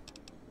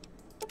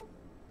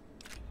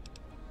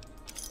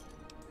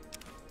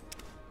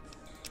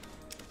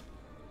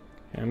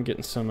 Yeah, I'm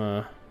getting some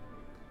a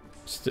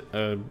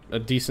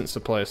decent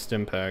supply of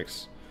stim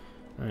packs.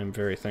 I am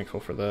very thankful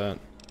for that.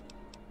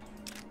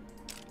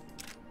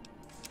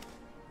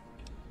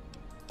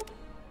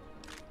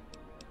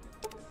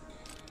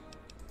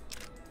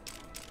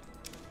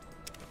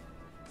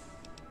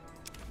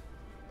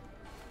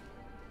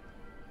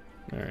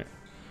 Alright.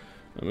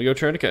 Let me go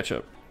try to catch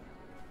up.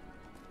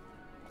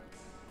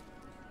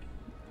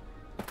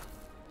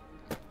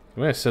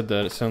 The way I said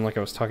that, it sounded like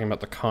I was talking about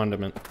the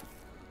condiment.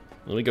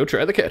 Let me go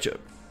try the ketchup.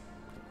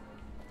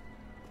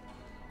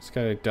 This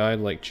guy died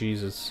like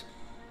Jesus.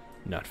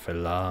 Not for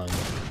long.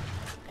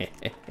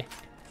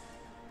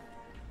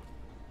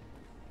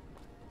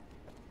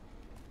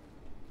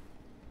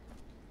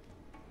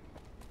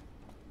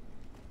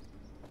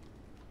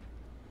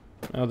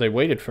 Oh, they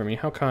waited for me.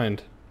 How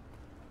kind.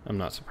 I'm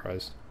not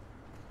surprised.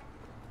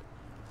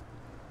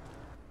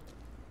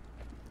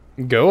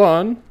 Go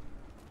on.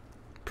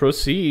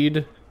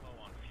 Proceed.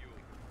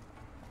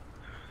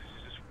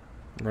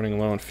 Running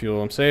low on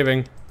fuel. I'm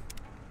saving.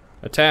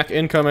 Attack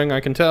incoming, I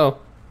can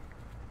tell.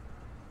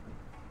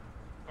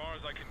 As far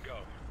as I can go.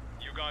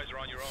 You guys are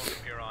on your own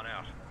from here on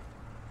out.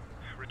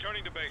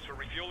 Returning to base for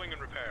refueling and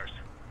repairs.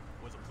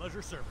 Was a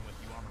pleasure serving with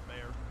you, Armor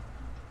Bear.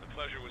 The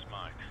pleasure was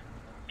mine.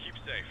 Keep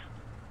safe.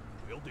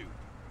 Will do.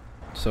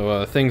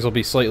 So, things will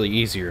be slightly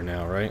easier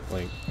now, right?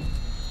 Like,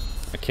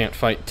 I can't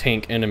fight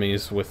tank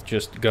enemies with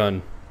just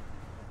gun.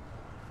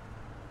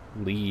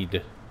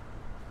 Lead.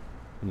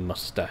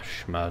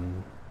 Mustache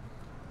man.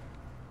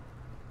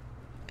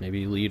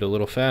 Maybe lead a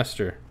little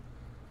faster.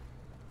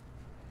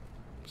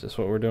 Is this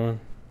what we're doing?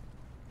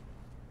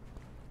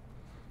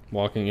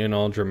 Walking in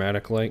all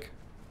dramatic like?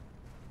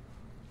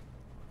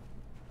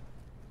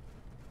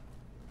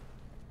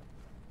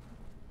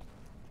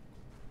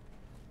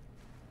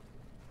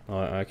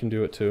 I can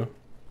do it too.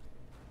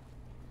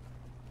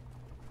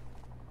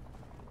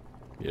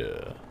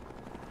 Yeah.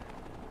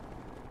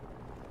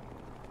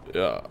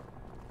 Yeah.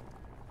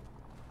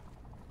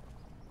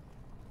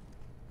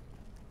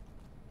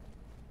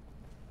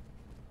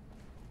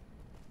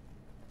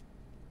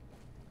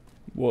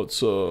 What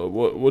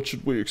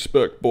should we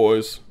expect,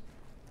 boys?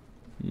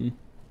 What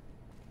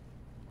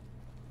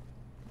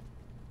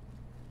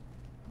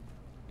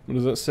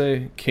does that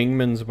say?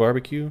 Kingman's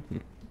barbecue?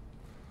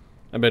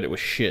 I bet it was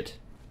shit.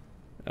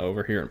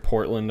 Over here in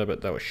Portland, I bet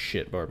that was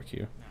shit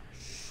barbecue.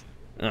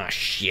 Ah,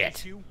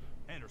 shit.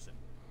 Anderson,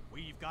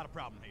 we've got a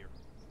problem here.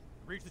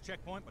 Reached the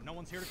checkpoint, but no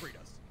one's here to greet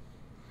us.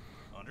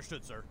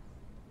 Understood, sir.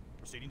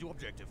 Proceeding to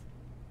objective.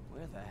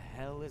 Where the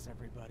hell is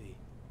everybody?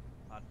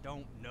 I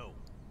don't know.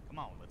 Come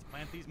on, let's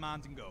plant these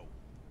mines and go.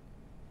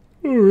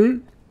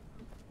 Alright.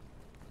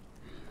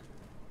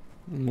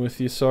 I'm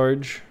with you,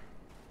 Sarge.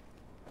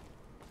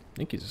 I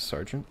think he's a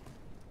sergeant.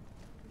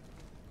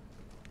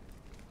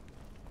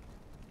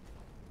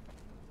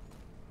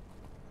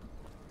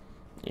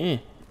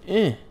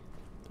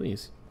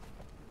 Please.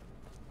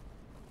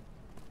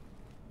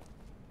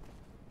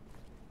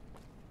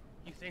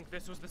 You think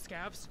this was the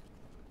scavs?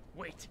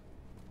 Wait.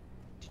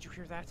 Did you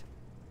hear that?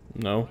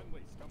 No.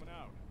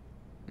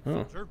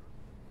 Oh. Soldier?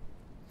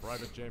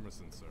 Private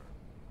Jameson, sir.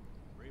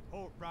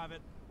 Report,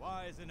 Private.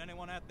 Why isn't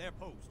anyone at their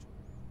post?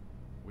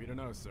 We don't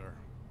know, sir.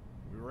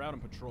 We were out on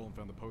patrol and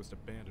found the post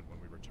abandoned when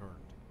we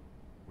returned.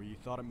 We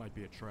thought it might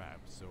be a trap,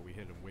 so we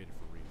hid and waited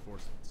for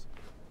reinforcements.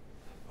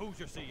 Who's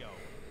your CO?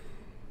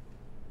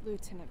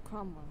 Lieutenant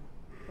Cromwell,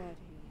 but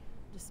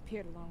he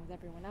disappeared along with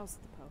everyone else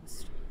at the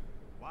post.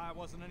 Why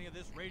wasn't any of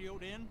this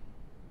radioed in?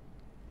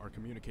 Our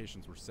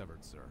communications were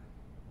severed, sir.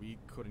 We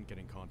couldn't get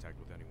in contact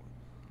with anyone.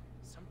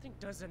 Something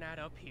doesn't add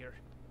up here.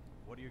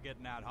 What are you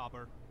getting at,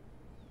 Hopper?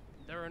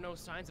 There are no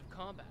signs of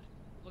combat.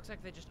 Looks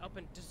like they just up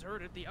and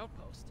deserted the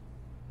outpost.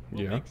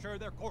 We'll make sure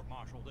they're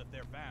court-martialed if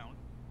they're found.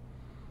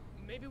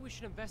 Maybe we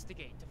should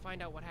investigate to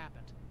find out what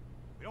happened.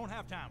 We don't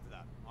have time for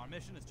that. Our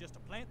mission is just to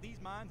plant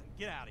these mines and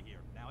get out of here.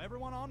 Now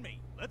everyone on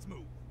me. Let's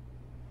move.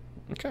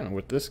 I'm kind of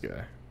with this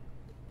guy.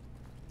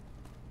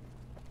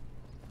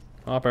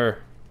 Hopper.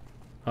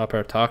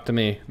 Hopper, talk to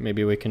me.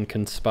 Maybe we can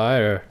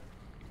conspire.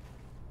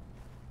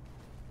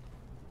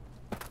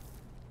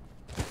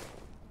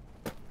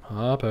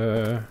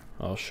 Hopper.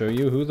 I'll show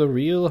you who the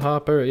real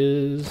Hopper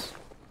is.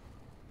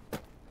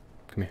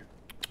 Come here.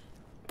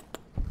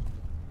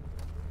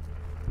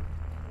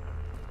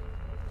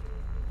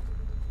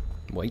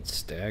 White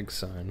stag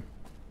sign.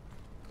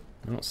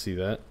 I don't see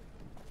that.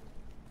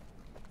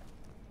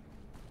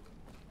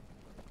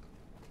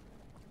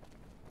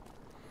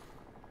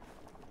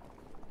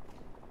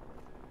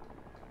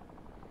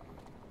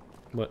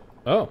 What?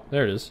 Oh,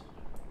 there it is.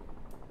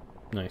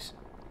 Nice.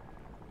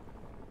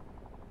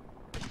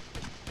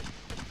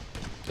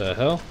 The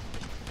hell?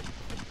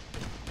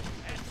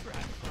 That's right,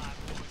 fly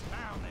boys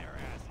found their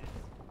asses.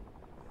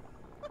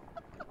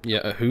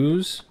 Yeah,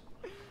 whose?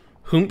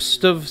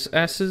 Whomst of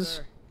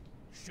asses?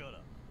 Shut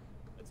up.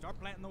 Let's start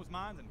planting those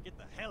mines and get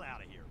the hell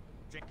out of here.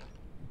 Check them.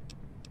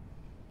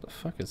 The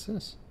fuck is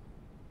this?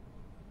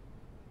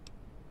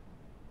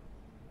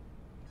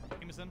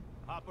 Jameson,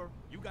 Hopper,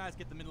 you guys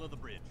get the middle of the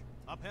bridge.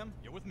 Upham,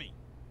 you're with me.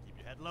 Keep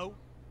your head low.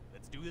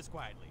 Let's do this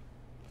quietly.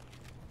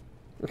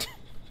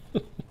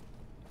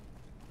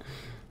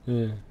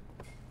 Yeah.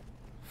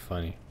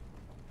 Funny.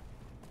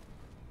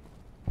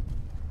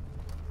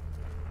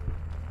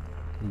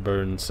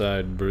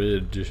 Burnside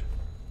Bridge.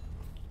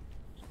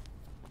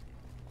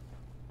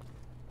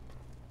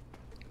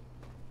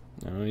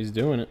 Oh, he's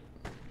doing it.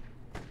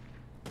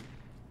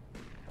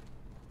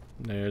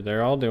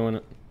 They're all doing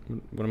it.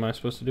 What am I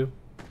supposed to do?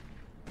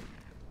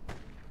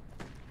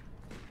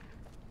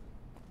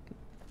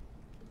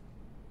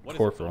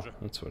 Corporal.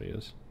 That's what he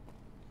is.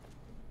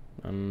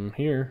 I'm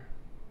here.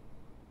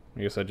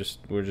 I guess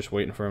we're just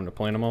waiting for him to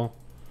plant them all.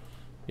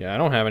 Yeah, I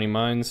don't have any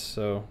mines,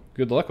 so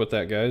good luck with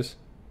that, guys.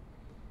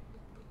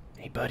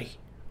 Hey, buddy.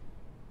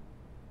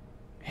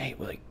 Hey,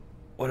 like,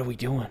 what are we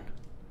doing?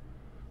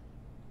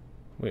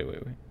 Wait.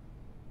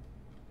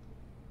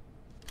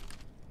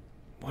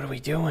 What are we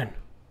doing?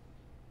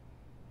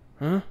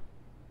 Huh?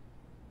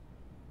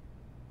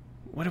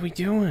 What are we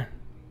doing?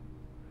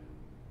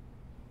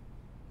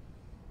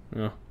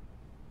 Oh.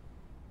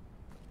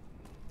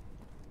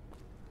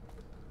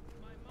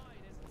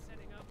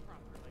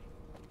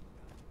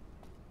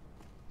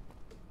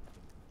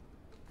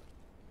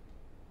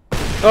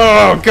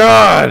 Oh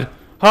God!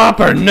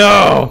 Hopper,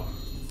 no!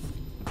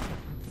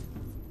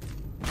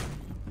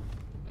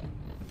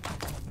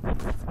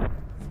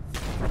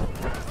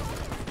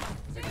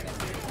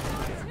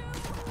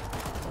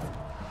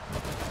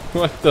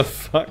 What the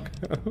fuck?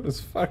 That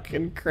was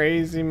fucking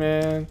crazy,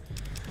 man.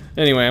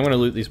 Anyway, I'm gonna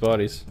loot these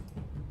bodies.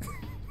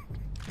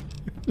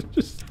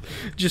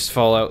 just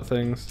Fallout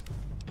things.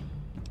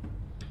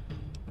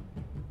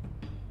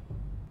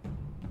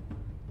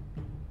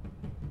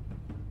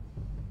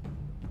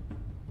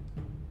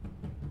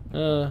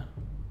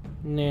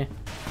 Nah.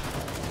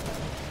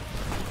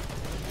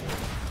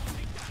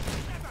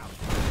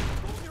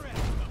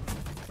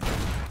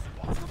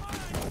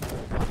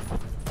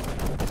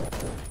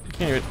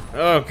 Can't even.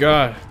 Oh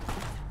God.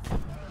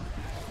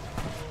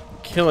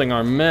 Killing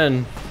our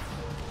men.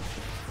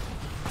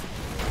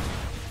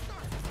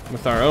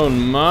 With our own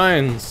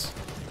minds.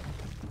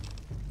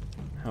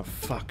 How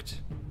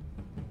fucked.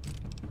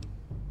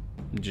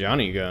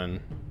 Johnny gun.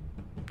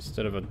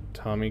 Instead of a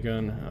Tommy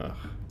gun. Ugh.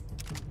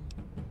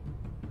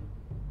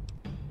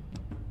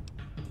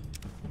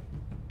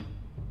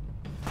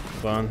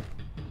 Hold on.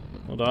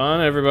 Hold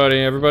on, everybody.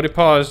 Everybody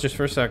pause just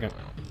for a second.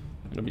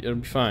 It'll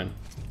be fine.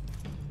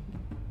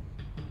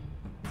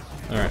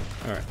 Alright,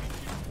 alright.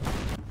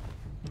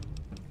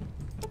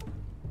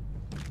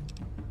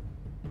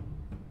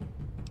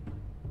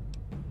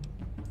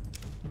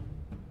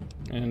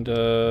 And,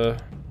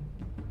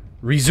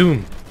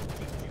 resume.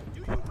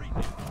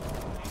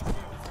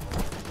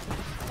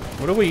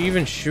 What are we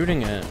even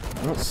shooting at?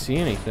 I don't see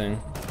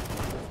anything.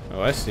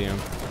 Oh, I see him.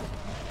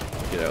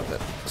 Get out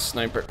that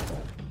sniper.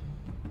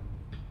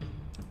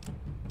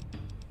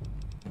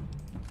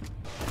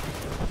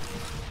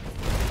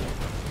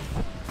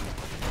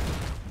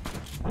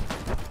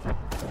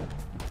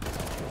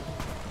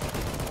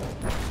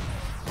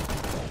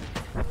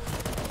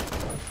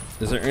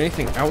 Is there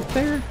anything out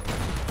there?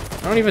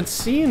 I don't even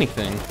see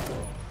anything.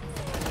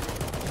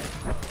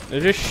 They're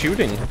just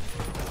shooting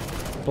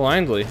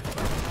blindly.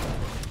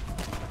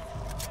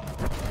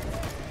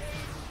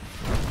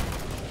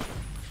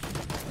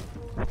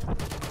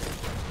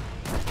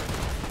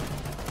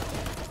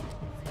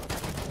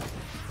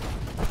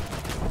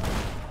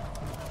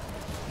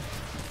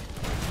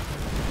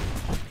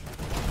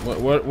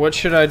 What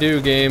should I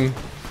do, game?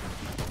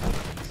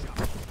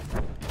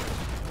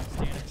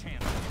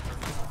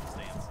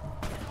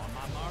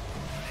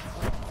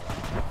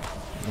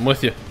 I'm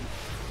with you.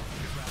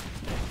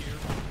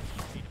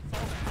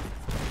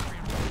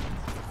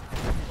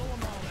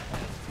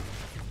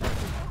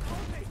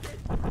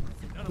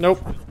 Nope.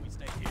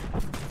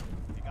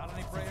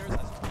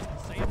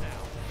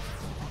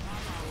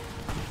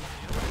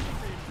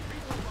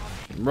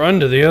 Run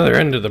to the other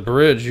end of the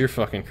bridge. You're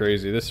fucking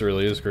crazy. This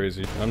really is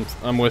crazy.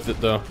 I'm with it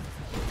though.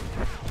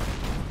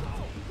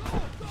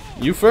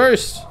 You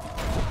first.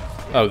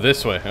 Oh,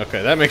 this way.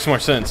 Okay, that makes more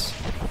sense.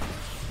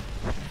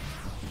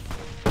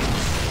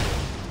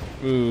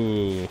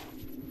 Ooh.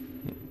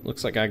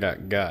 Looks like I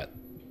got.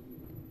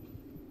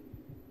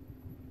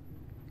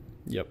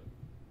 Yep.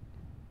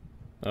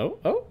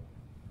 Oh.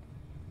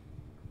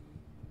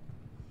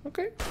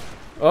 Okay.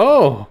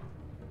 Oh.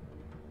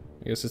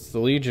 I guess it's the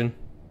Legion.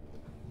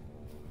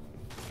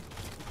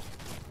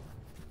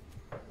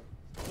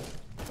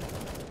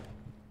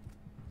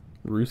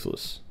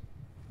 Ruthless.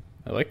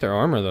 I like their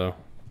armor though.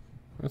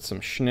 That's some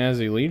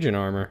snazzy Legion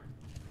armor.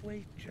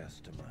 Wait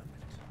just a moment.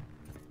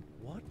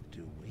 What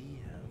do we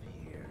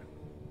have here?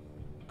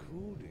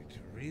 Could it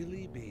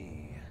really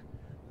be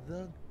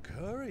the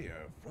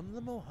courier from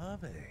the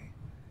Mojave?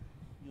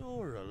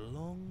 You're a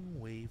long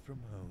way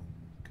from home,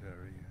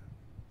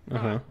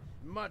 courier.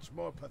 Much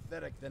more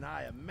pathetic than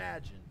I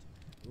imagined.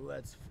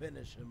 Let's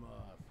finish him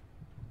off.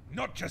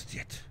 Not just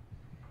yet.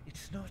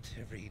 It's not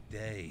every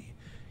day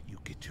you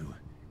get to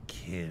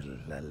kill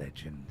a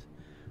legend.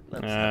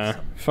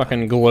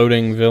 Fucking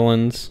gloating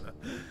villains.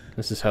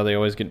 This is how they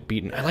always get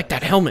beaten. I like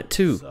that helmet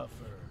too.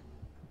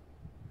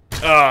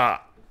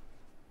 Ah!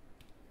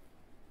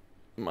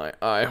 My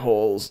eye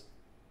holes.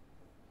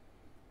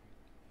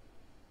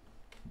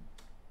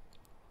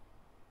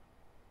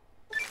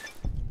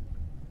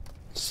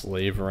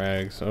 Slave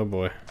rags. Oh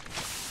boy.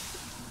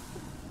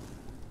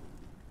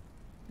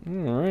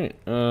 Alright.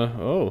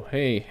 Oh,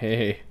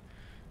 hey,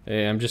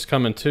 I'm just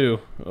coming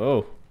too.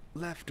 Oh.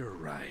 Left or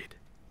right?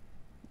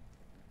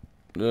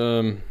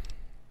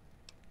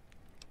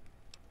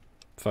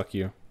 Fuck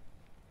you.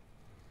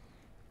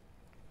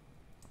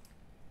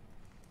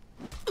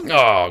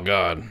 Oh,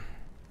 God.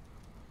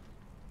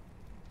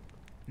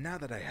 Now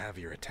that I have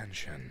your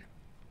attention,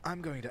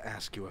 I'm going to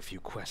ask you a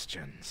few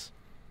questions.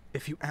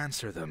 If you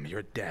answer them,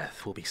 your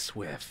death will be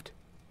swift.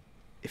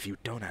 If you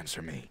don't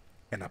answer me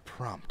in a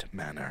prompt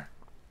manner,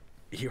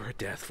 your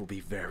death will be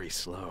very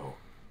slow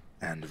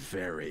and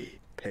very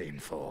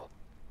painful.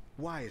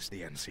 Why is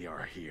the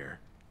NCR here?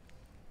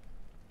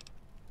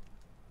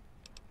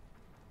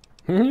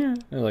 I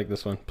like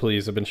this one.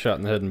 Please, I've been shot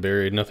in the head and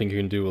buried. Nothing you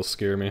can do will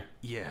scare me.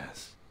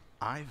 Yes,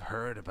 I've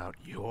heard about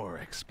your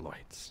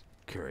exploits,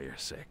 Courier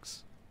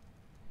 6.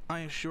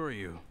 I assure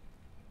you,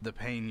 the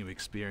pain you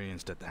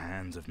experienced at the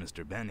hands of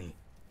Mr. Benny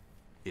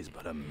is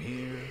but a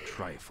mere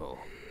trifle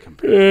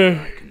compared to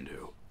what I can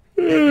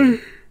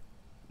do.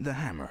 The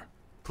hammer,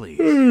 please.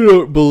 I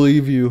don't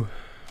believe you.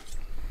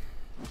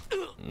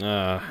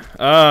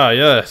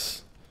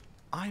 Yes.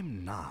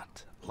 I'm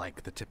not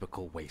like the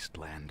typical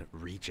wasteland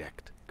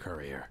reject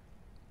courier.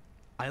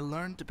 I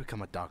learned to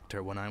become a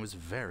doctor when I was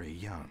very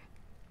young.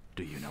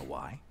 Do you know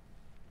why?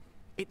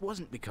 It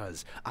wasn't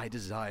because I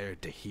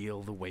desired to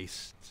heal the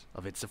wastes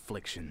of its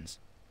afflictions,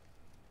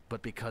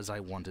 but because I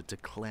wanted to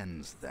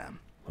cleanse them.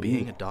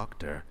 Being a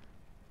doctor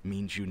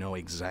means you know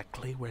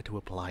exactly where to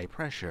apply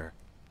pressure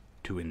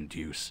to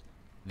induce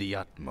the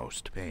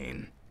utmost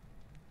pain.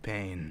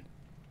 Pain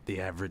the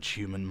average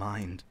human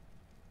mind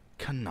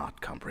cannot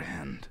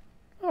comprehend.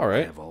 All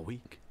right. I have all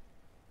week.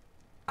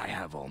 I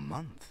have all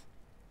month.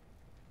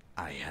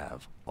 I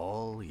have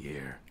all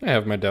year. I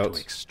have my doubts.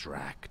 To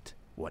extract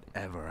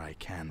whatever I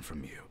can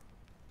from you.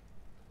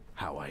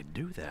 How I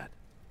do that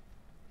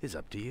is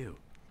up to you.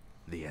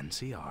 The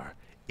NCR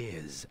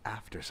is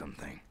after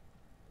something.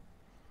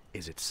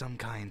 Is it some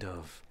kind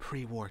of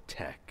pre-war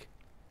tech?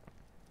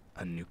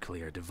 A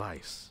nuclear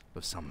device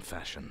of some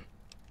fashion?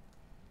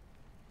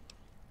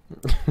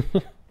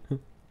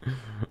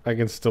 I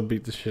can still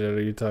beat the shit out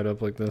of you tied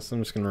up like this.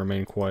 I'm just gonna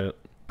remain quiet.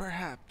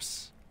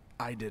 Perhaps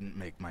I didn't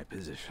make my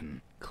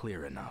position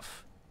clear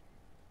enough.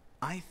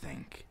 I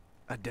think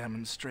a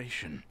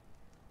demonstration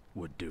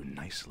would do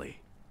nicely.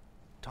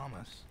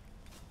 Thomas,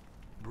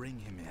 bring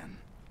him in.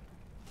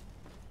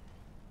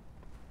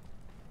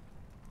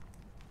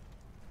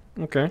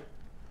 Okay.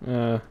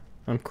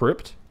 I'm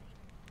Crypt.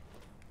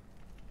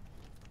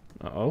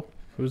 Uh-oh.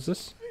 Who's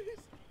this?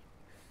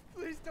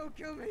 Please don't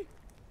kill me.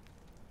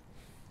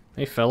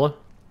 Hey, fella.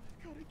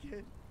 I got a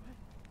kid.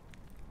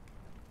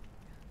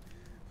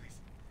 Please,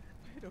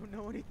 I don't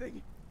know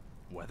anything.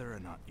 Whether or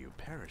not you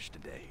perish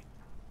today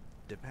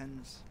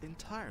depends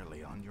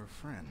entirely on your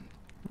friend.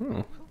 Oh.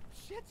 Oh,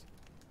 shit.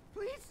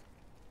 Please,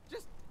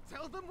 just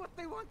tell them what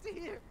they want to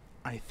hear.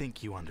 I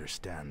think you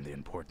understand the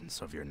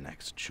importance of your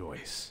next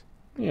choice.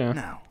 Yeah.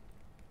 Now,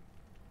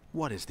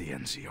 what is the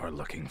NCR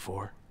looking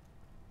for?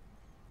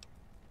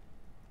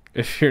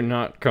 If you're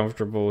not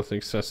comfortable with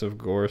excessive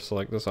gore,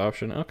 select this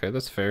option. Okay,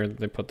 that's fair.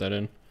 They put that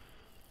in.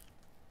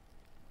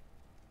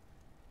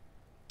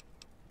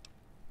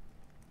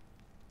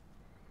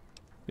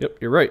 Yep,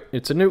 you're right.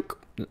 It's a nuke.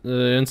 The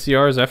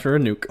NCR is after a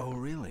nuke. Oh,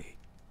 really?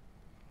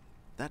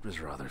 That was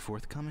rather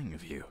forthcoming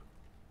of you.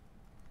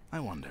 I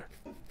wonder,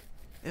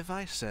 if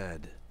I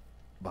said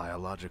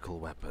biological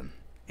weapon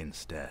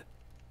instead,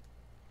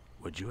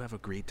 would you have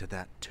agreed to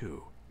that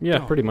too? Yeah,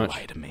 Don't pretty much.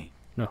 lie to me.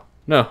 No.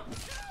 No.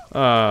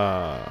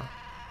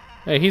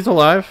 Hey, he's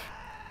alive.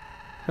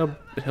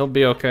 He'll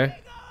be okay.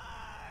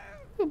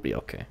 He'll be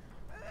okay.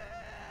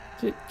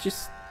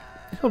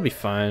 He'll be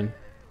fine.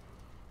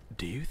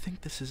 Do you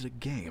think this is a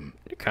game?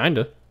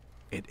 Kinda.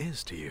 It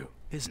is to you,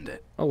 isn't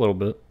it? A little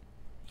bit.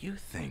 You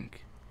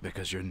think,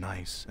 because you're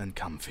nice and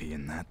comfy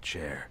in that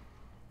chair,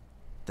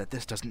 that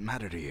this doesn't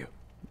matter to you.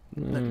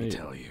 Let me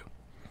tell you,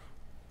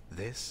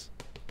 this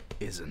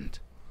isn't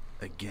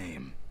a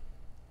game.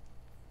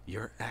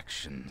 Your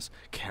actions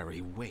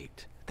carry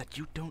weight that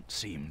you don't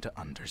seem to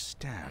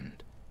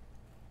understand.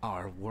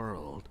 Our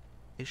world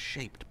is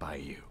shaped by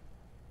you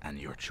and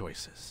your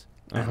choices.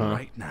 And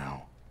right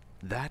now,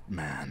 that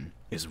man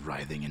is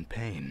writhing in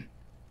pain,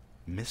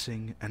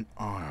 missing an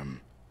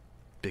arm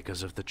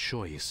because of the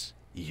choice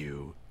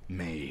you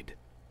made.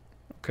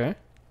 Okay.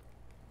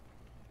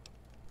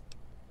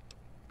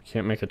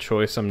 Can't make a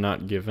choice I'm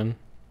not given.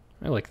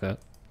 I like that.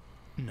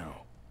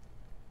 No.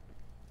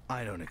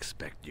 I don't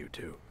expect you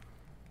to.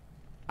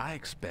 I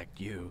expect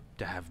you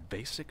to have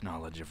basic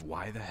knowledge of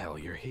why the hell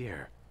you're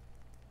here.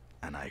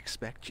 And I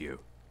expect you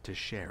to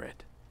share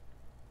it.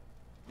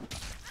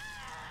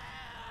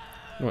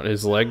 What,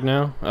 his leg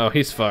now? Oh,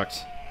 he's fucked.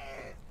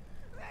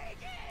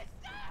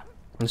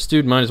 This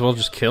dude might as well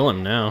just kill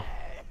him now.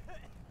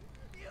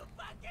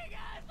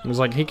 It was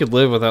like he could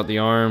live without the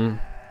arm.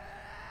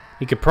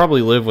 He could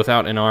probably live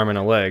without an arm and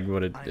a leg,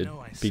 but it'd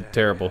be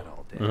terrible.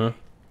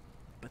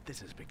 But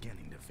this is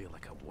beginning to feel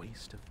like a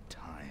waste of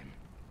time.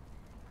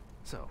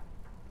 So,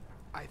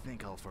 I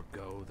think I'll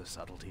forgo the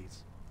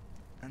subtleties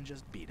and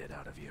just beat it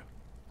out of you.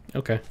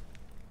 Okay.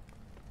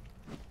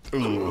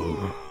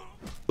 Ooh.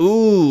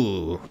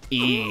 Ooh.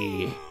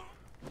 E.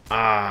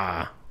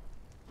 Ah.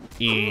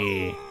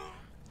 E.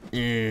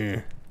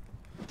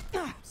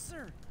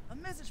 Sir, a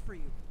message for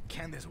you.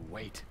 Can this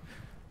wait?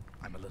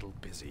 I'm a little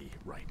busy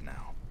right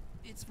now.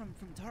 It's from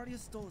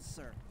Tardius Stolas,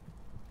 sir.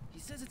 He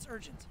says it's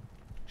urgent.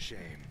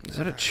 Shame. Is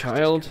that a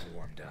child?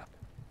 Warmed up.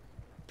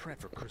 Prep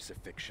for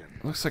crucifixion.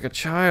 Looks like a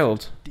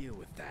child. Deal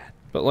with that.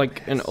 But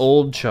like an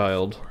old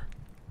child.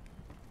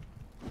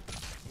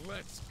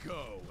 Let's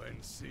go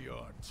and see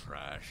our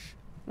trash.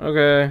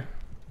 Okay.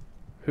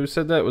 Who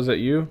said that? Was that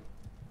you?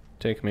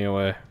 Take me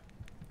away.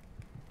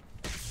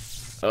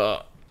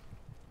 Ah.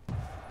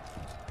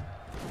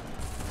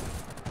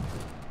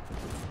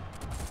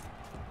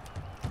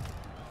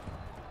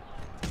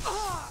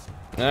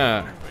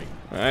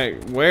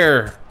 Alright,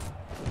 where?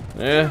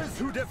 Yeah.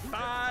 Who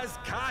defies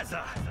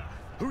Kaiser?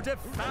 Who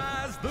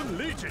defies the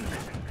Legion?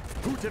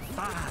 Who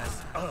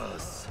defies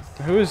us?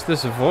 Who is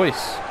this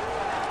voice?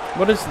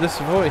 What is this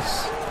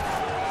voice?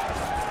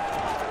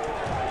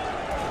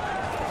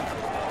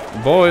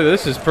 Boy,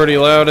 this is pretty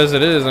loud as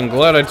it is. I'm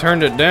glad I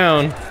turned it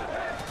down.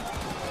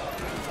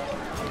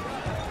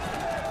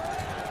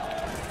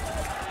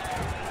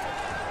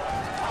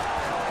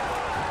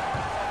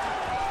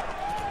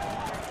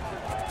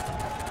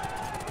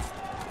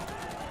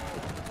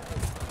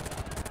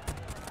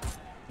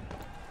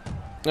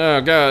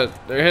 Oh god,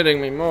 they're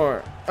hitting me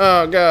more.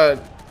 Oh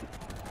god.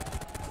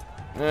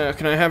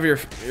 Can I have your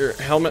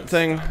helmet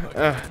thing?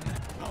 I'll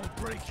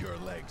break your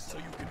legs so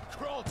you can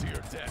crawl to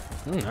your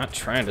death. I'm not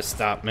trying to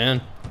stop,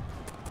 man.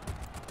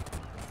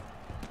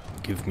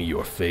 Give me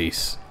your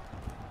face.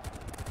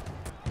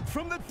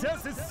 From the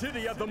desert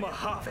city of the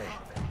Mojave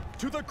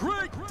to the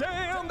great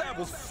dam that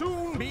will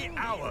soon be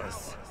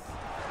ours.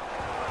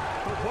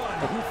 The one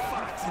who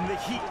fought in the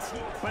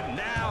heat, but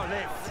now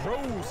they're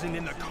frozen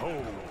in the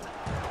cold.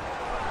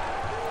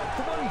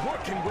 The one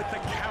working with the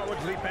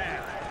cowardly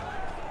band.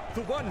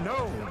 The one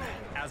known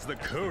as the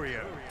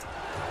Courier.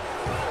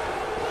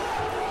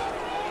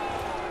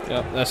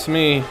 Yep, that's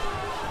me.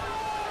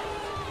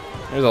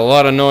 There's a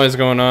lot of noise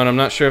going on. I'm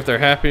not sure if they're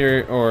happy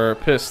or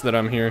pissed that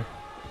I'm here.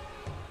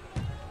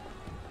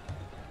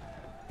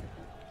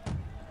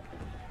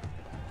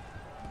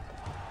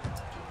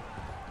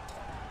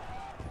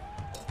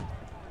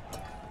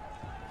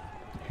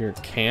 Here,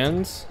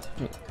 cans?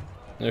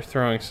 They're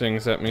throwing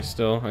things at me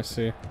still, I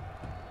see.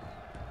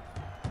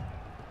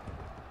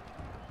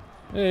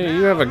 Hey,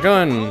 you have a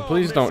gun.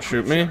 Please don't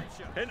shoot me.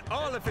 In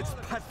all of its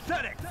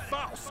pathetic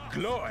false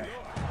glory.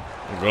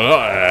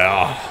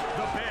 Ugh.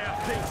 The bear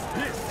thinks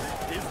this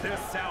is their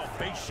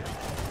salvation.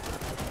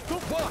 The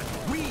one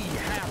we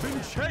have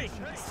in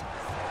chains.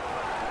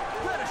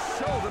 Let us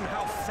show them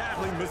how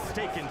sadly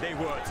mistaken they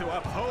were to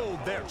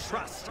uphold their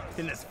trust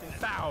in this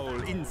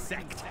foul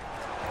insect.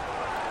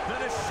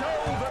 Let us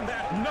show them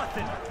that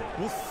nothing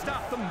will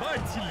stop the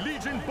mighty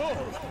Legion Bull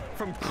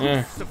from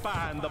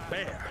crucifying the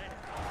bear.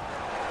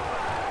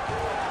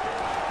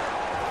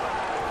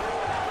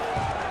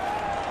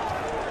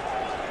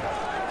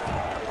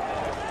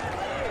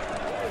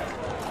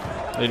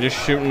 They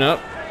just shooting up.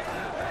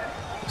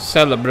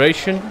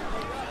 Celebration.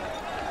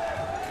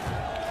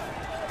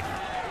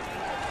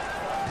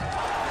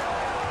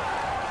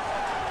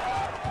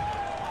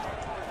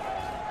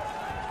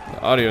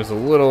 The audio's a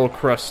little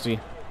crusty.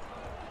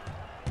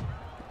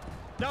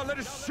 Now let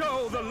us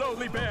show the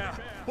lowly bear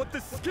what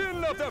the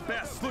skin of their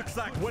best looks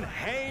like when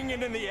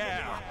hanging in the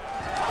air.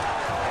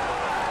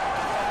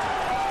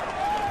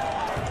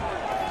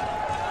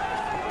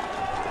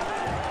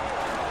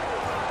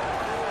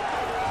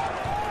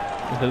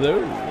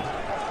 Hello.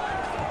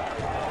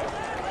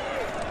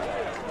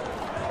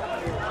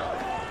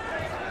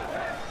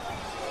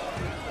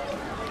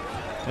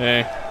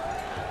 Hey.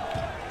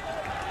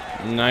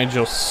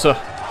 Nigel,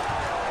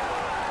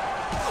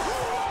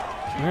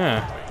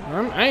 yeah,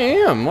 I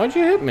am. Why'd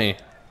you hit me?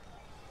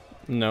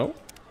 No.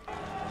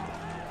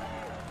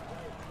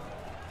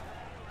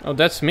 Oh,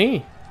 that's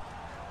me.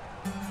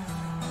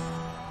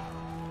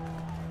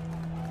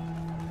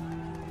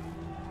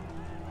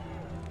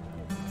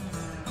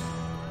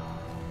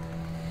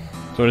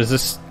 So what is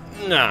this?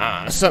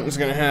 Nah, something's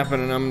gonna happen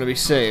and I'm gonna be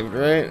saved,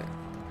 right?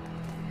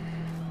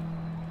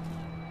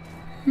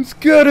 It's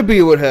gotta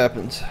be what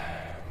happens.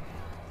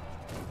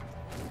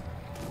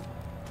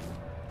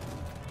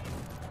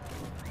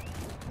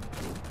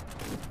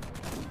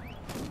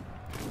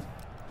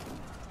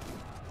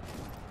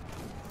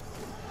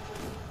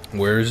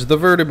 Where's the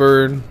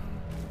vertibird?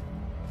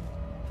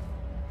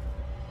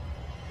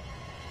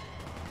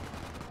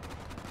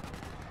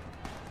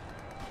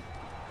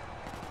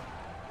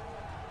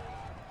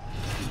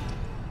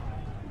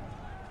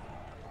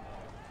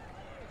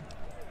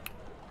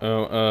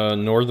 Oh,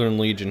 Northern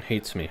Legion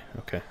hates me.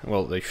 Okay,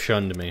 well, they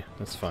shunned me.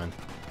 That's fine.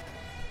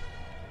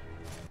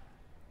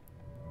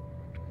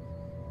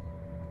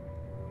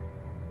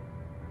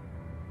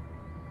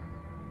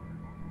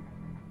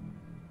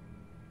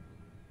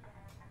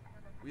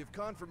 We have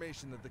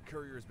confirmation that the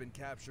courier has been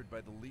captured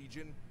by the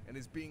Legion and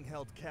is being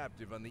held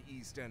captive on the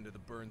east end of the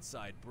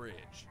Burnside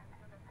Bridge.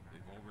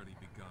 They've already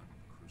begun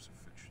the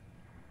crucifixion.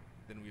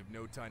 Then we have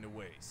no time to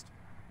waste.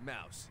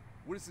 Mouse,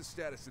 what is the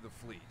status of the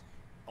fleet?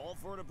 All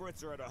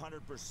vertebrates are at 100%,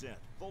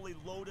 fully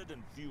loaded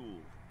and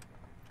fueled.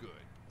 Good.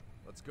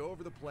 Let's go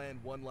over the plan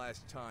one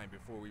last time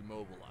before we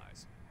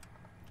mobilize.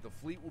 The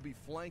fleet will be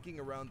flanking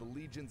around the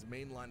Legion's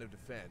main line of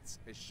defense,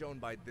 as shown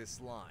by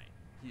this line,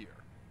 here.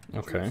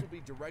 Okay. Troops will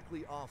be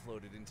directly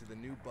offloaded into the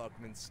new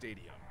Buckman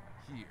Stadium,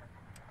 here.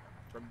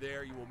 From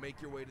there, you will make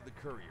your way to the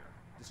courier,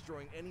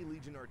 destroying any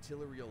Legion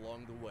artillery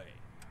along the way,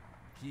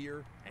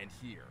 here and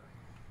here.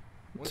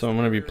 So I'm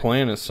going to be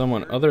playing as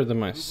someone other than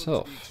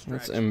myself.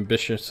 That's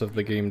ambitious of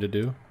the game to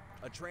do.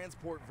 A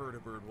transport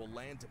vertibird will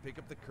land to pick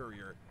up the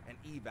courier and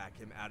evac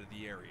him out of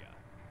the area.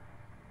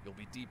 You'll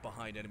be deep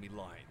behind enemy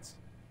lines.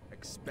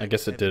 I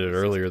guess it did it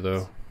earlier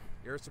though.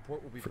 Air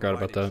support will be Forgot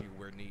about that. to you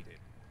where needed.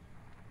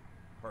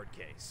 Hard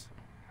case.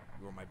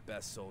 You are my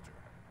best soldier.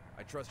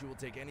 I trust you will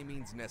take any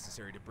means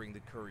necessary to bring the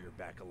courier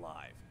back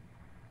alive.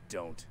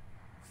 Don't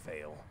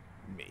fail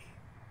me.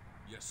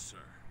 Yes, sir.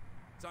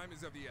 Time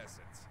is of the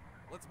essence.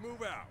 Let's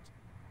move out.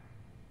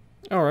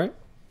 All right.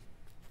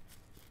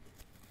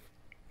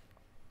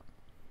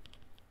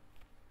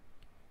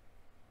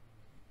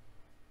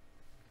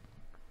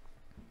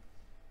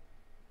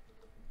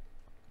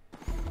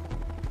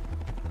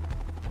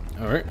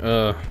 All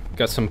right.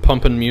 Got some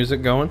pumping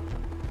music going.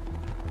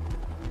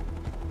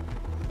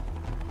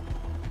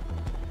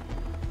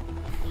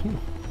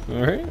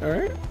 All right. All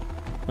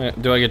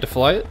right. Do I get to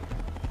fly it?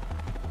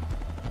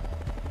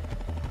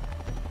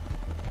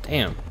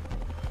 Damn.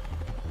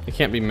 I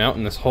can't be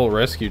mounting this whole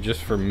rescue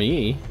just for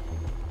me.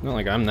 Not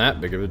like I'm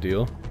that big of a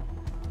deal.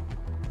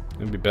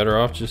 I'd be better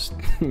off just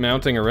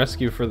mounting a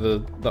rescue for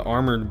the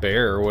armored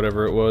bear or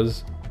whatever it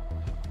was.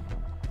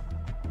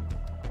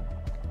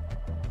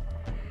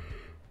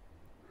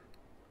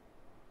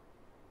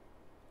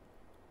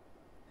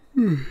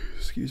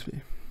 Excuse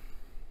me.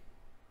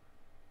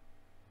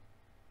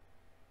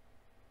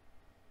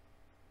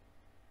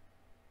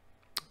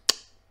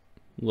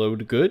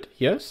 Load good?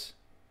 Yes?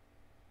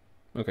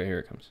 Okay, here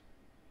it comes.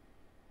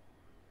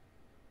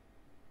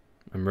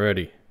 I'm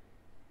ready.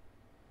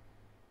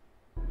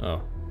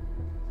 Oh.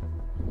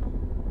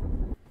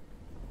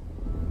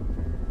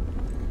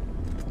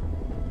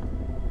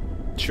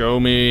 Show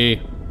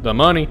me the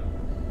money.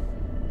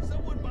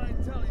 Someone mind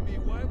telling me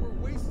why we're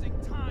wasting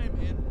time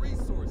in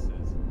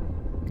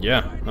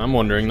Yeah, I'm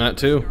wondering that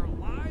too.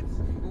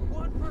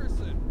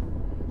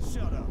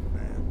 Shut up,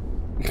 man.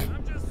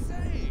 I'm just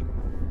saying.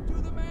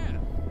 Do the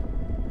math.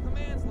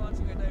 Command's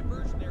launching a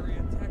diversionary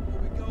attack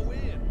when we go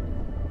in.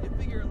 You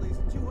figure at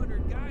least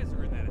 200 guys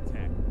are in that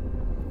attack.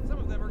 Some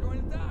of them are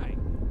going to die.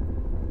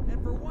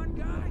 And for one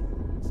guy,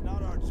 it's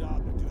not our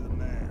job to do the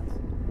math.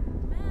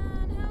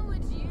 Man, how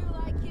would you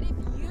like it if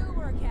you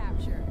were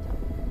captured?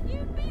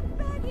 You'd be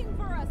begging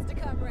for us to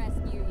come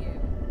rescue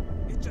you.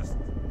 It just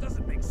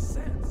doesn't make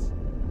sense.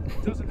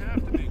 It doesn't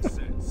have to make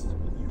sense.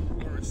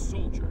 You are a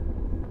soldier.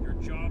 Your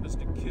job is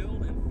to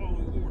kill and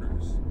follow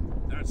orders.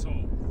 That's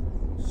all.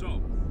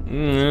 So,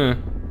 I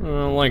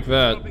don't like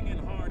that. jumping in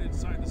hard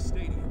inside the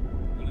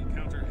stadium, you'll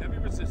encounter heavy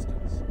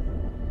resistance.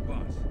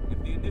 But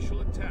if the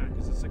initial attack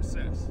is a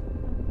success,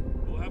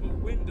 we'll have a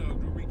window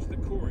to reach the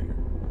courier.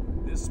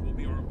 This will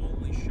be our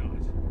only shot.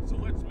 So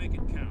let's make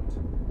it count.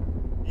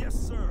 Yes,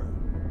 sir.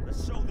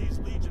 Let's show these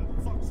Legion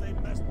fucks they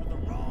messed with the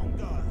wrong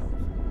guys.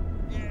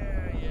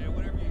 Yeah,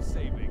 whatever you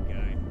say, big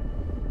guy.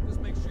 Just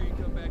make sure you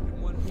come back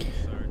in one piece,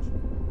 Sarge.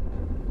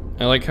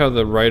 I like how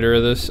the writer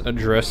of this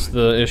addressed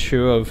the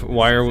issue of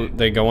why are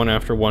they going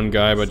after one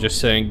guy, but just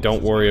saying,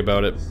 don't worry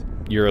about it,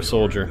 you're a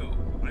soldier.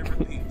 I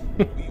repeat,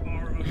 we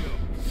are a go.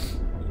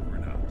 Over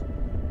and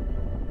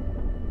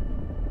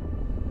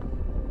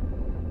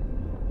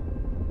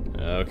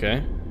out.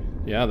 Okay.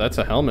 Yeah, that's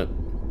a helmet.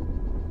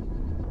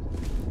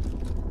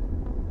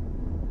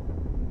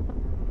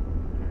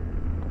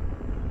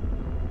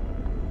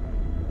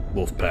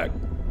 Wolfpack.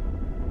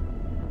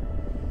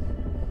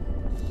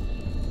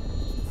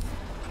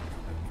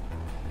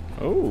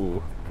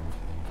 Oh.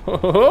 Ho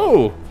ho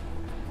ho!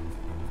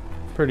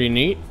 Pretty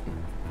neat.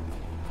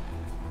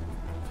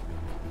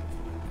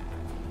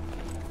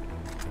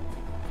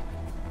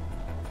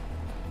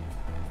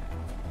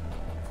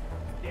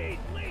 These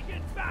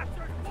Legion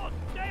bastards won't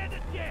stand a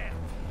chance.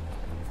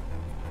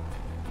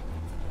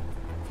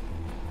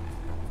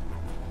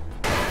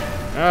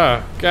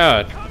 Ah,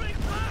 God.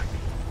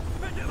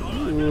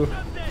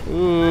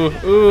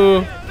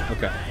 Ooh.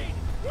 Okay.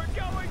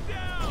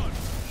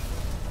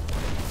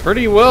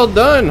 Pretty well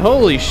done.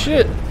 Holy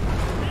shit.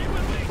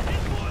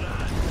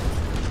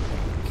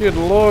 Good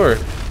lord.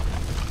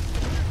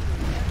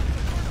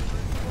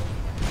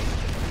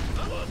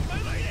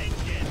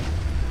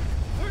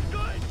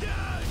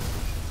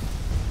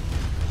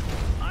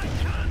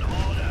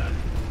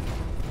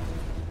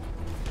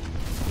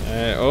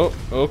 Oh,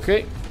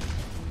 okay.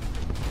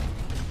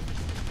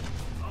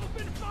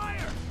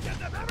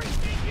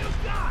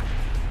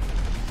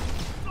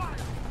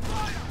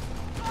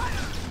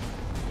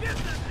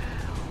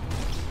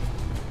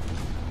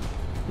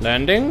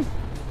 Landing?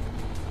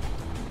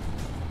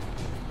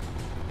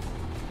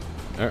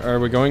 Are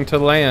we going to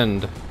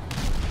land?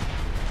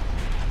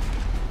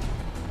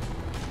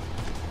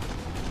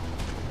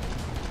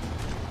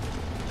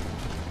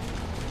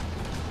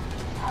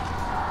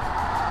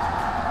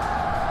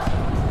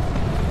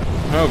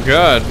 Oh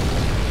god.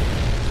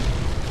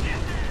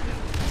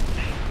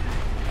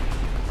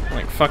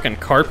 Like fucking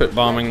carpet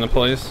bombing the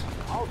place.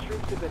 All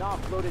troops have been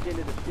offloaded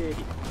into the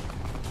stadium.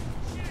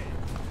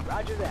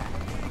 Roger that.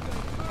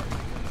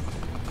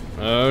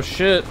 Oh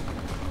shit.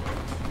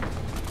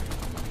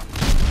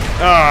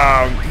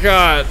 Oh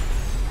god.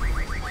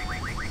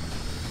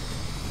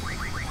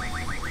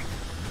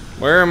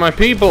 Where are my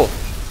people?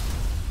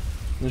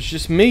 There's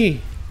just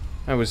me.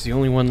 I was the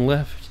only one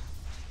left.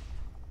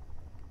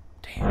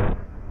 Damn.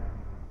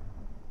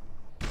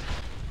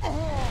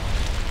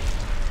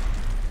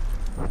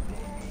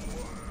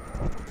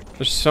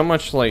 There's so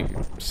much like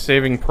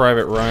Saving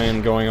Private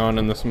Ryan going on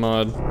in this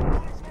mod.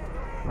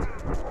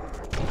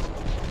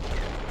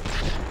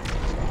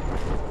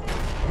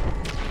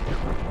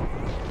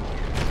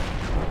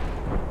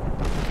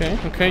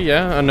 Okay,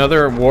 yeah,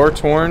 another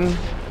war-torn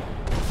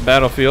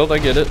battlefield, I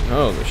get it.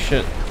 Oh, the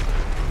shit.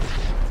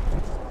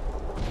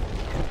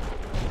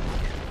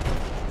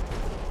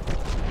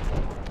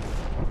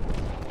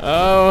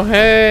 Oh,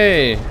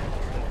 hey!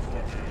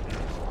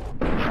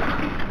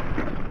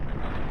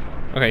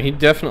 Okay, he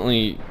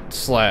definitely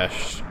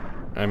slashed.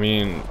 I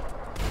mean,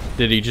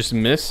 did he just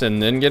miss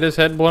and then get his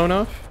head blown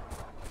off?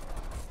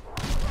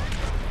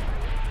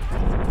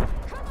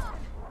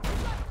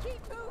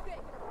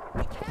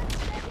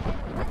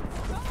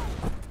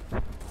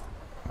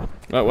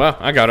 Oh, wow,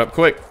 I got up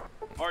quick.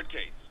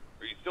 Hardcase,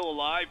 are you still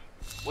alive?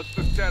 What's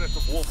the status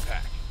of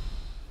Wolfpack?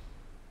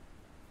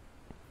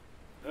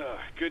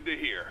 Good to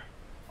hear.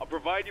 I'll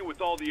provide you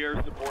with all the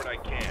air support I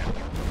can.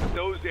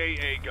 Those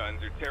AA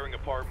guns are tearing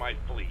apart my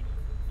fleet.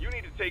 You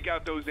need to take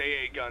out those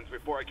AA guns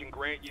before I can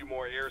grant you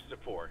more air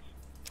support.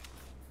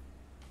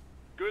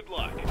 Good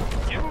luck.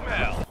 Give 'em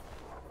hell.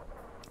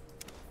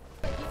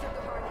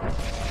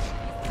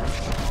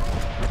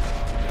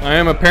 I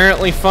am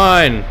apparently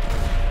fine.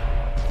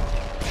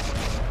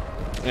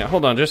 Yeah,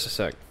 hold on just a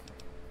sec.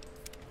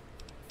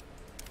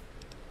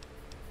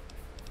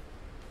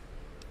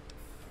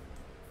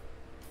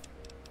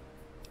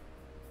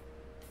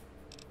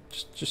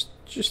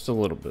 Just a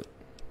little bit.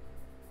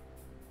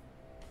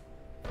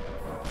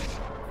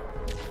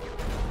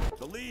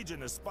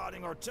 is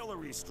spotting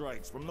artillery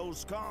strikes from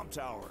those comm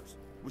towers.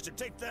 We should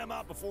take them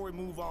out before we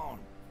move on.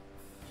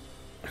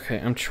 Okay,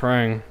 I'm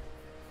trying.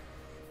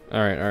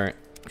 Alright, alright.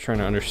 I'm trying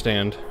to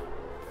understand.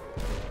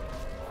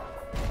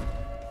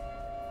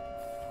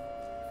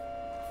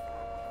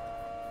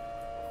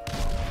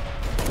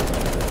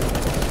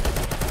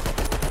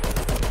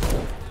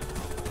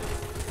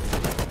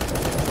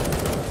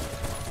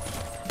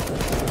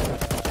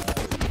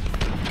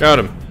 Got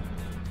him.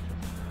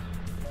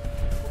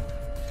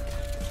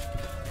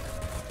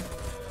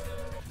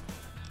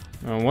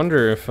 I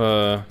wonder if,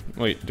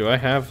 wait, do I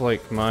have,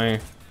 like, my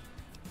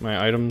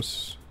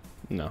items?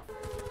 No.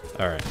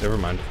 Alright, never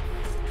mind.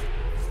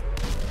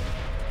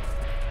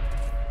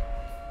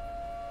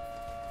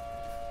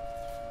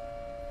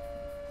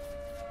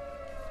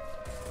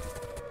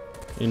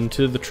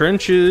 Into the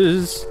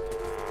trenches!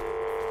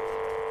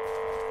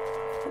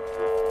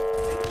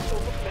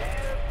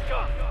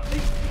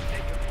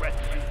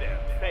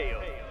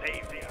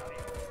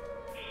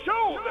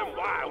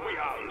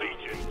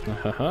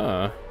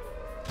 Haha.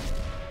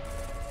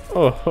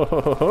 Oh ho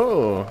ho ho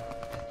ho.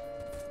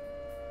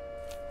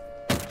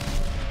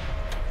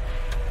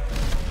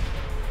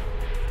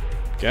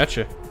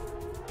 Gotcha.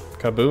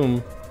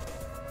 Kaboom.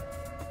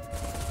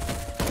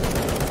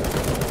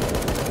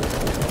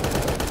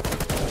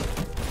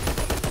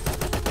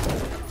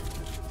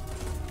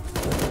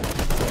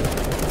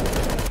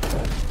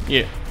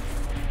 Yeah.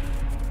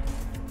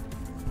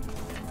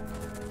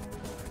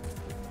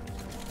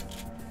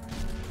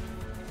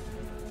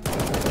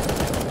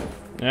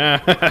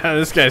 Ah,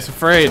 this guy's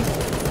afraid.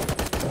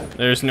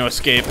 There's no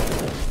escape.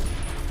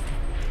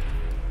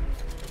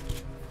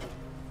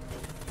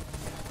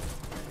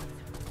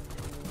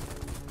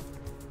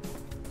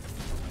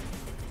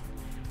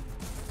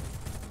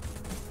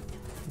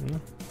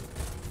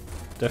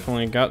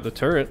 Definitely got the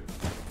turret.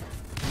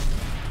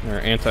 Or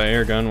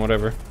anti-air gun,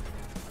 whatever.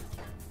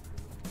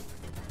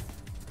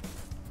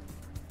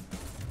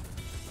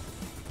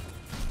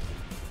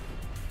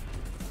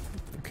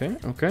 Okay,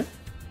 okay.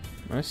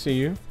 I see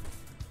you.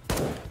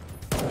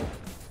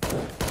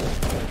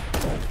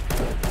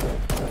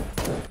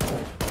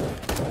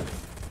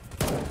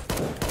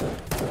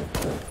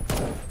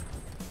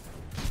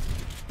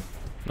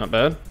 Not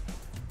bad.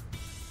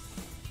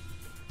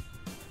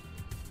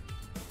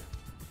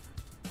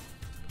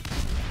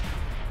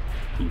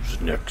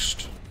 Who's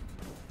next?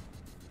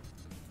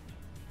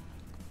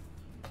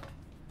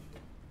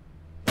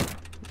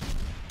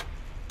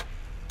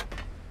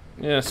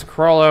 Yes,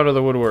 crawl out of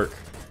the woodwork.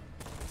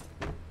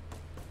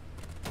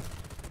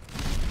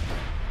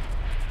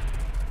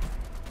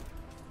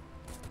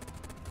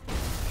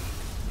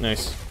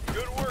 Nice.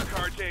 Good work,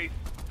 Hardchase.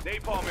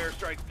 Napalm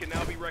airstrikes can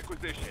now be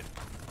requisitioned.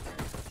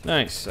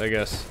 Nice, I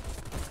guess.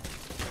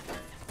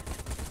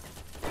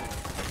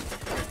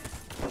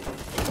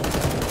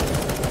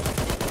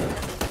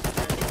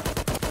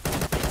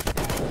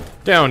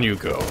 Down you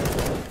go.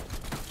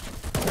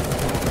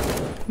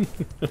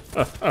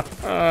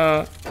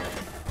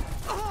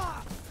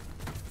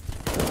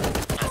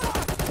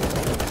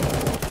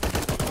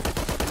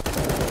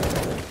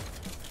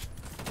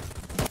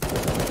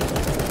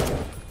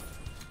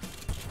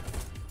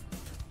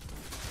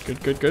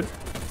 Good, good, good.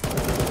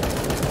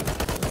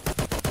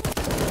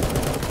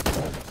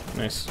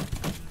 Nice.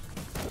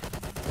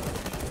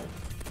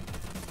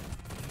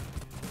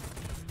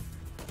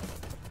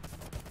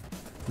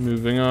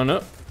 Moving on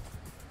up.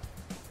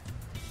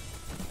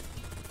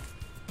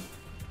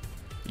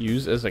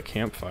 Use as a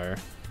campfire.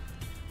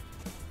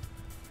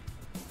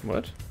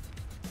 What?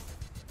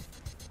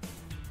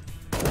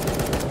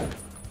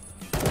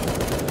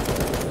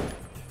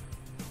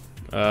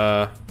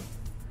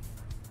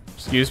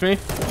 Excuse me?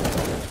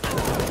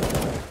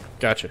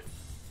 Gotcha.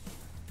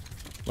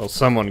 Well,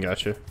 someone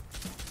gotcha.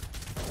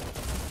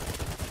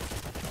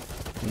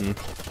 Hmm.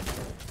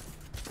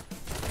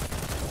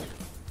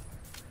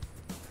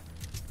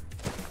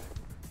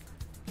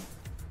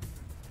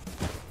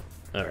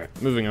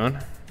 Alright, moving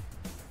on.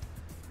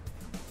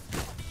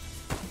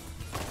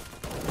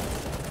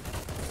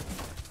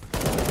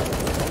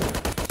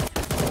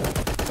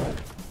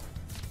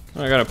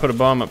 I gotta put a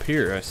bomb up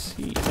here, I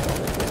see.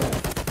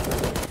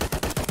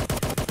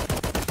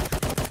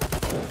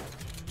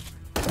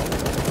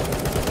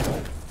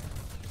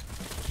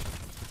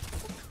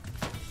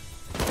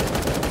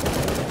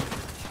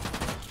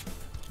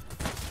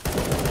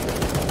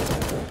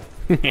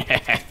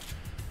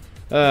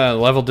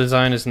 Level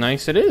design is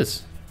nice. It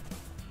is.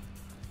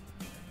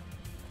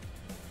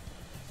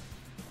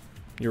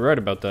 You're right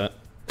about that.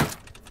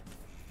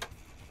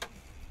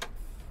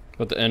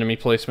 But the enemy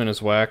placement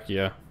is whack.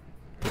 Yeah,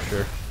 for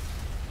sure. I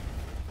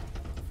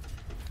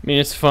mean,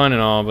 it's fun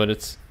and all, but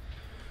it's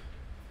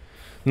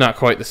not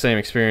quite the same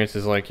experience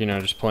as, like, you know,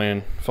 just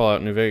playing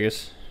Fallout New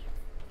Vegas.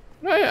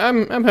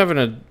 I'm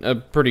having a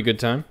pretty good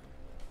time.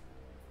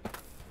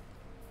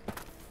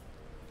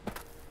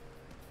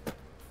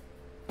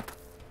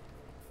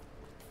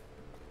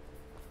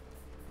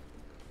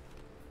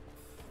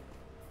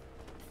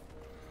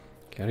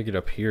 Gotta get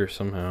up here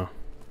somehow.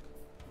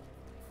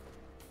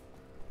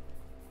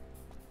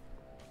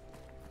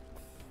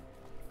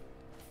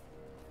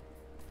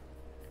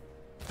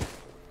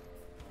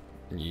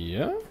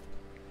 Yeah.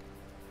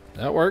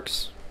 That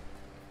works.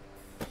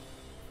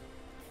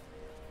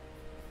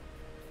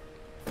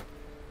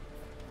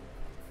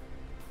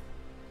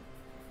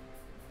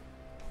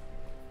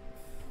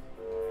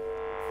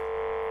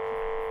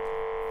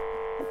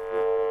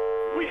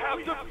 We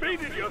have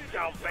defeated your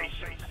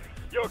salvation.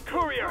 Your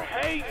courier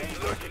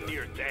hangs lurking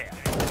near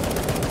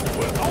death. You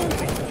will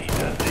only see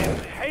the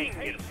limbs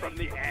hanging from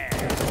the air.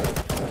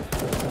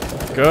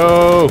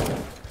 Go!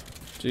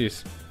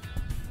 Jeez.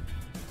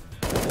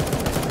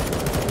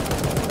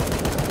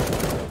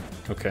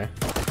 Okay.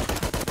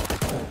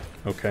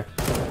 Okay.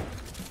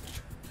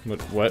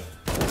 What? What?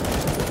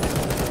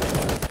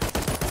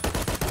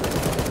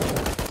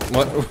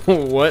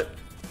 What?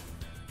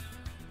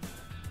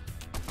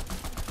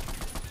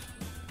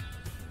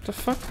 The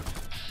fuck?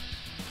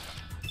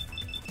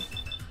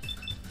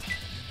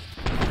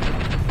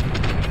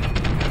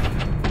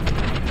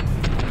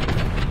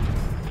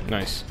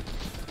 Nice.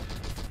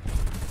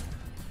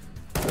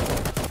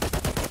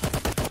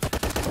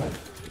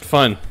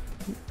 Fun.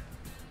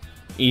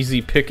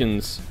 Easy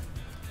pickings.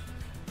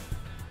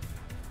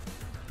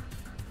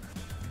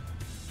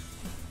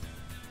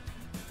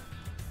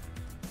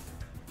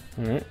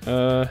 Alright,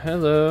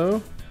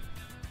 hello.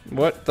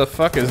 What the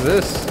fuck is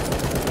this?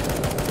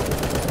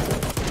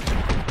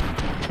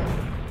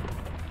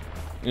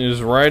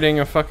 Is riding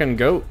a fucking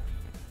goat.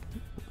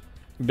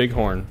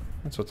 Bighorn.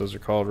 That's what those are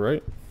called,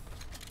 right?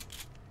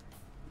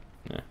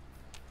 Yeah.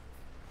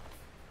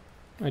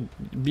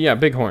 Yeah,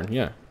 bighorn.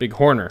 Yeah,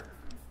 bighorner.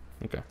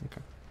 Okay,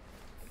 okay.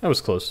 That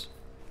was close.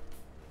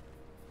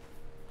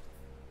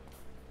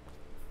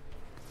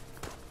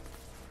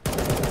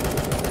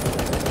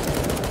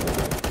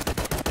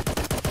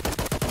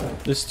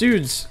 This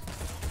dude's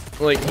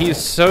like, he's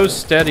so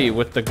steady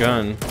with the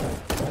gun.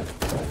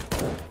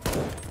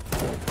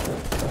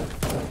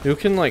 Who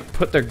can like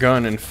put their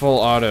gun in full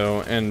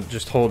auto and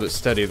just hold it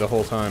steady the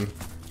whole time?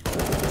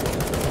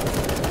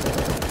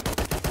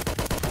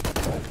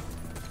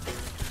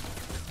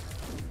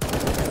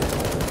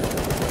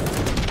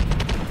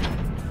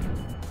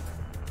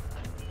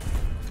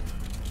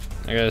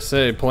 I gotta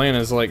say, playing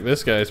as like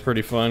this guy is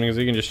pretty fun because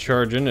he can just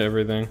charge into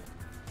everything.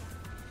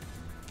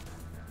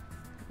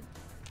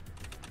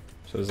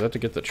 So is that to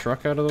get the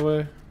truck out of the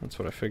way? That's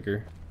what I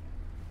figure.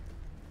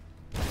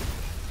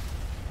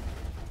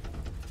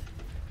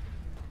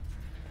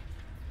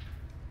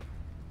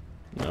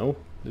 No?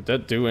 Did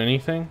that do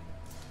anything?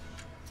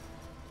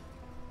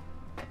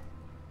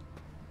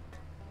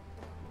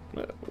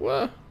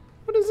 What?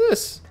 What is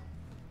this?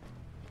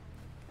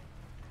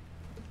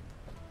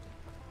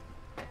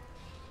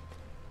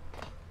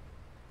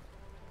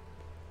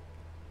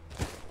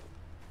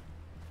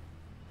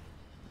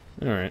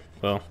 Alright,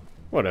 well,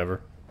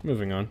 whatever.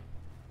 Moving on.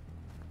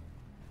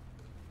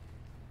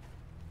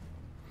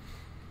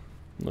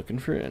 Looking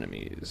for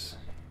enemies.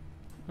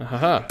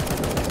 Ahaha.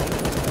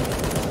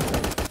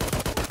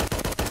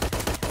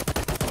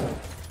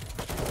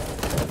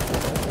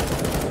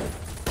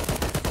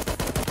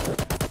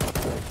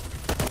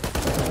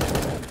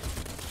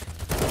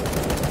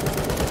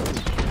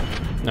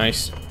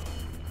 Nice.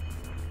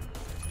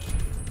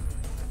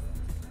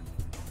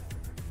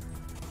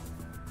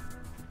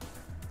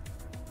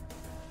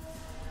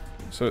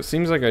 So it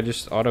seems like I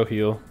just auto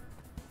heal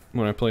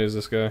when I play as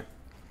this guy,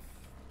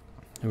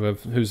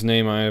 whose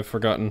name I have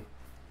forgotten.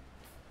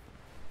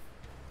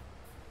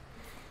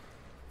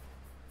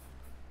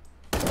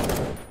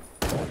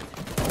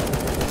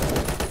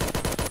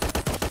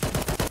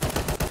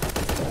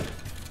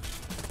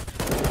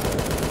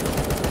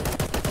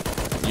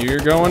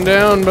 You're going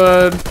down,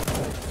 bud.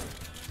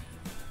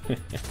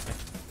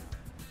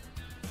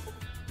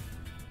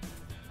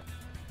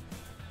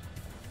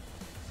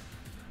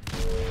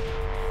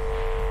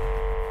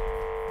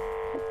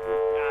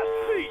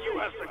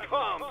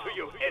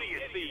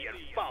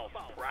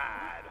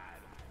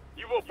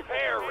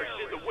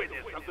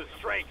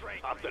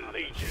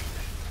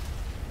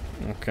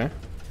 Okay.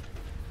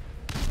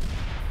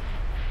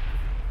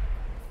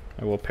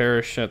 I will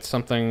perish at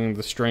something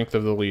the strength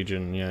of the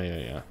Legion. Yeah, yeah,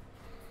 yeah.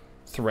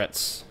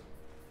 Threats.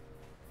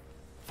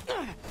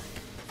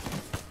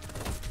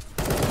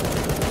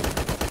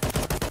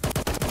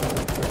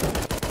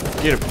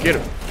 Get him, get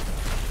him.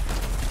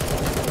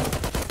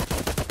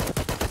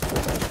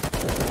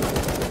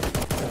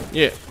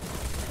 Yeah.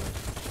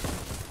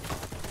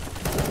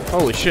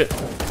 Holy shit.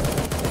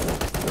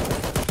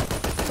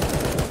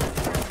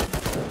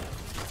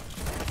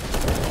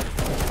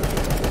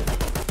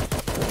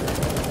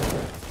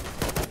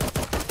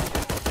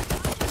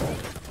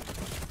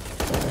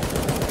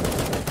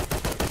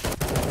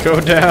 Go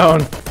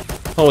down.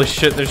 Holy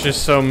shit, there's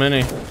just so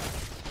many.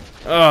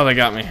 Oh, they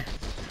got me.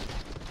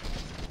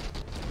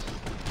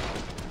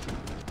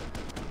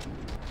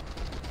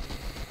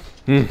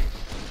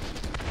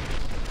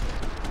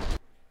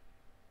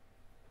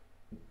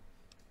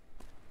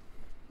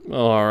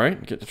 Well,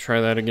 alright. Get to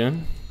try that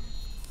again.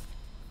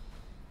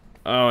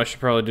 Oh, I should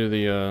probably do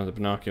the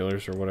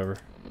binoculars or whatever.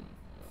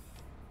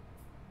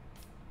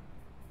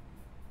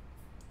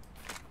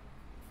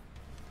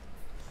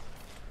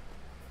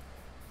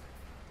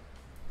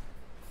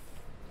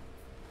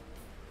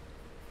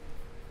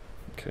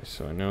 Okay,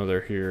 so I know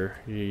they're here.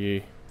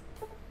 Yee.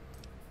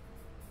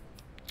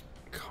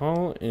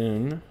 Call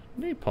in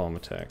napalm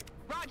attack.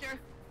 Roger.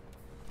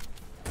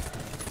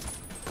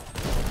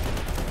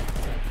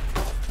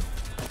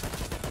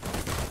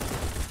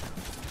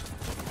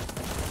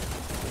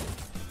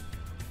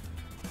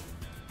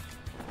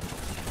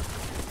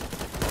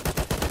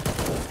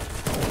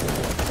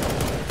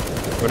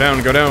 Go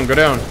down, go down, go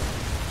down.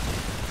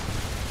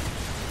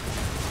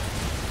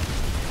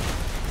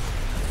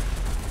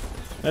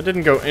 That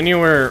didn't go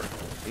anywhere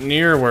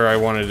near where I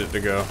wanted it to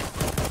go.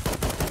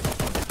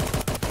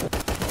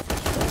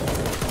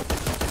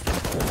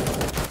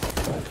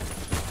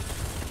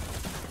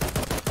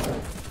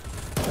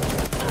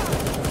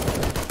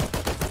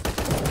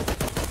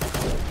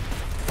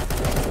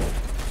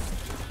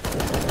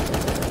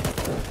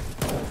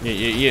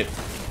 Yeah.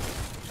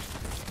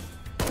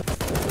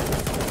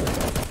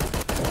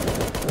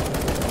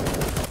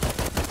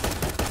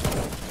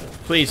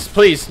 Please,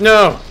 please,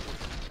 no!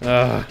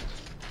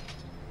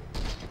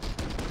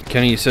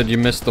 Kenny, you said you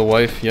missed the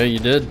wife. Yeah, you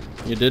did.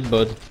 You did,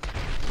 bud.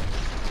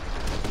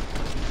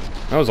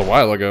 That was a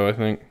while ago, I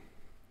think.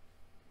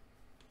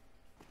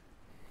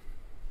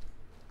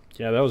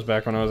 Yeah, that was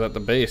back when I was at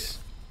the base.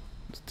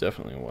 It's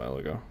definitely a while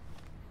ago.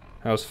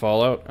 How's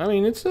Fallout? I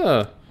mean, it's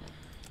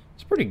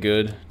pretty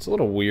good. It's a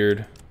little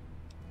weird.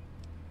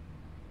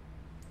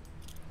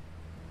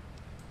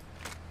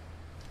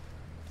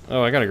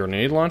 Oh, I got a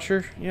grenade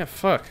launcher? Yeah,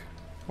 fuck.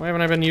 Why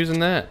haven't I been using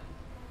that?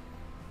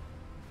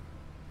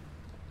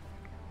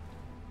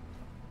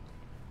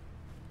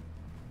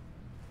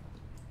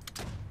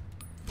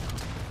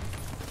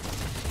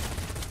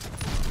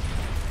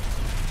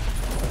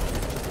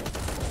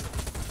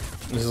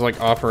 This is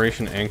like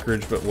Operation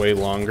Anchorage, but way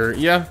longer.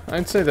 Yeah,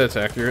 I'd say that's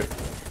accurate.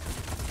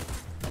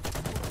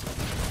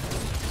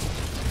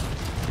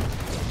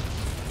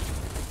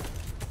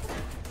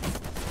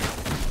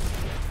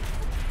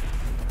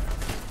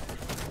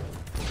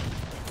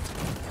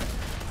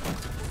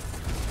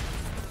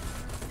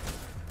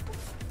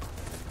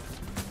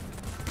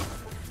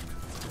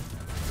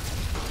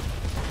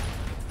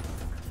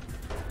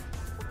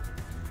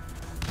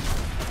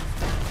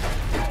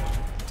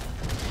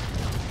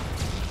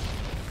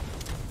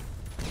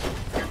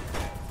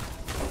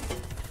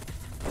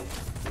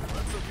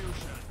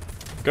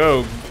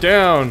 Go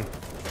down.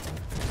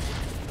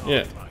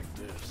 Yeah.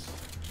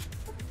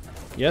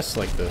 Yes,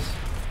 like this.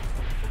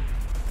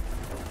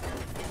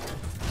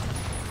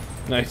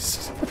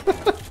 Nice.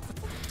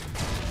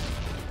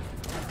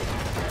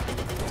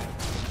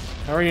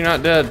 How are you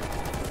not dead?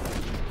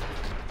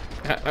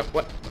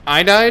 What?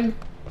 I died?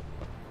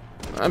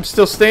 I'm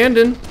still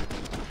standing.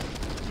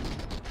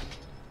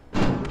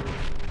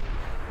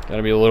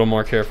 Gotta be a little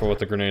more careful with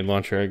the grenade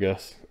launcher, I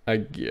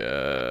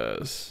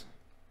guess.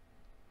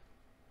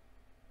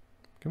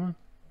 Come on.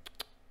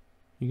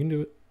 You can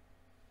do it.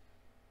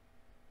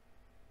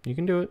 You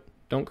can do it.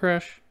 Don't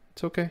crash.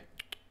 It's okay.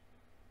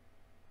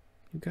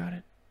 You got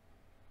it.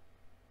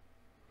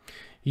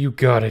 You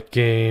got it,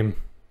 game.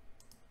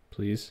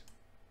 Please.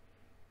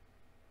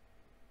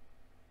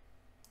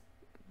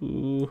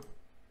 Ooh.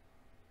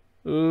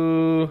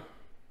 Ooh.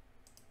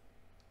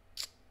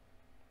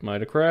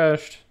 Might have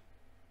crashed.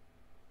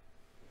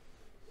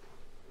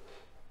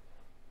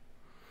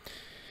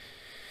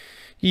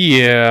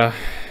 Yeah.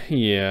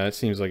 Yeah, it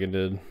seems like it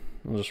did.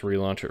 I'll just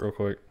relaunch it real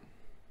quick.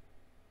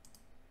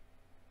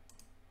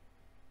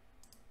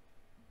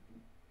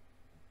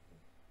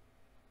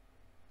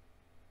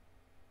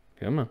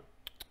 Come on.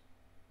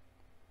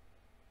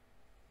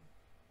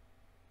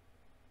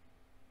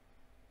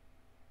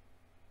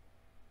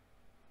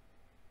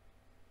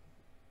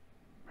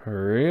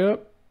 Hurry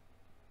up.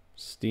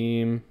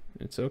 Steam.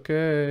 It's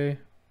okay.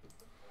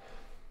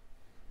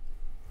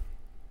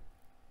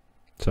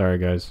 Sorry,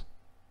 guys.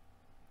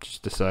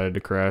 Just decided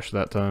to crash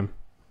that time.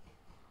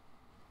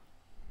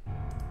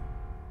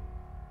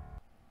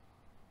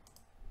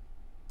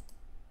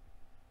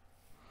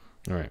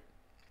 Alright.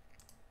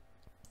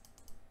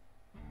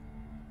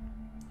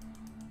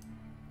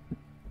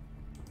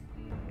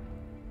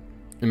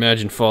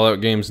 Imagine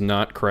Fallout games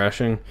not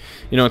crashing.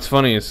 You know, what's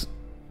funny is,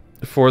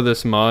 for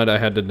this mod, I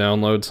had to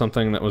download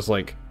something that was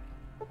like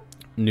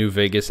New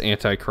Vegas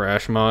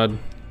anti-crash mod.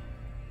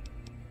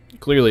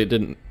 Clearly it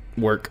didn't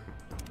work.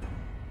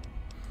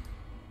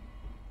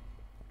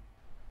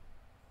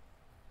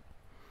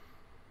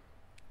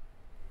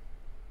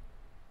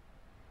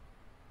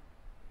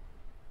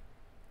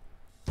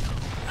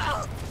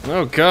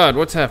 Oh god,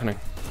 what's happening?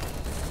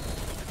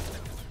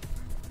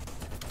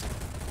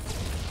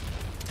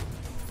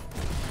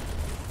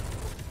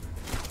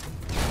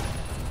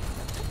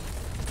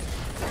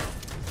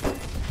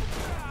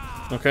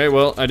 Okay,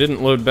 well, I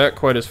didn't load back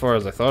quite as far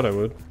as I thought I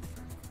would.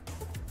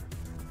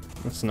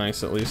 That's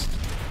nice, at least.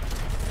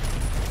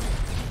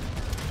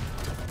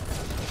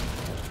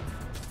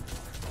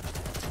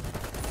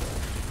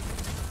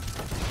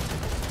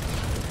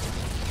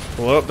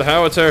 Blow up the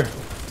howitzer!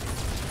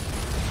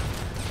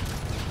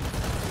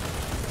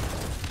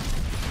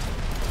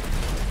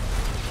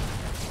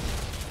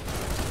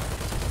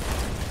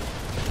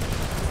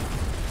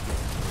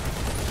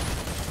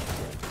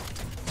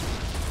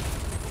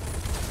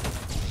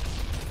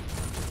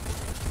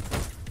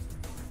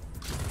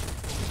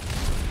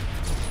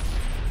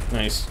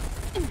 Nice.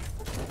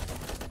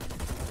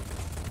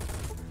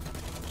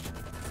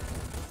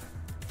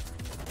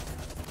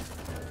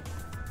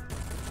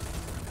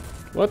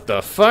 What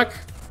the fuck?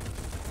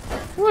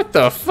 What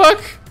the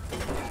fuck?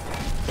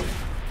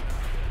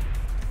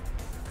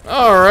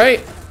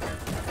 Alright.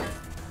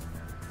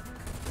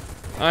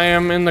 I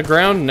am in the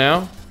ground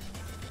now.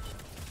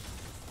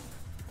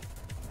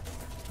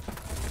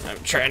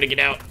 I'm trying to get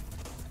out.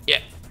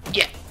 Yeah,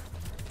 yeah.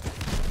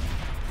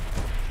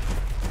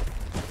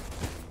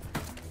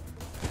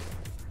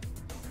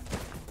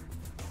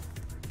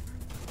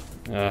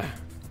 Let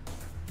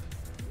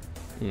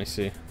me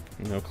see.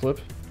 No clip.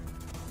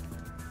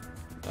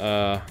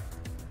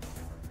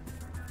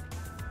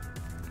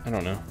 I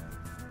don't know.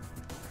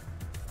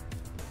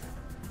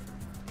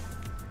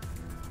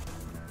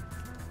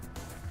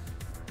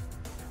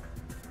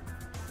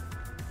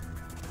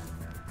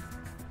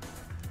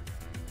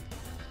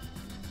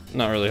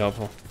 Not really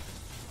helpful.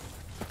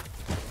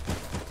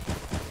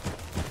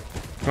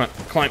 Come on,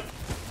 climb.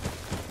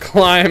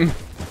 Climb.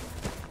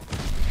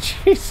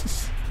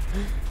 Jesus.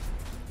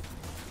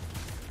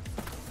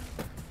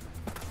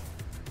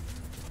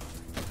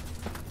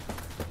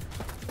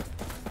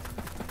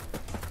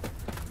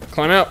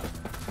 Climb out.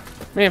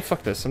 Man,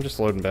 fuck this. I'm just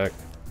loading back.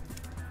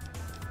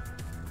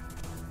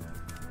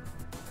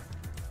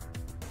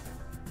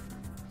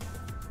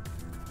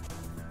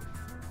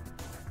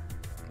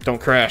 Don't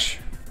crash.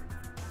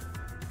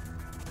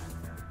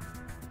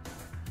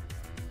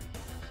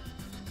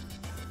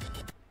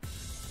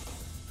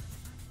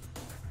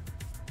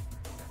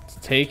 It's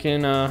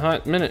taking a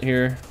hot minute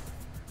here.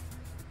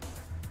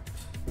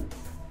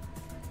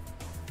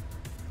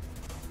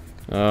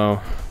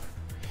 Oh.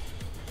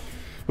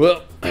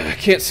 Well, I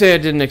can't say I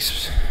didn't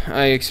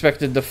I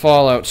expected the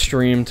Fallout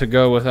stream to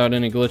go without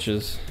any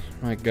glitches.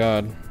 My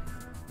god.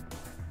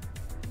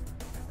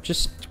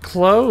 Just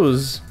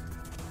close.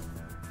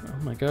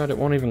 Oh my god, it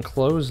won't even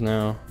close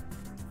now.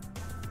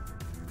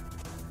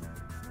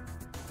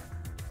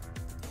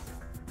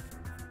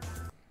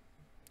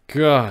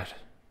 God.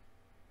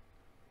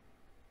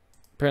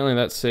 Apparently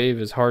that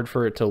save is hard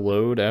for it to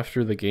load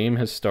after the game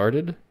has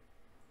started.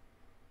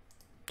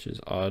 Which is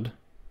odd.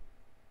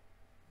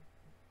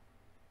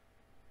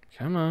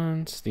 Come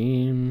on,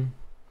 Steam.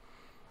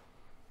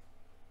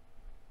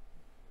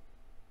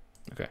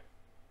 Okay.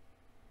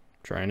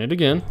 Trying it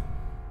again.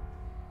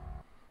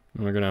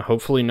 And we're gonna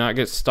hopefully not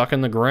get stuck in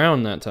the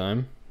ground that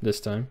time.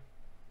 This time.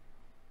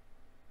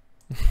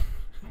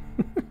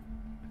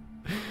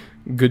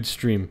 Good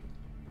stream.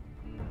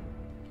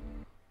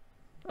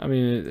 I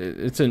mean,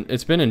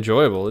 it's been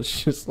enjoyable.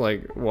 It's just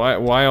like,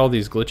 why all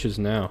these glitches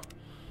now?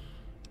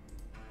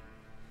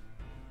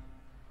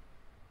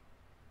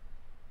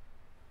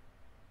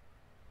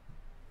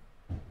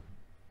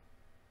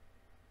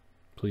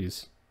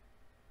 Please.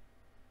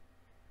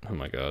 Oh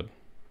my god.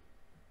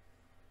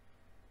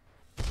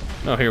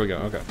 Oh, here we go.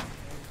 Okay.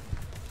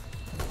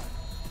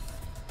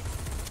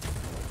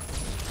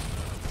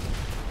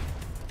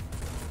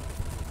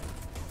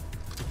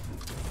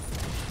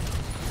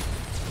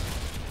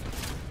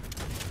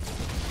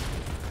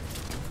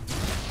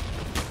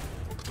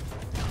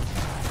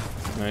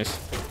 Nice.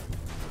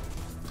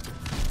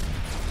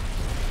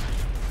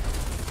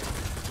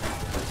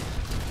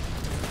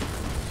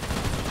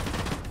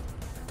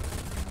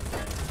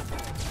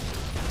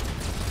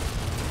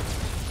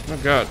 Oh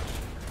god.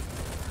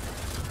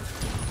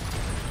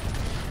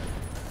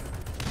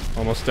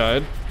 Almost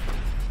died.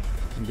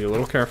 Be a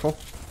little careful.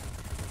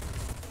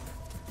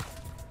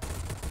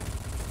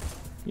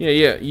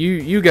 Yeah,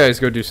 you guys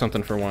go do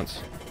something for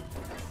once.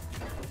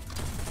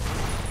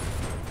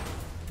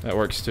 That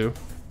works too.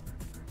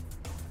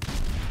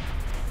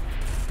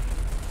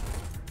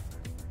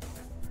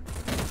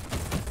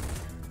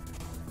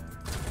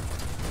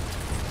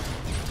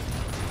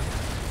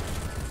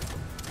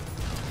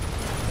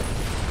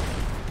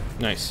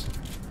 Nice.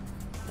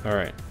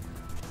 Alright.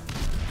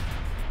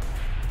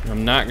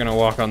 I'm not gonna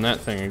walk on that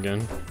thing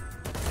again.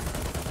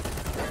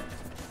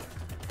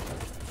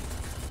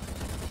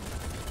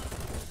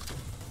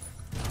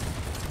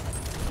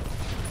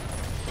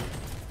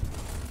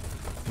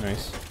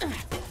 Nice.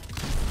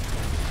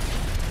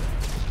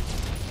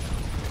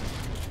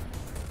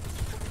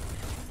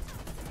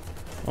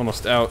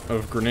 Almost out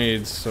of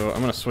grenades, so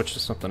I'm gonna switch to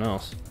something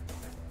else.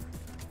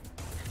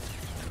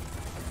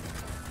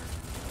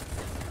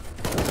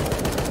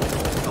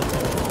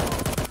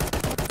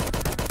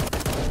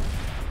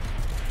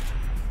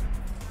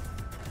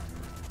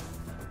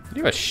 Do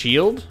you have a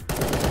shield?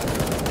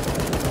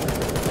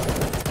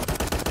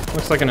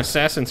 Looks like an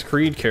Assassin's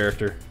Creed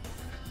character.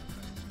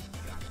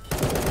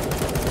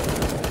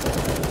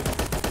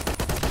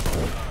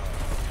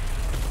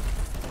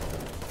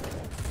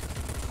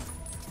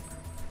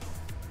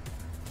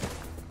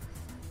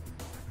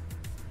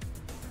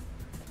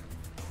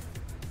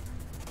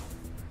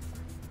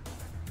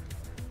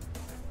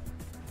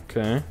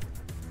 Okay.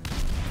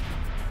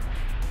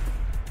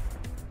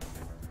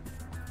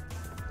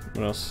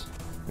 What else?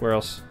 Where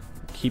else?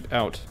 Keep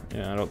out.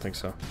 Yeah, I don't think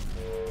so.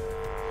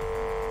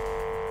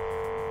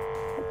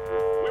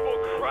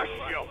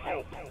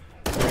 hellhole.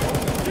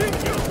 Give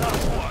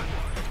yourself one,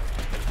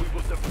 and we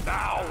will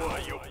devour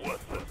your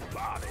worthless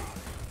body.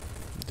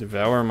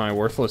 Devour my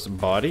worthless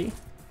body?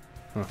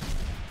 Huh.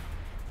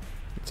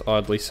 It's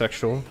oddly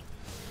sexual.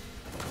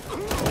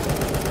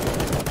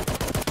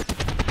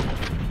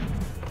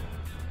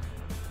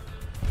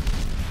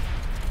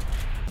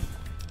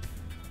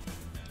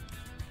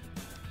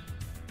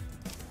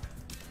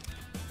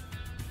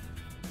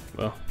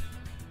 Well,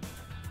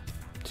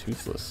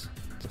 toothless.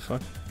 What the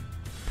fuck?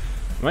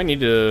 I might need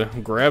to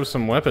grab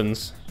some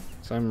weapons,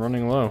 because I'm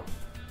running low.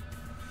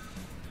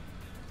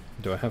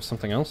 Do I have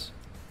something else?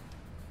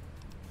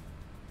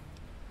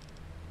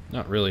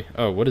 Not really.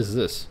 Oh, what is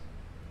this?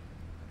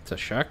 It's a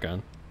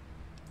shotgun.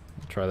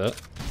 I'll try that.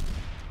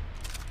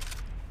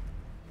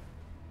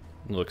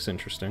 Looks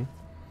interesting.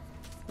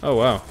 Oh,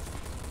 wow.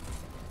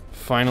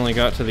 Finally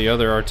got to the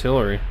other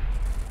artillery.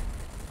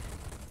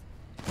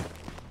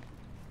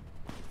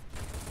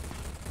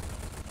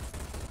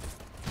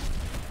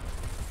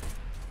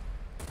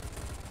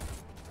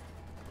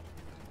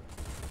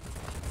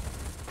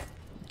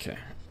 Okay.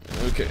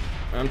 Okay.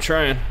 I'm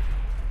trying.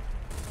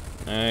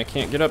 I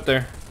can't get up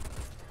there.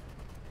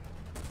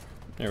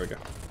 There we go.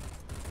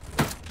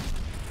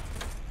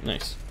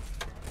 Nice.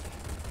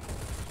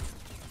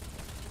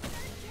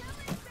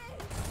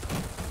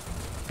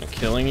 Am I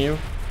killing you?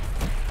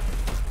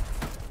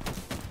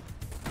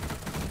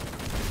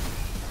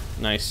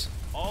 Nice.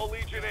 All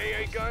Legion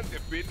AA guns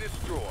have been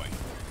destroyed.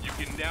 You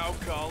can now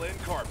call in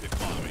carpet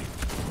bombing.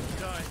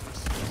 Not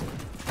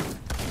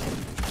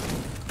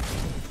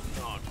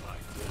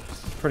like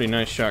this. Pretty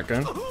nice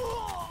shotgun.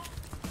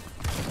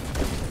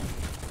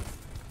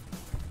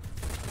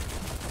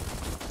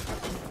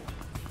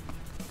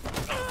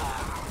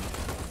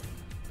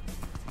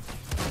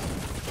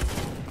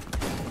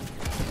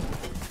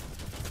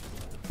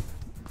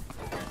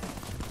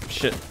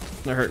 Shit,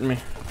 they're hurting me.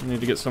 I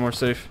need to get somewhere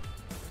safe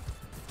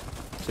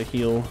to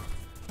heal.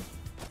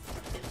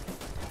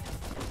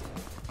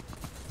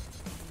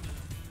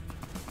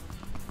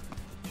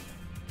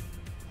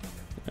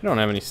 I don't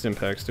have any stim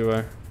packs, do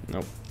I?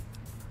 Nope.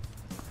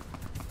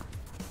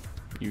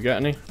 You got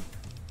any?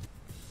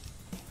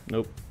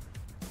 Nope.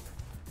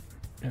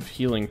 I have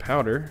healing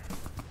powder.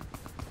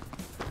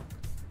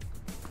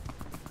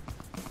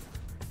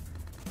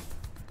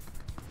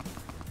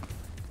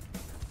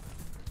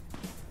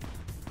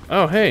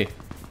 Oh, hey.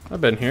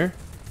 I've been here.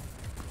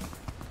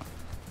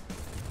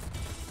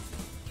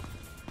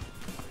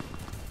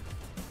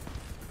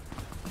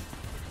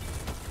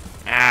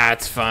 Ah,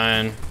 it's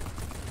fine.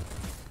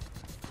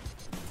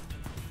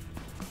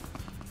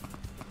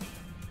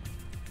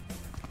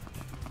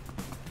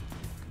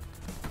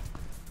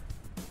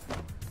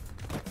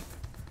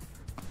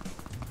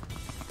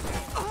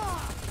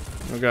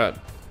 Oh god.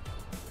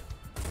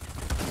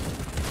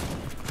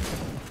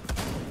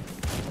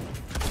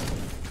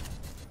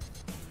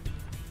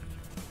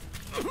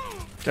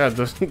 God,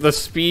 the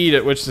speed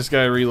at which this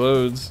guy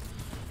reloads.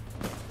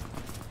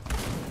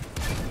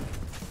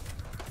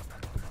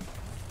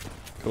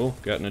 Cool,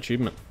 got an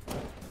achievement.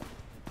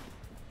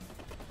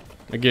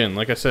 Again,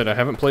 like I said, I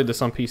haven't played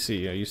this on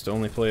PC. I used to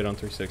only play it on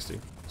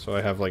 360. So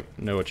I have, like,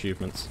 no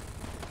achievements.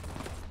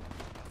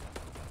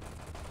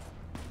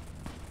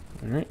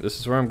 Alright, this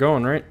is where I'm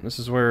going, right? This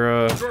is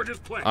where,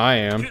 I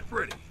am. Get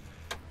ready.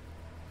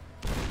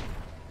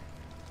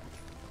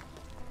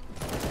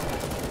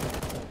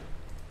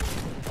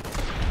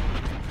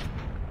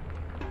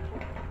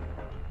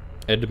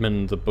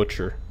 Edmund the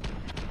Butcher.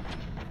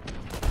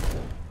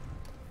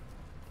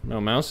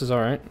 No, mouse is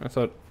alright. I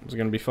thought it was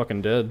gonna be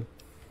fucking dead.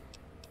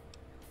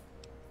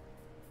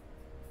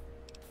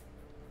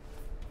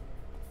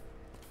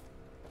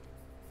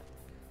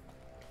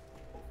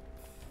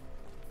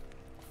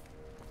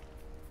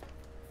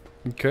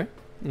 Okay,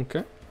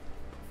 okay.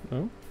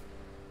 No.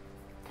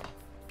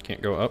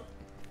 Can't go up.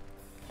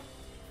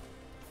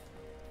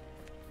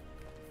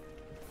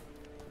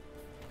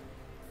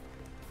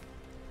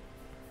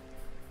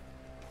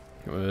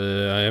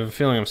 I have a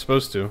feeling I'm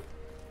supposed to.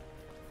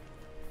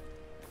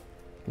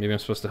 Maybe I'm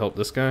supposed to help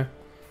this guy?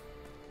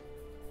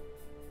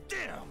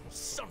 Damn,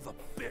 son of a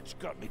bitch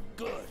got me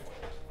good.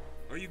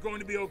 Are you going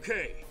to be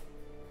okay?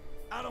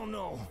 I don't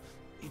know.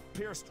 He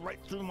pierced right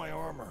through my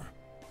armor.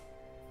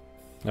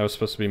 That was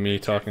supposed to be me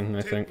talking,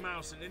 I think. Take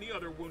Mouse and any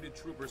other wounded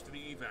troopers to the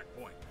evac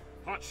point.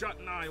 Hotshot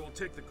and I will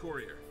take the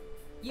courier.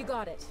 You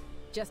got it.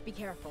 Just be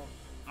careful.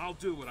 I'll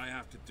do what I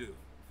have to do.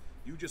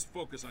 You just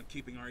focus on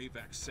keeping our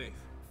evac safe.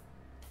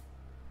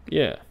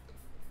 Yeah.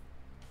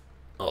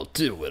 I'll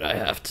do what I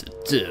have to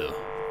do.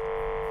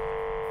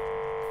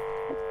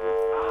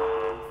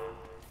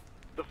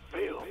 The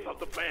filth of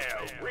the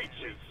bear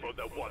reaches for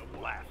the one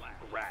last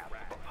grasp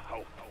of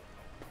hope.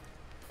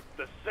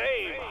 The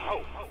same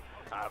hope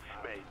I've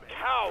made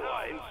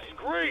cower and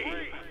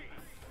scream.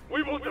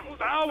 We will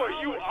devour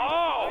you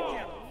all. I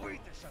can't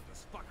wait to shut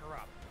this fucker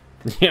up.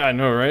 Yeah, I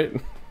know, right?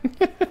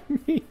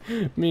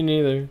 me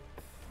neither.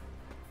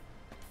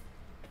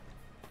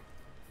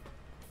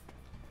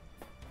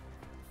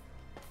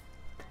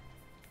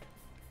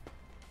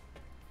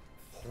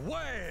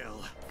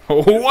 Whale!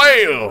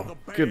 Whale!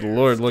 Good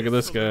lord, look at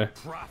this guy.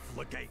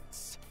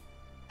 Profligates.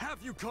 Have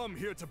you come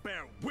here to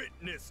bear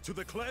witness to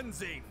the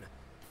cleansing?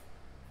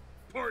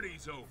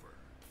 Party's over.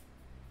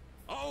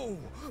 Oh,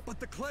 but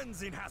the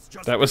cleansing has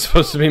just That was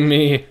supposed to be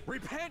me.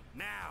 Repent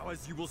now,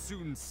 as you will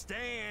soon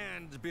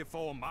stand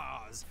before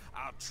Mars,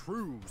 our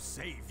true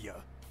savior.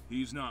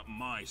 He's not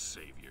my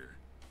savior.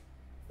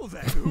 Well,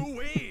 then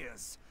who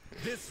is?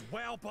 This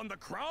whelp on the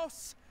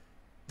cross?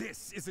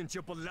 This isn't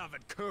your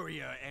beloved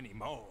courier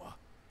anymore.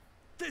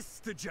 This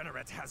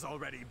degenerate has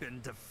already been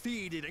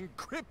defeated and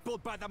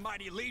crippled by the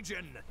mighty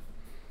Legion.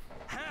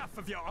 Half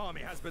of your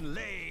army has been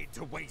laid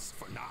to waste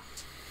for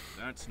naught.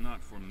 That's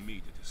not for me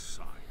to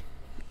decide.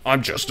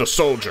 I'm just a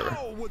soldier.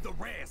 How would the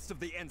rest of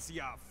the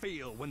NCR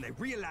feel when they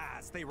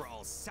realized they were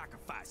all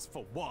sacrificed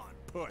for one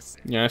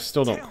person? Yeah, I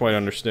still don't quite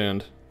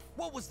understand.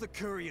 What was the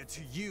courier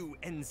to you,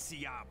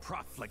 NCR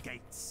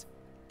profligates?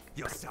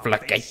 Your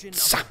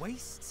Profligates. salvation of the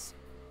wastes?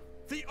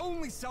 The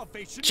only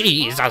salvation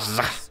Jesus. is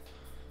Mars.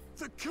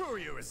 The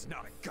courier is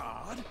not a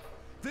god.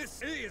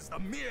 This is the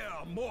mere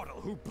mortal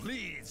who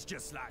bleeds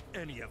just like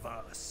any of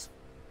us.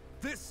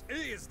 This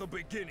is the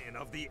beginning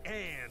of the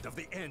end of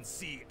the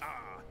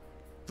NCR.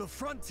 The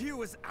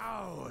frontier is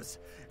ours,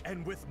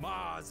 and with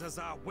Mars as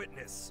our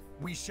witness,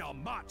 we shall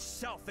march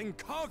south and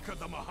conquer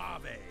the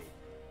Mojave.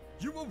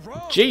 You will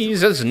run.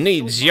 Jesus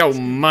needs your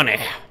money.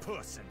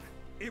 Person.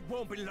 It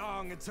won't be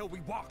long until we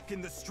walk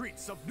in the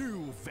streets of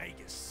New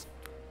Vegas.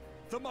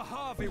 The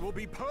Mojave will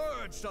be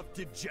purged of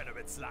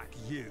degenerates like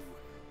you,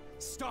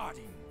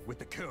 starting with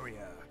the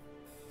courier.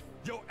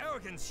 Your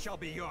arrogance shall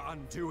be your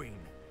undoing.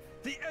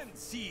 The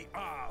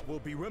NCR will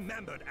be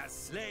remembered as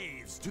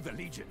slaves to the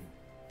Legion.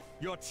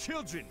 Your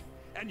children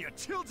and your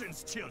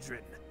children's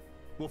children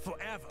will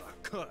forever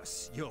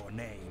curse your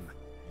name.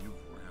 You've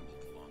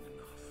rambled long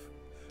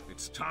enough.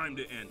 It's time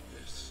to end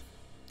this.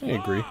 I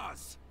agree.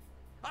 Mars,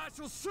 I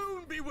shall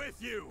soon be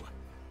with you.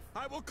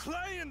 I will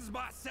cleanse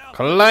myself.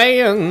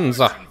 Cleanse.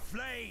 In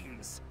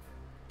flames.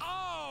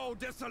 All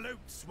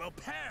dissolutes will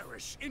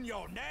perish in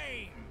your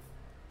name.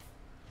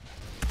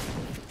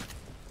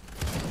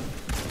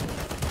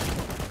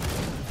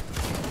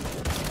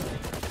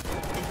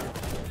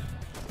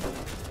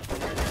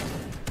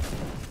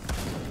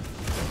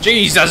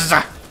 Jesus.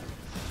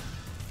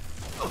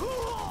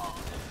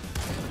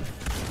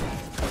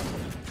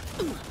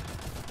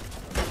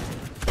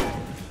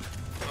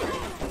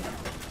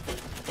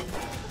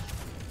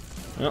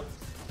 Yep,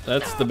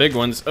 that's the big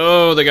ones.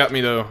 Oh, they got me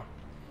though.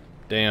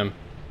 Damn.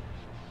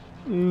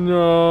 No.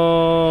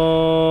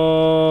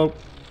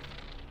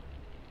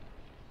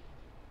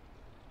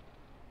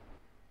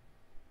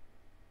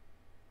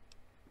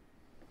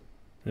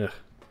 Yeah.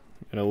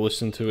 Gonna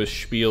listen to his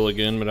spiel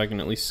again, but I can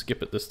at least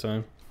skip it this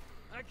time.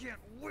 I can't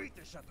wait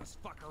to shut this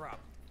fucker up.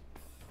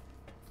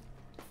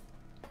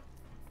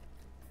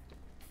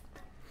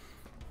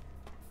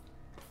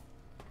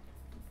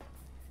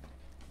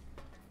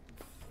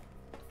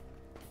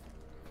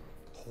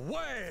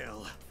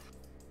 Whale.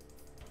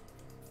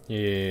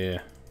 Yeah.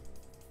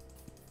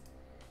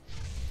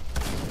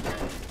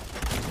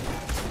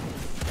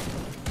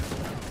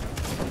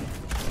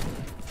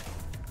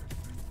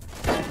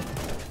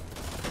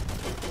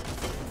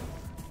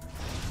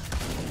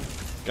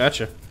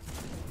 Gotcha.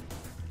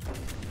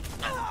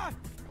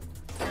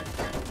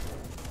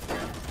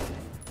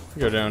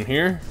 Go down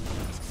here.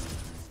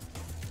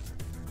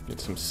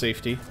 Get some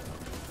safety.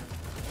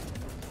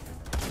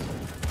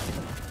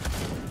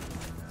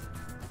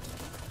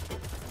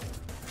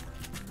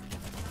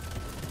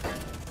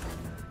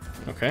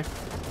 Okay.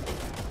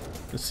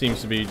 This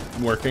seems to be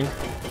working.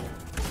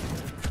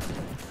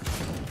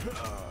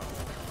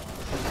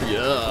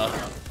 Yeah.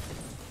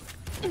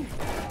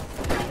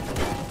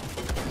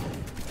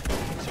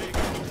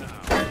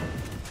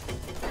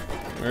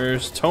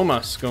 Where's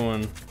Tomas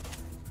going?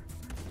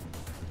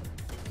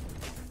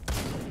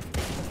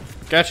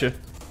 Gotcha.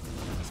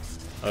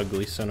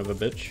 Ugly son of a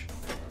bitch.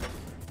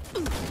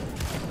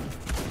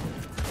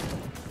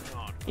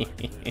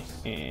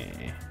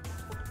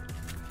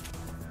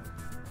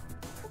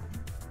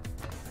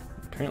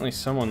 Apparently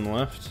someone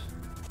left.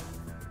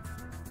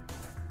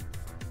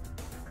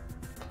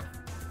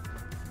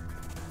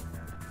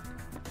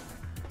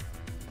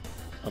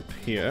 Up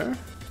here.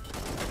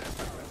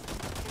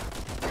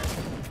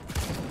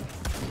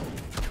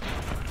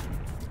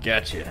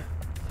 Gotcha.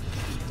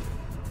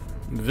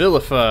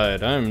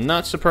 Vilified. I'm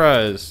not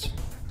surprised.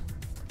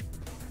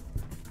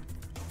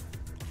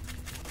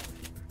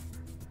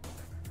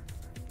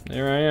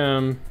 There I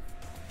am.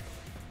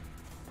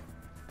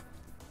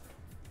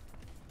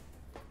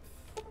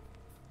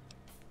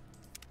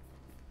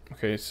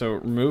 Okay, so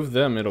remove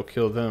them, it'll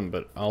kill them,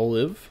 but I'll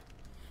live?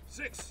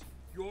 6,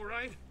 you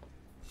alright?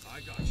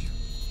 I got you.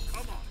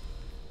 Come on.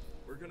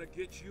 We're gonna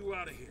get you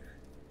out of here.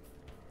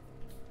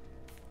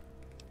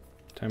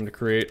 Time to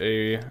create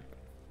a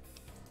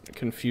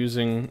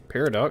confusing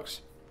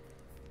paradox.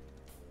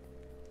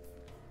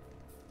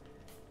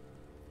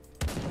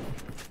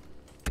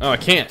 Oh, I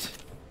can't.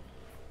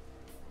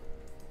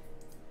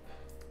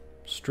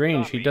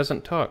 Strange, he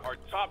doesn't talk. Our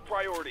top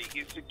priority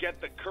is to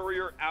get the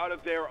courier out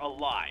of there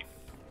alive.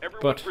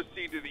 Everyone But-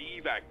 proceed to the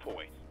evac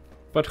point.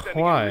 But Sending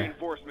in why?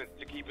 reinforcements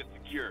to keep it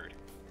secured.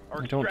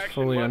 Our I don't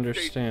extraction fully must stay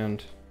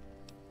understand.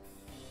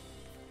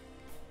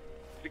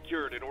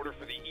 secured in order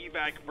for the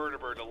evac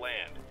vertebra to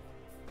land.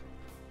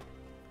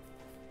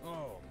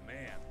 Oh,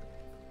 man.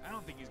 I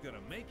don't think he's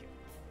gonna make it.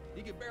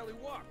 He can barely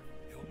walk.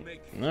 He'll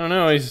make I don't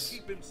know, he's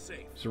Keep him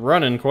safe.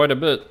 running quite a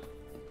bit.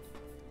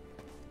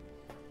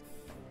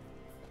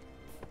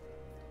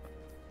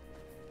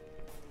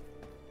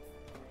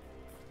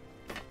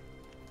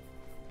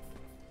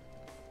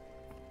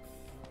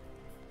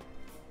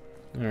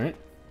 Alright.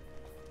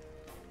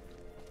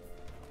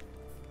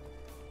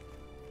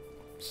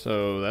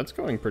 So that's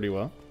going pretty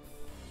well.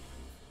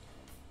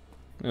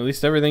 At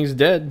least everything's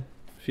dead.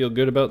 Feel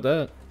good about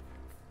that.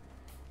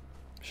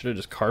 Should have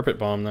just carpet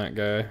bombed that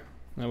guy.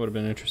 That would have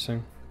been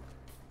interesting.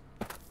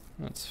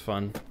 That's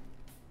fun.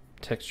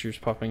 Textures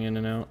popping in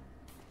and out.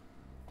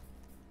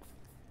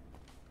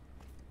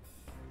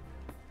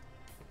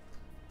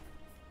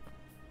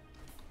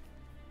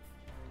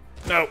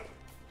 No.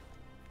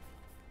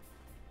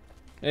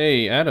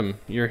 Hey, Adam,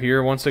 you're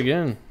here once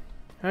again.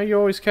 How are you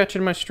always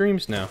catching my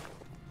streams now?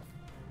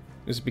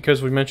 Is it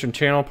because we mentioned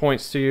channel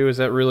points to you? Is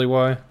that really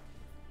why?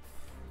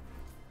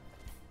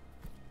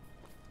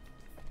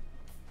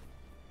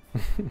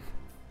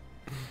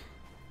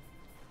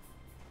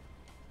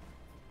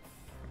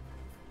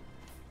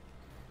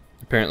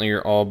 Apparently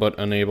you're all but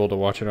unable to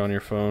watch it on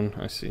your phone.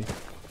 I see.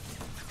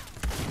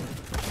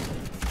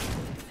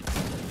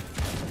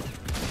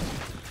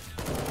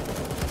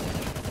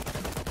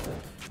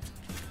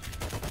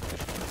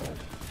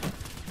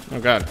 Oh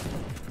god.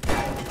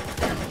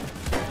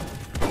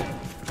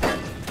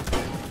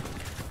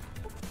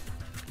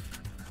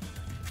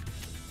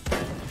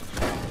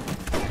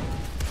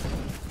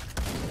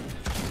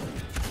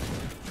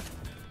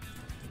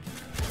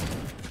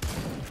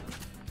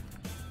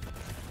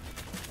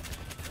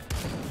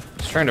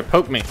 He's trying to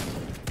poke me.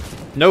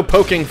 No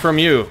poking from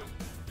you.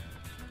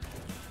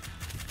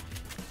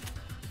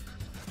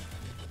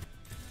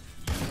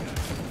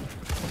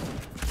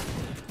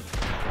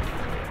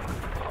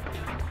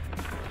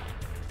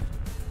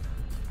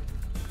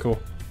 Cool.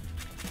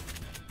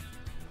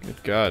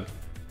 Good God.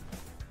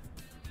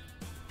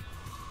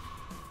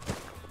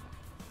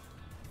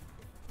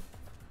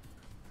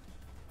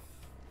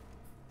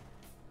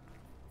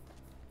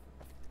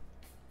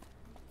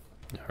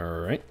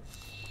 Alright.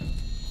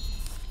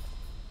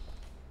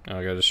 Now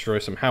I gotta destroy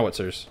some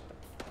howitzers.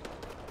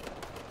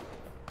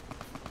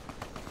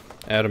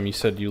 Adam, you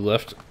said you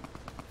left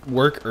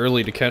work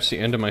early to catch the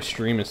end of my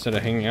stream instead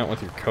of hanging out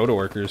with your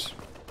coworkers.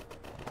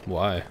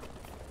 Why?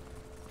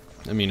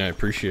 I mean, I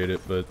appreciate it,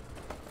 but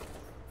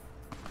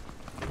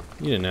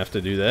you didn't have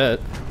to do that.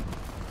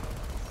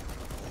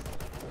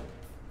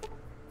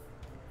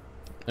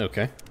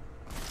 Okay.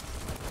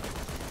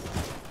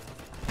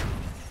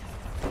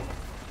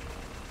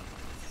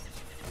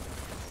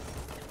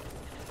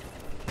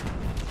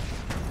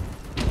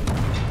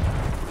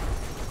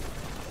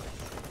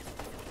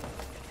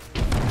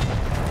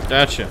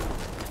 Gotcha.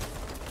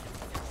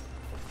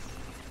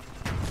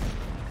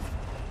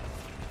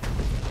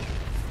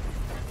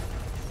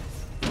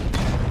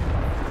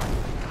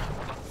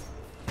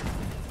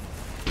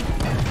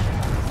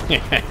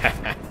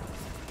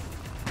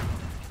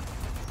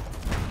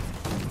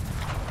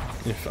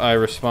 If I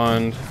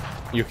respond,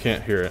 you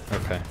can't hear it.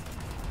 Okay.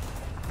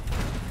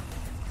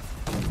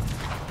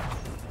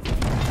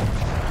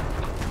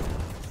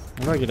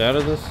 How do I get out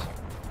of this?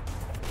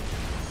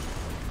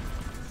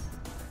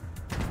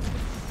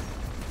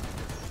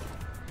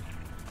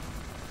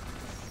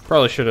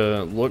 Probably should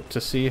have looked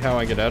to see how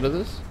I get out of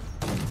this.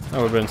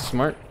 That would have been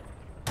smart.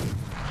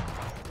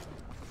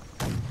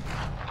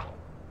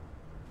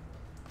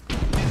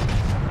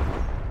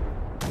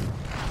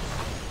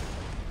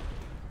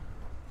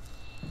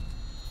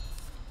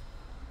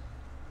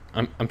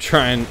 I'm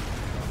trying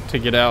to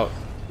get out.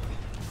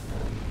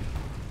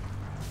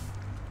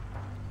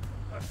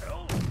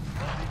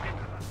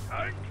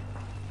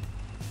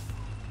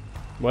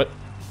 What?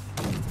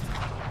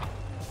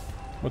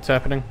 What's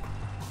happening?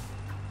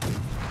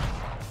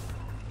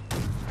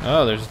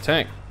 Oh, there's a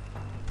tank.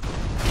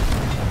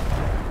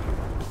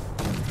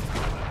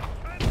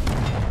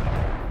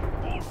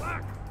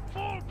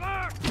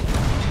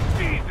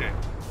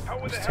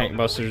 These tank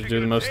busters do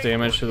the most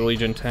damage to the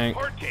Legion tank.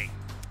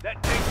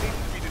 That tank needs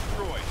to be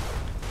destroyed.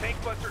 Tank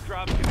buster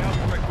drops can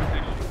now be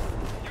requisitioned.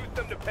 Use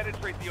them to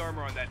penetrate the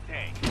armor on that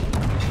tank.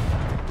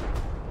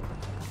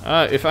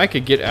 If I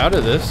could get out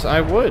of this,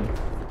 I would.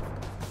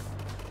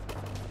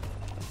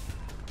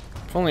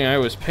 If only I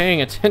was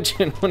paying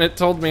attention when it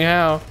told me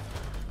how.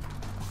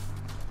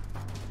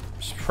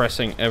 Just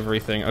pressing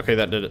everything. Okay,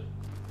 that did it.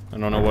 I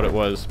don't know what it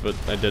was, but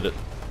I did it.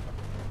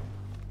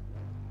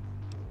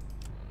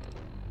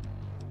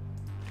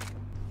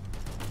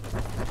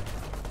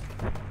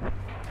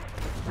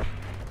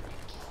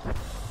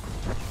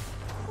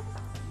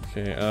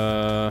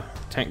 Okay,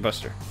 tank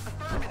buster.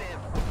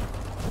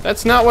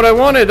 That's not what I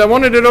wanted. I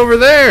wanted it over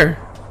there.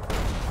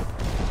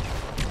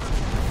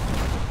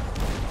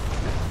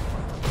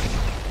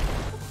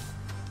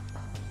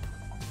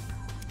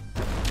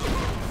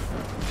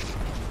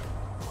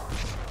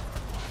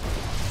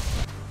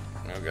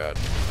 god.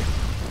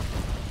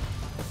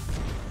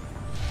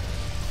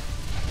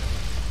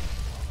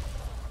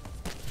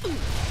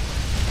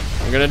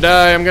 I'm gonna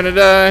die, I'm gonna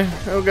die.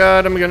 Oh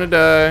god, I'm gonna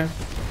die.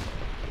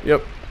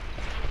 Yep.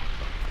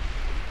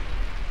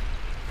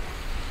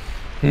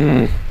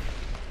 I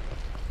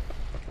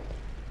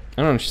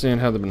don't understand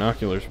how the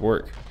binoculars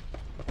work.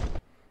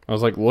 I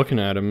was like looking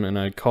at him and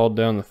I called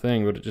down the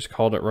thing, but it just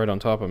called it right on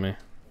top of me.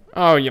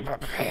 Oh, yeah.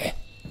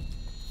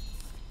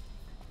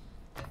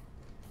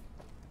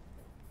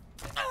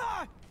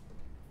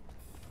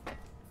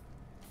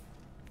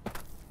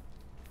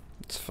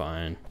 It's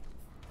fine.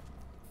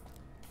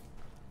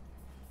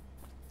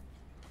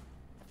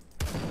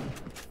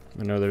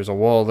 I know there's a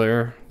wall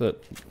there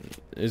that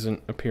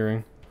isn't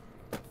appearing.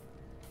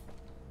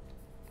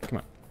 Come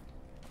on.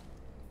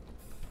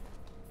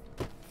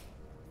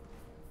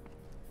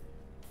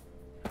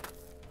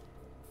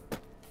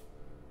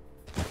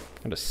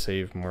 Gotta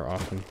save more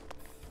often.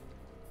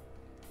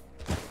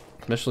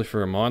 Especially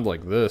for a mod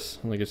like this.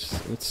 Like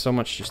it's so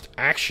much just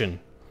action.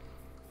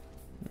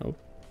 Nope.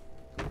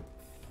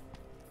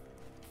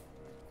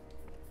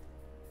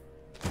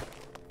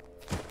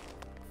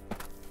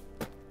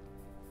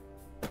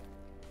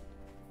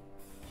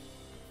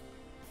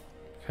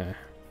 Okay.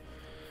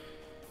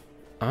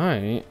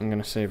 I am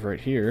gonna save right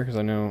here because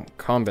I know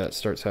combat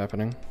starts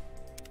happening.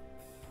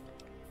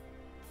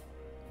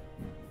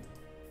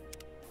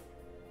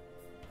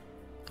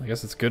 I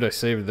guess it's good I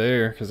saved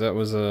there because that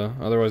was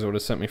otherwise it would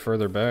have sent me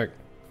further back.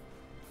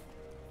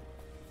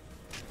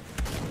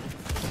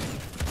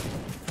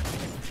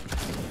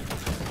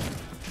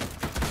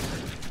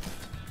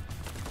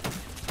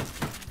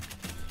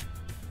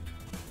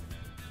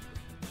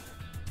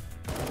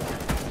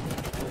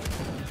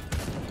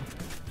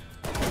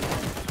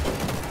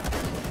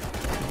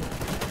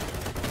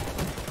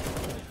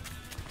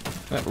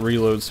 That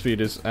reload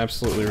speed is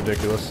absolutely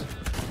ridiculous.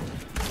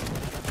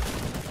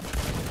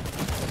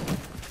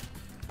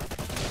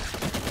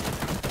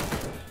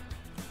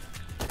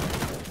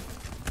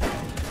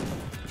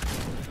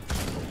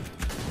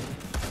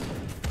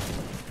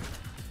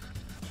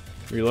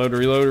 Reload,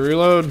 reload,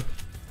 reload.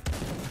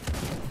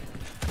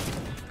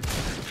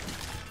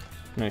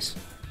 Nice.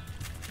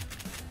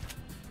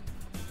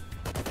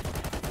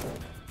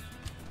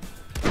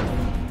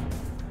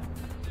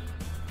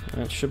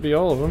 That should be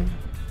all of them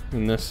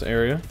in this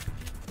area.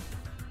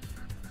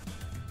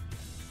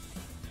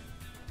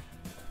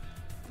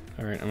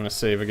 Alright, I'm gonna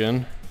save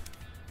again.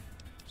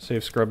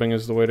 Save scrubbing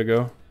is the way to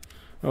go.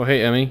 Oh,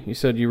 hey, Emmy, you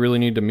said you really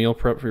need to meal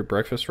prep for your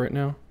breakfast right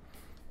now?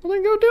 Well,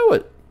 then go do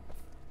it.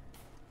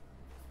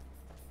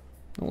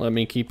 Don't let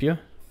me keep you.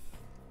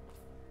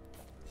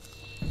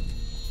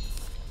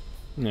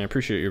 Yeah, I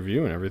appreciate your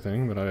view and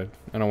everything, but I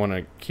don't want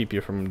to keep you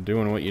from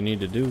doing what you need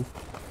to do.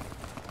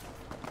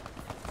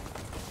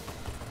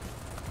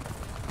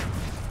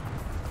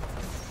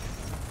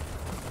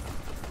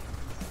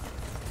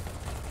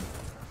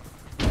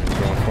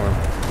 Going for him.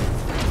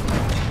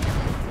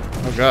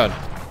 Oh god.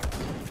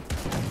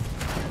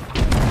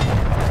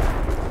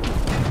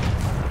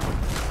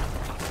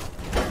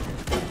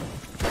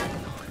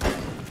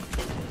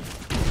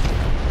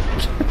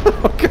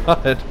 Oh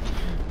god.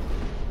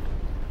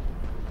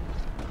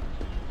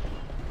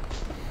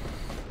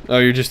 Oh,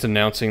 you're just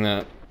announcing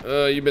that.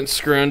 You've been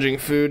scrounging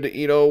food to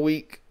eat all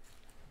week.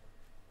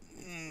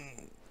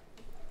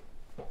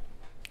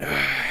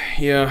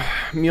 Yeah,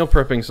 meal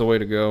prepping's the way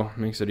to go.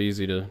 Makes it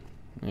easy to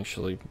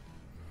actually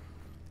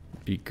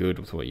be good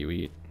with what you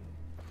eat.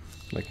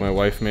 Like my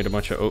wife made a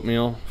bunch of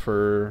oatmeal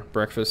for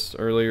breakfast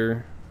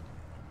earlier.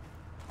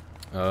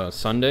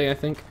 Sunday, I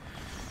think.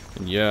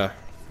 And yeah.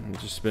 We've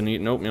just been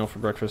eating oatmeal for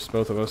breakfast,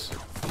 both of us.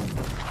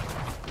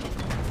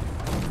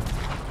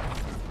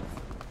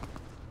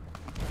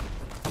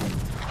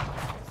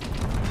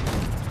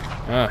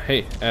 Ah,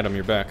 hey, Adam,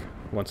 you're back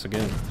once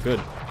again. Good.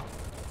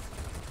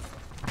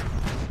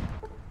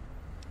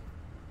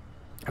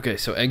 Okay,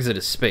 so exit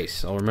is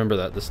space. I'll remember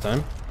that this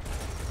time.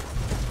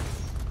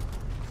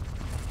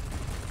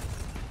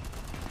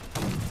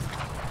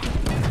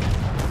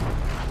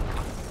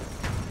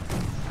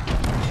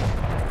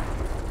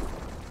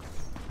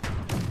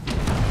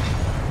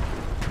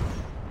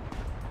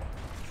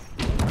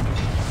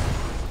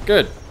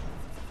 Good.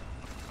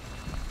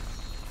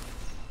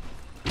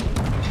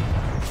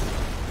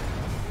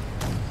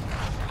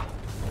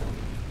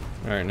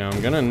 Alright, now I'm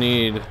gonna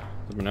need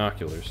the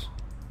binoculars.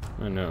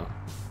 I know.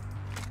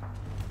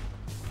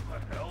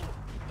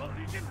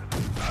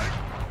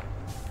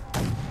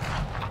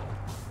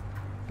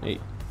 Hey.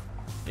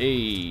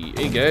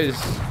 Hey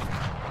guys.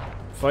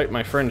 Fight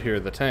my friend here,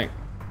 the tank.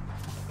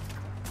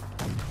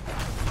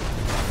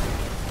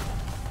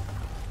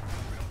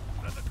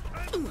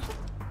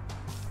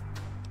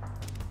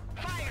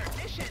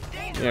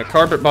 Yeah,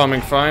 carpet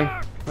bombing, fine.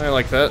 I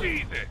like that.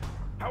 Jesus!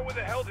 How in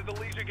the hell did the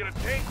Legion get a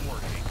tank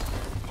working?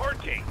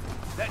 Parking!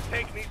 That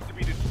tank needs to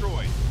be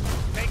destroyed.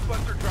 Tank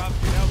buster drops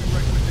can now be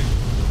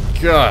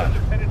requisitioned. God. To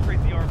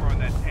penetrate the armor on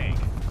that tank.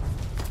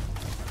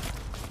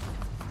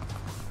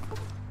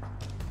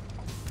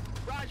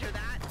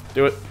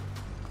 Do it.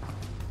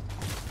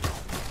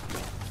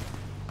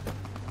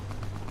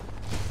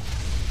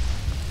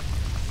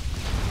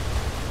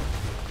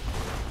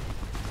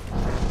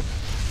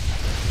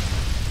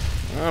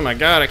 Oh my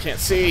god, I can't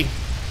see.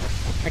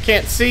 I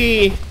can't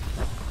see.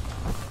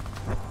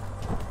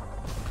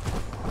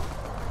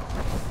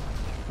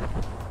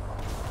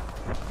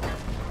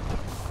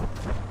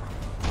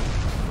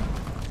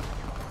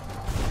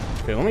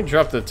 Okay, let me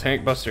drop the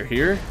tank buster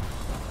here.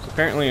 So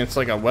apparently it's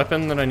like a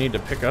weapon that I need to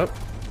pick up.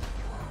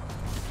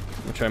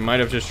 Which I might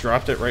have just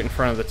dropped it right in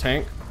front of the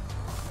tank.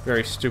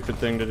 Very stupid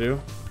thing to do.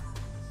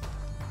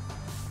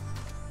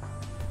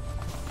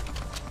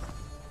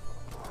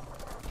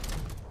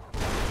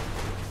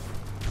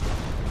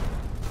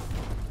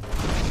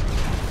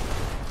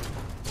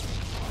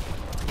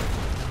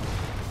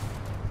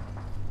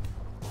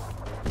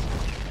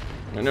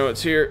 I know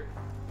it's here.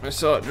 I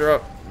saw it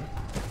drop.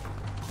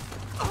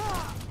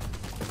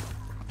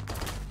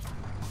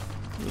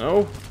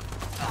 No.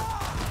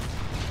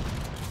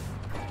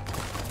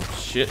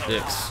 Shit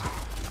dicks.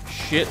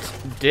 Shit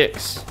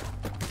dicks.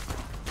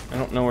 I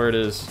don't know where it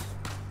is.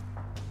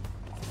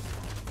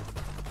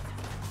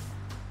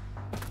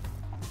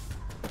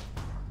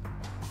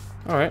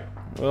 Alright.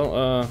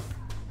 Well,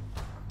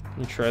 let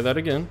me try that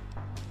again.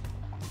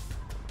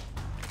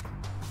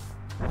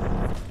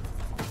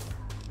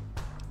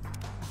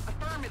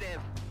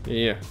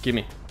 Yeah,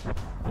 gimme.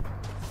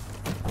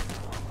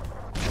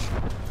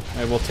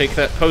 I will take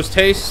that post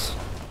haste.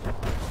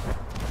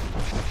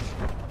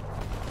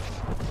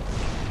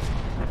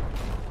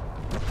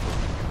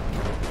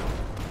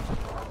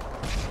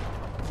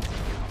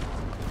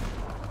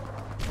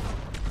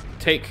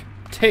 Take.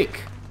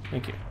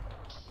 Thank you.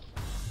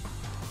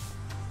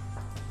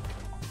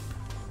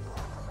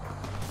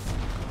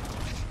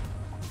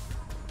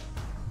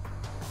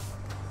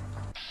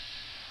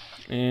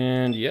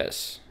 And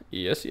yes.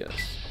 Yes.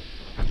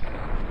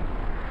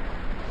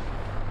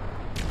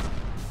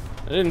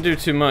 I didn't do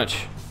too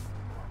much.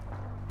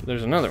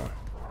 There's another one.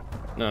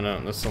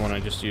 No, that's the one I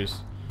just used.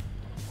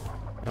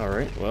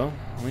 Alright, well,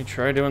 let me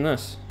try doing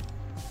this.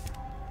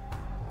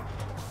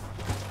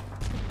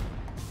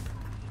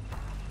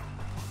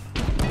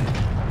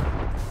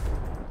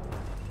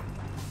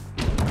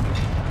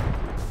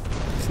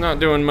 It's not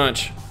doing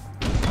much.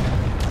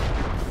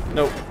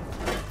 Nope.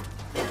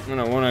 I'm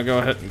gonna wanna go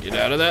ahead and get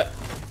out of that.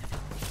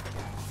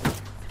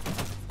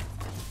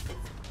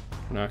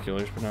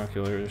 Binoculars.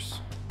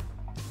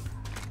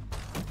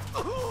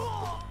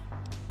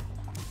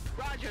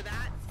 Roger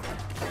that.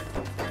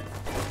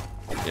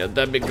 Yeah,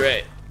 that'd be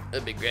great.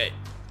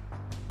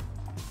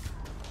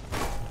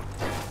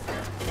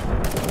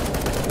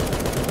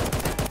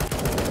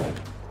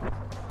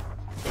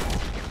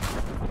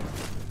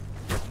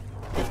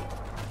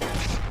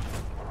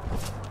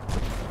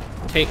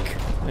 Take.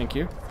 Thank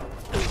you.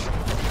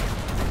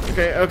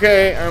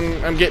 Okay,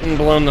 I'm getting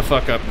blown the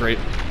fuck up. Great.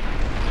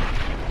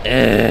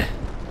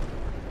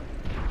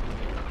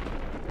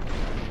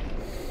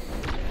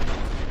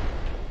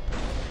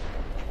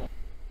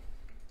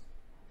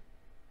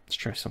 Let's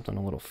try something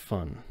a little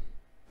fun.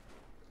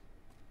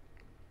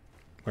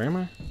 Where am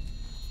I?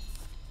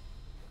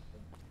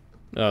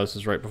 Oh, this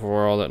is right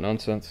before all that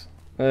nonsense.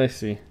 I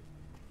see.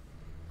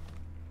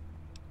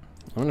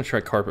 I'm gonna try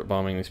carpet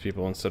bombing these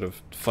people instead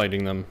of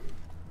fighting them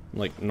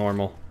like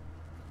normal.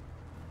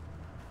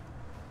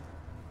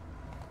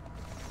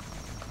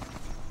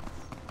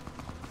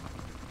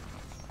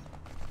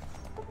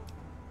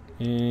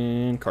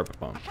 And carpet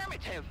bomb.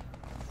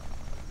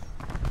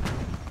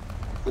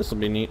 This will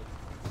be neat.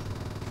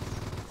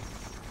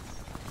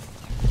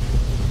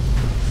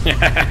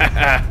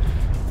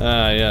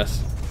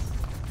 Yes.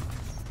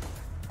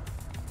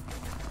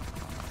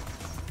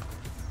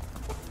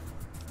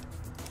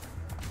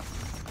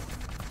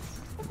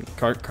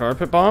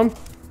 Carpet bomb?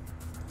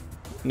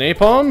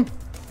 Napalm?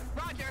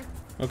 Roger.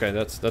 Okay,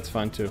 that's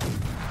fine too.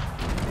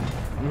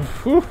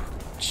 Whew.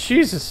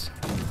 Jesus.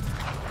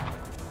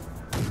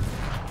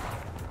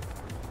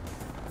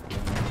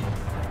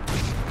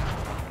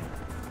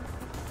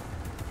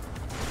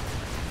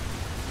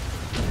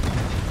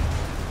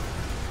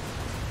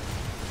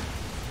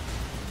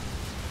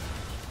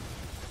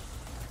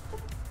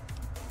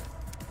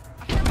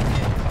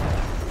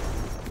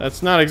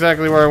 That's not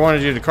exactly where I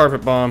wanted you to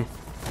carpet bomb.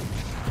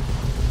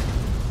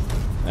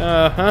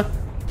 Uh-huh.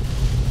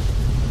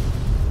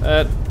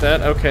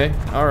 Okay.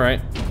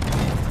 Alright.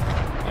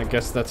 I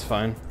guess that's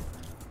fine.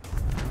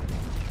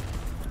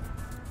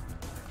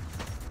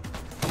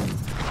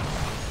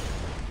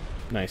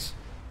 Nice.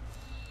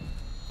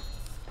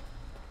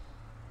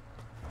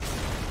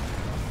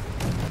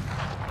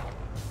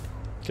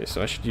 Okay,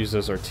 so I should use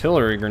those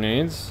artillery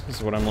grenades,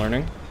 is what I'm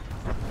learning.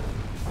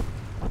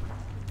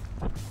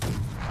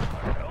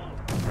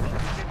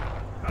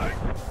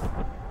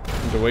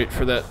 To wait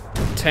for that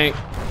tank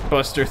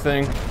buster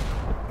thing.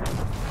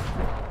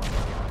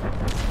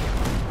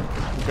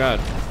 Oh god.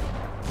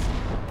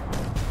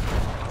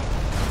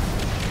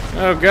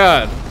 Oh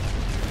god.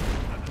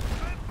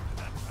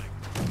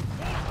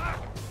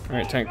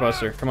 Alright, tank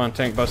buster. Come on,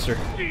 tank buster.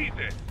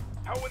 Jesus!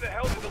 How in the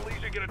hell did the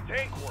Legion get a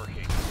tank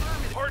working?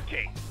 Hard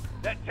case.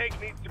 That tank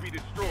needs to be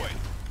destroyed.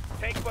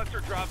 Tank buster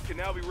drops can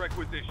now be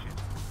requisitioned.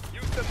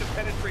 Use them to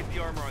penetrate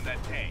the armor on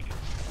that tank.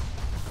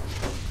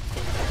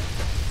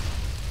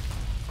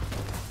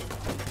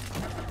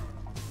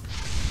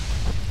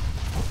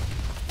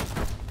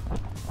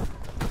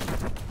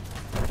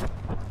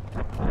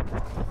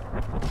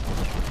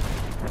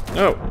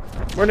 No.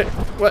 Where did...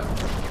 What?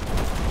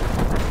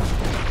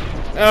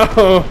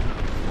 Oh.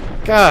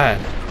 God.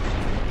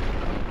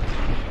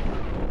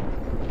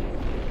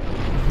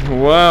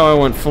 Wow, I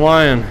went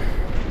flying.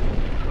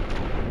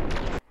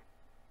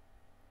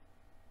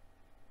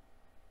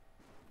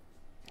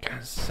 God,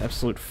 this is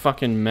absolute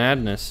fucking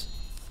madness.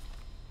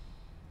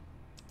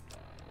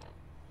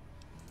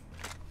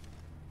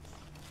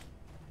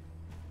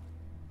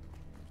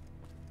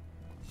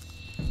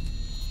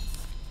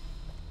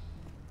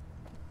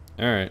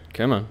 Alright,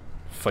 come on.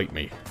 Fight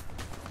me.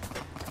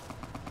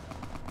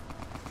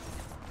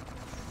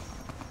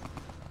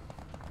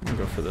 I'll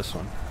go for this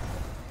one.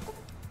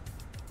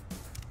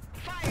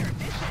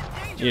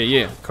 Yeah,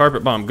 yeah.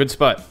 Carpet bomb. Good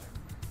spot.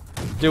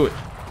 Do it.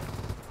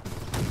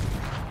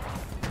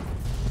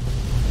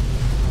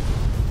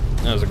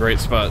 That was a great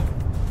spot.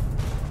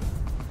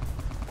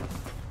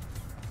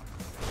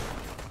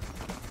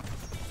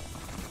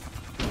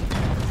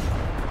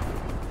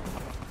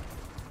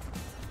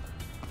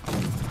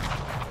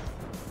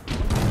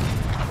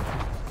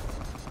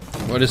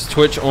 What, does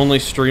Twitch only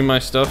stream my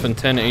stuff in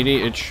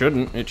 1080? It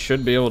shouldn't. It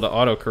should be able to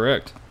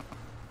auto-correct.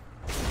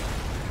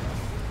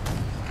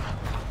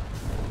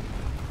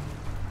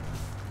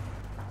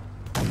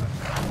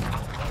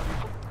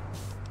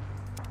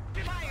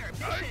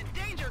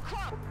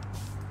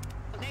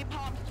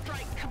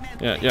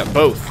 Yeah, yeah,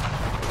 both.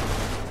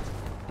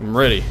 I'm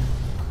ready.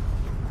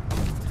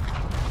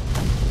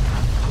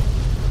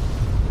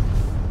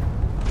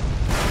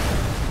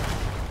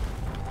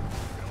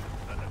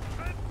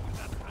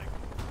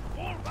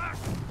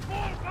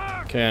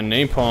 Okay, I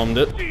napalmed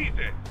it.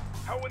 Jesus!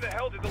 How in the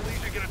hell did the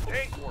Legion get a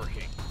tank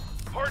working?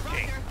 Hard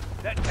tank!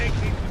 That tank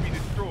needs to be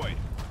destroyed.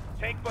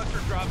 Tank buster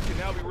drops can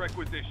now be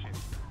requisitioned.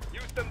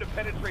 Use them to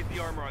penetrate the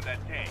armor on that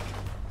tank.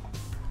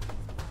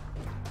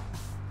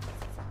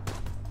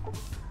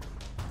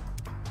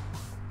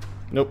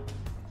 Nope.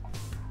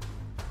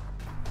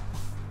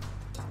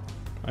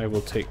 I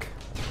will take.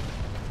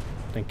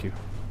 Thank you.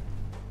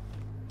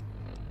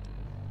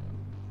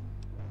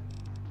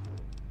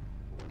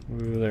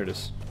 Ooh, there it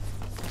is.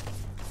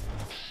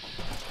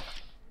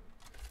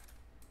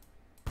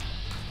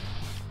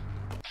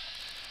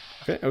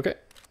 Okay, okay.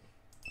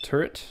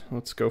 Turret,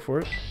 let's go for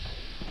it.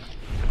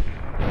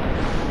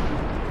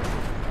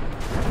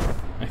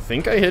 I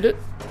think I hit it.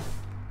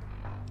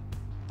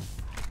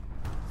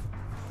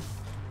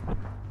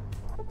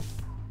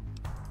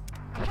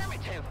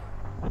 Affirmative.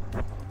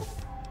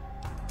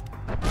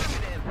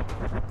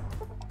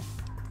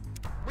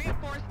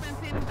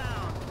 Reinforcements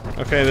inbound.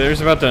 Okay,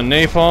 there's about to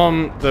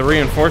napalm the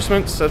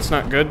reinforcements. That's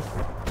not good.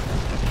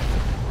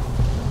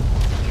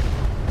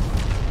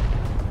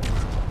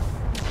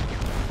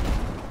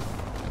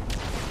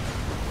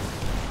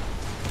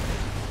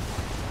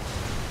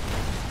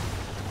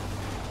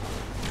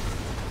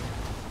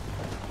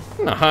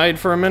 I'm gonna hide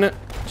for a minute.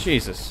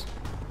 Jesus.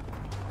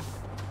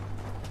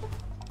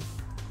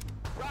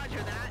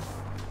 Roger that.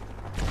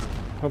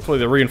 Hopefully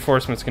the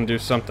reinforcements can do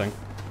something.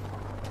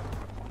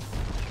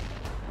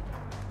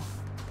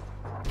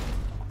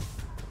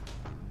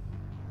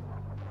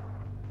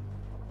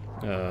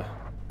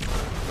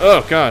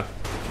 Oh God.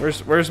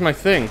 Where's my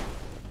thing?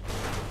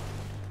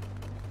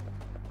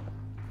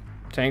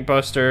 Tank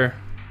buster.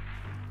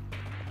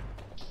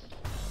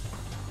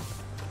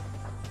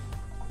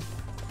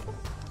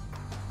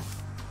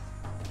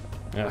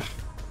 Ugh.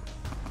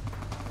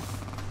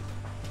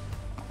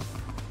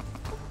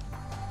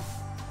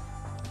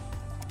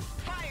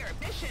 Fire,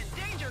 mission,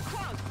 danger,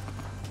 close.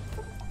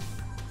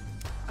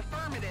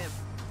 Affirmative.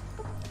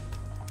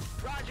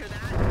 Roger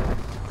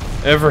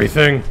that.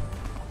 Everything.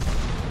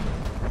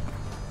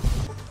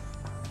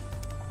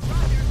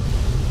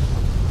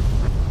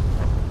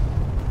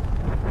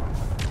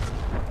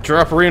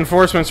 Drop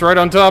reinforcements right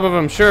on top of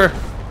him, sure.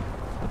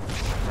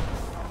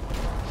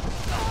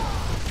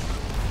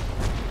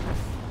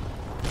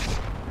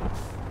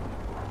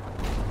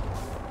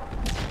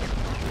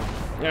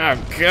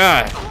 Oh,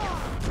 God.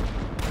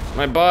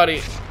 My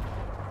body.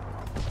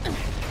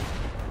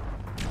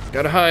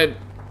 Gotta hide.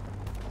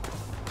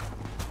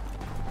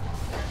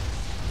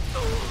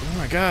 Oh,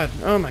 my God.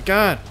 Oh, my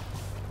God.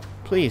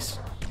 Please.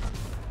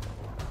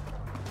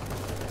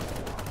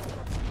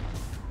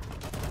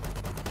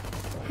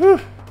 Whew.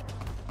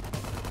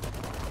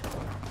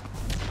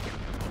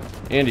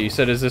 Andy, you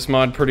said, is this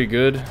mod pretty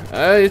good?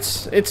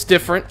 It's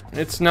different.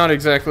 It's not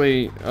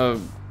exactly,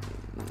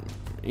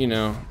 you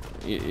know...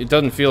 It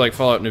doesn't feel like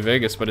Fallout New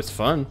Vegas, but it's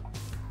fun.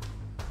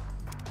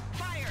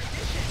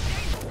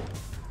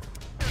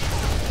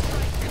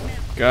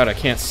 God, I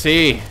can't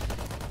see.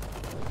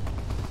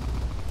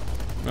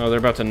 Oh, they're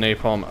about to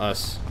napalm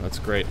us. That's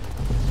great.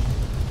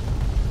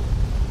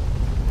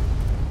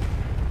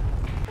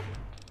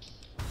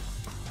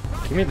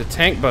 Give me the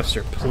tank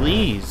buster,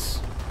 please.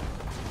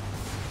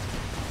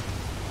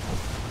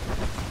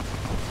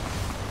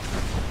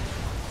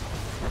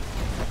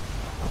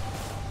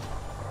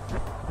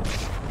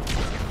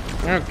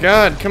 Oh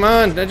god, come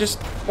on! I just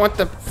want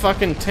the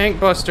fucking tank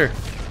buster.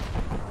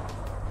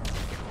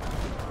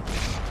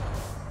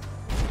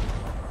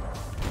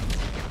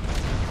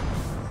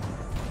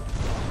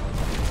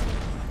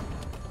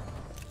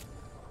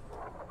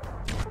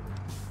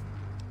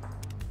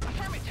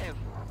 Affirmative.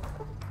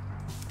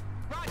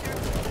 Roger.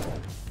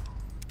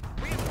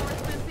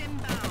 Reinforcements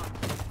inbound.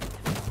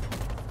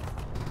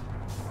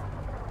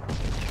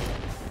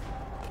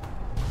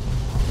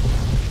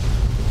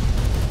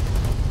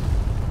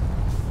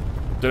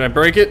 Did I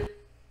break it?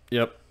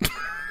 Yep.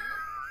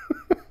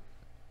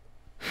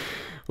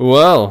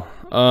 Well,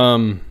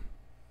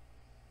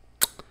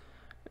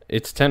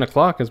 it's 10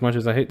 o'clock, as much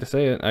as I hate to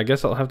say it. I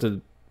guess I'll have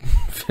to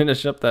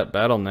finish up that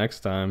battle next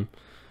time.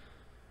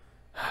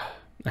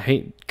 I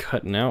hate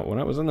cutting out when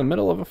I was in the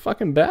middle of a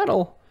fucking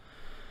battle.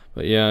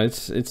 But yeah,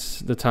 it's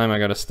the time I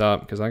gotta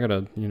stop, because I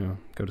gotta, you know,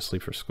 go to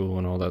sleep for school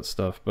and all that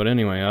stuff. But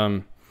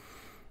anyway,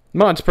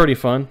 mod's pretty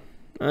fun.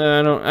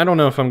 I don't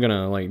know if I'm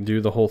gonna, like,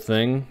 do the whole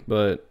thing,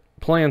 but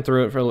playing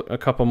through it for a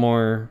couple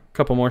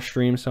more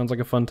streams sounds like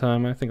a fun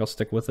time. I think I'll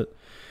stick with it.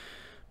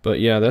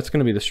 But yeah, that's going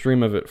to be the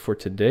stream of it for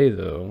today,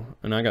 though.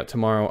 And I got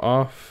tomorrow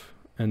off.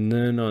 And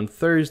then on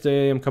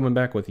Thursday, I'm coming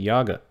back with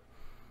Yaga.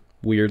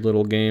 Weird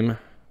little game.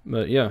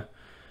 But yeah,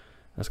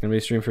 that's going to be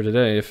a stream for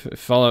today. If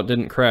Fallout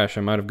didn't crash,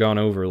 I might have gone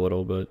over a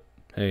little. But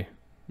hey,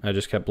 I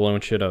just kept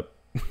blowing shit up.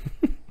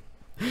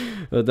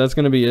 But that's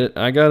going to be it.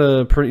 I got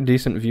a pretty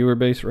decent viewer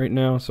base right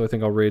now, so I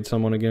think I'll raid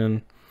someone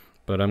again.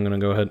 But I'm going to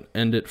go ahead and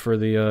end it for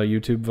the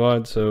YouTube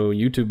VOD. So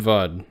YouTube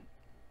VOD.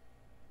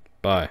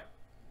 Bye.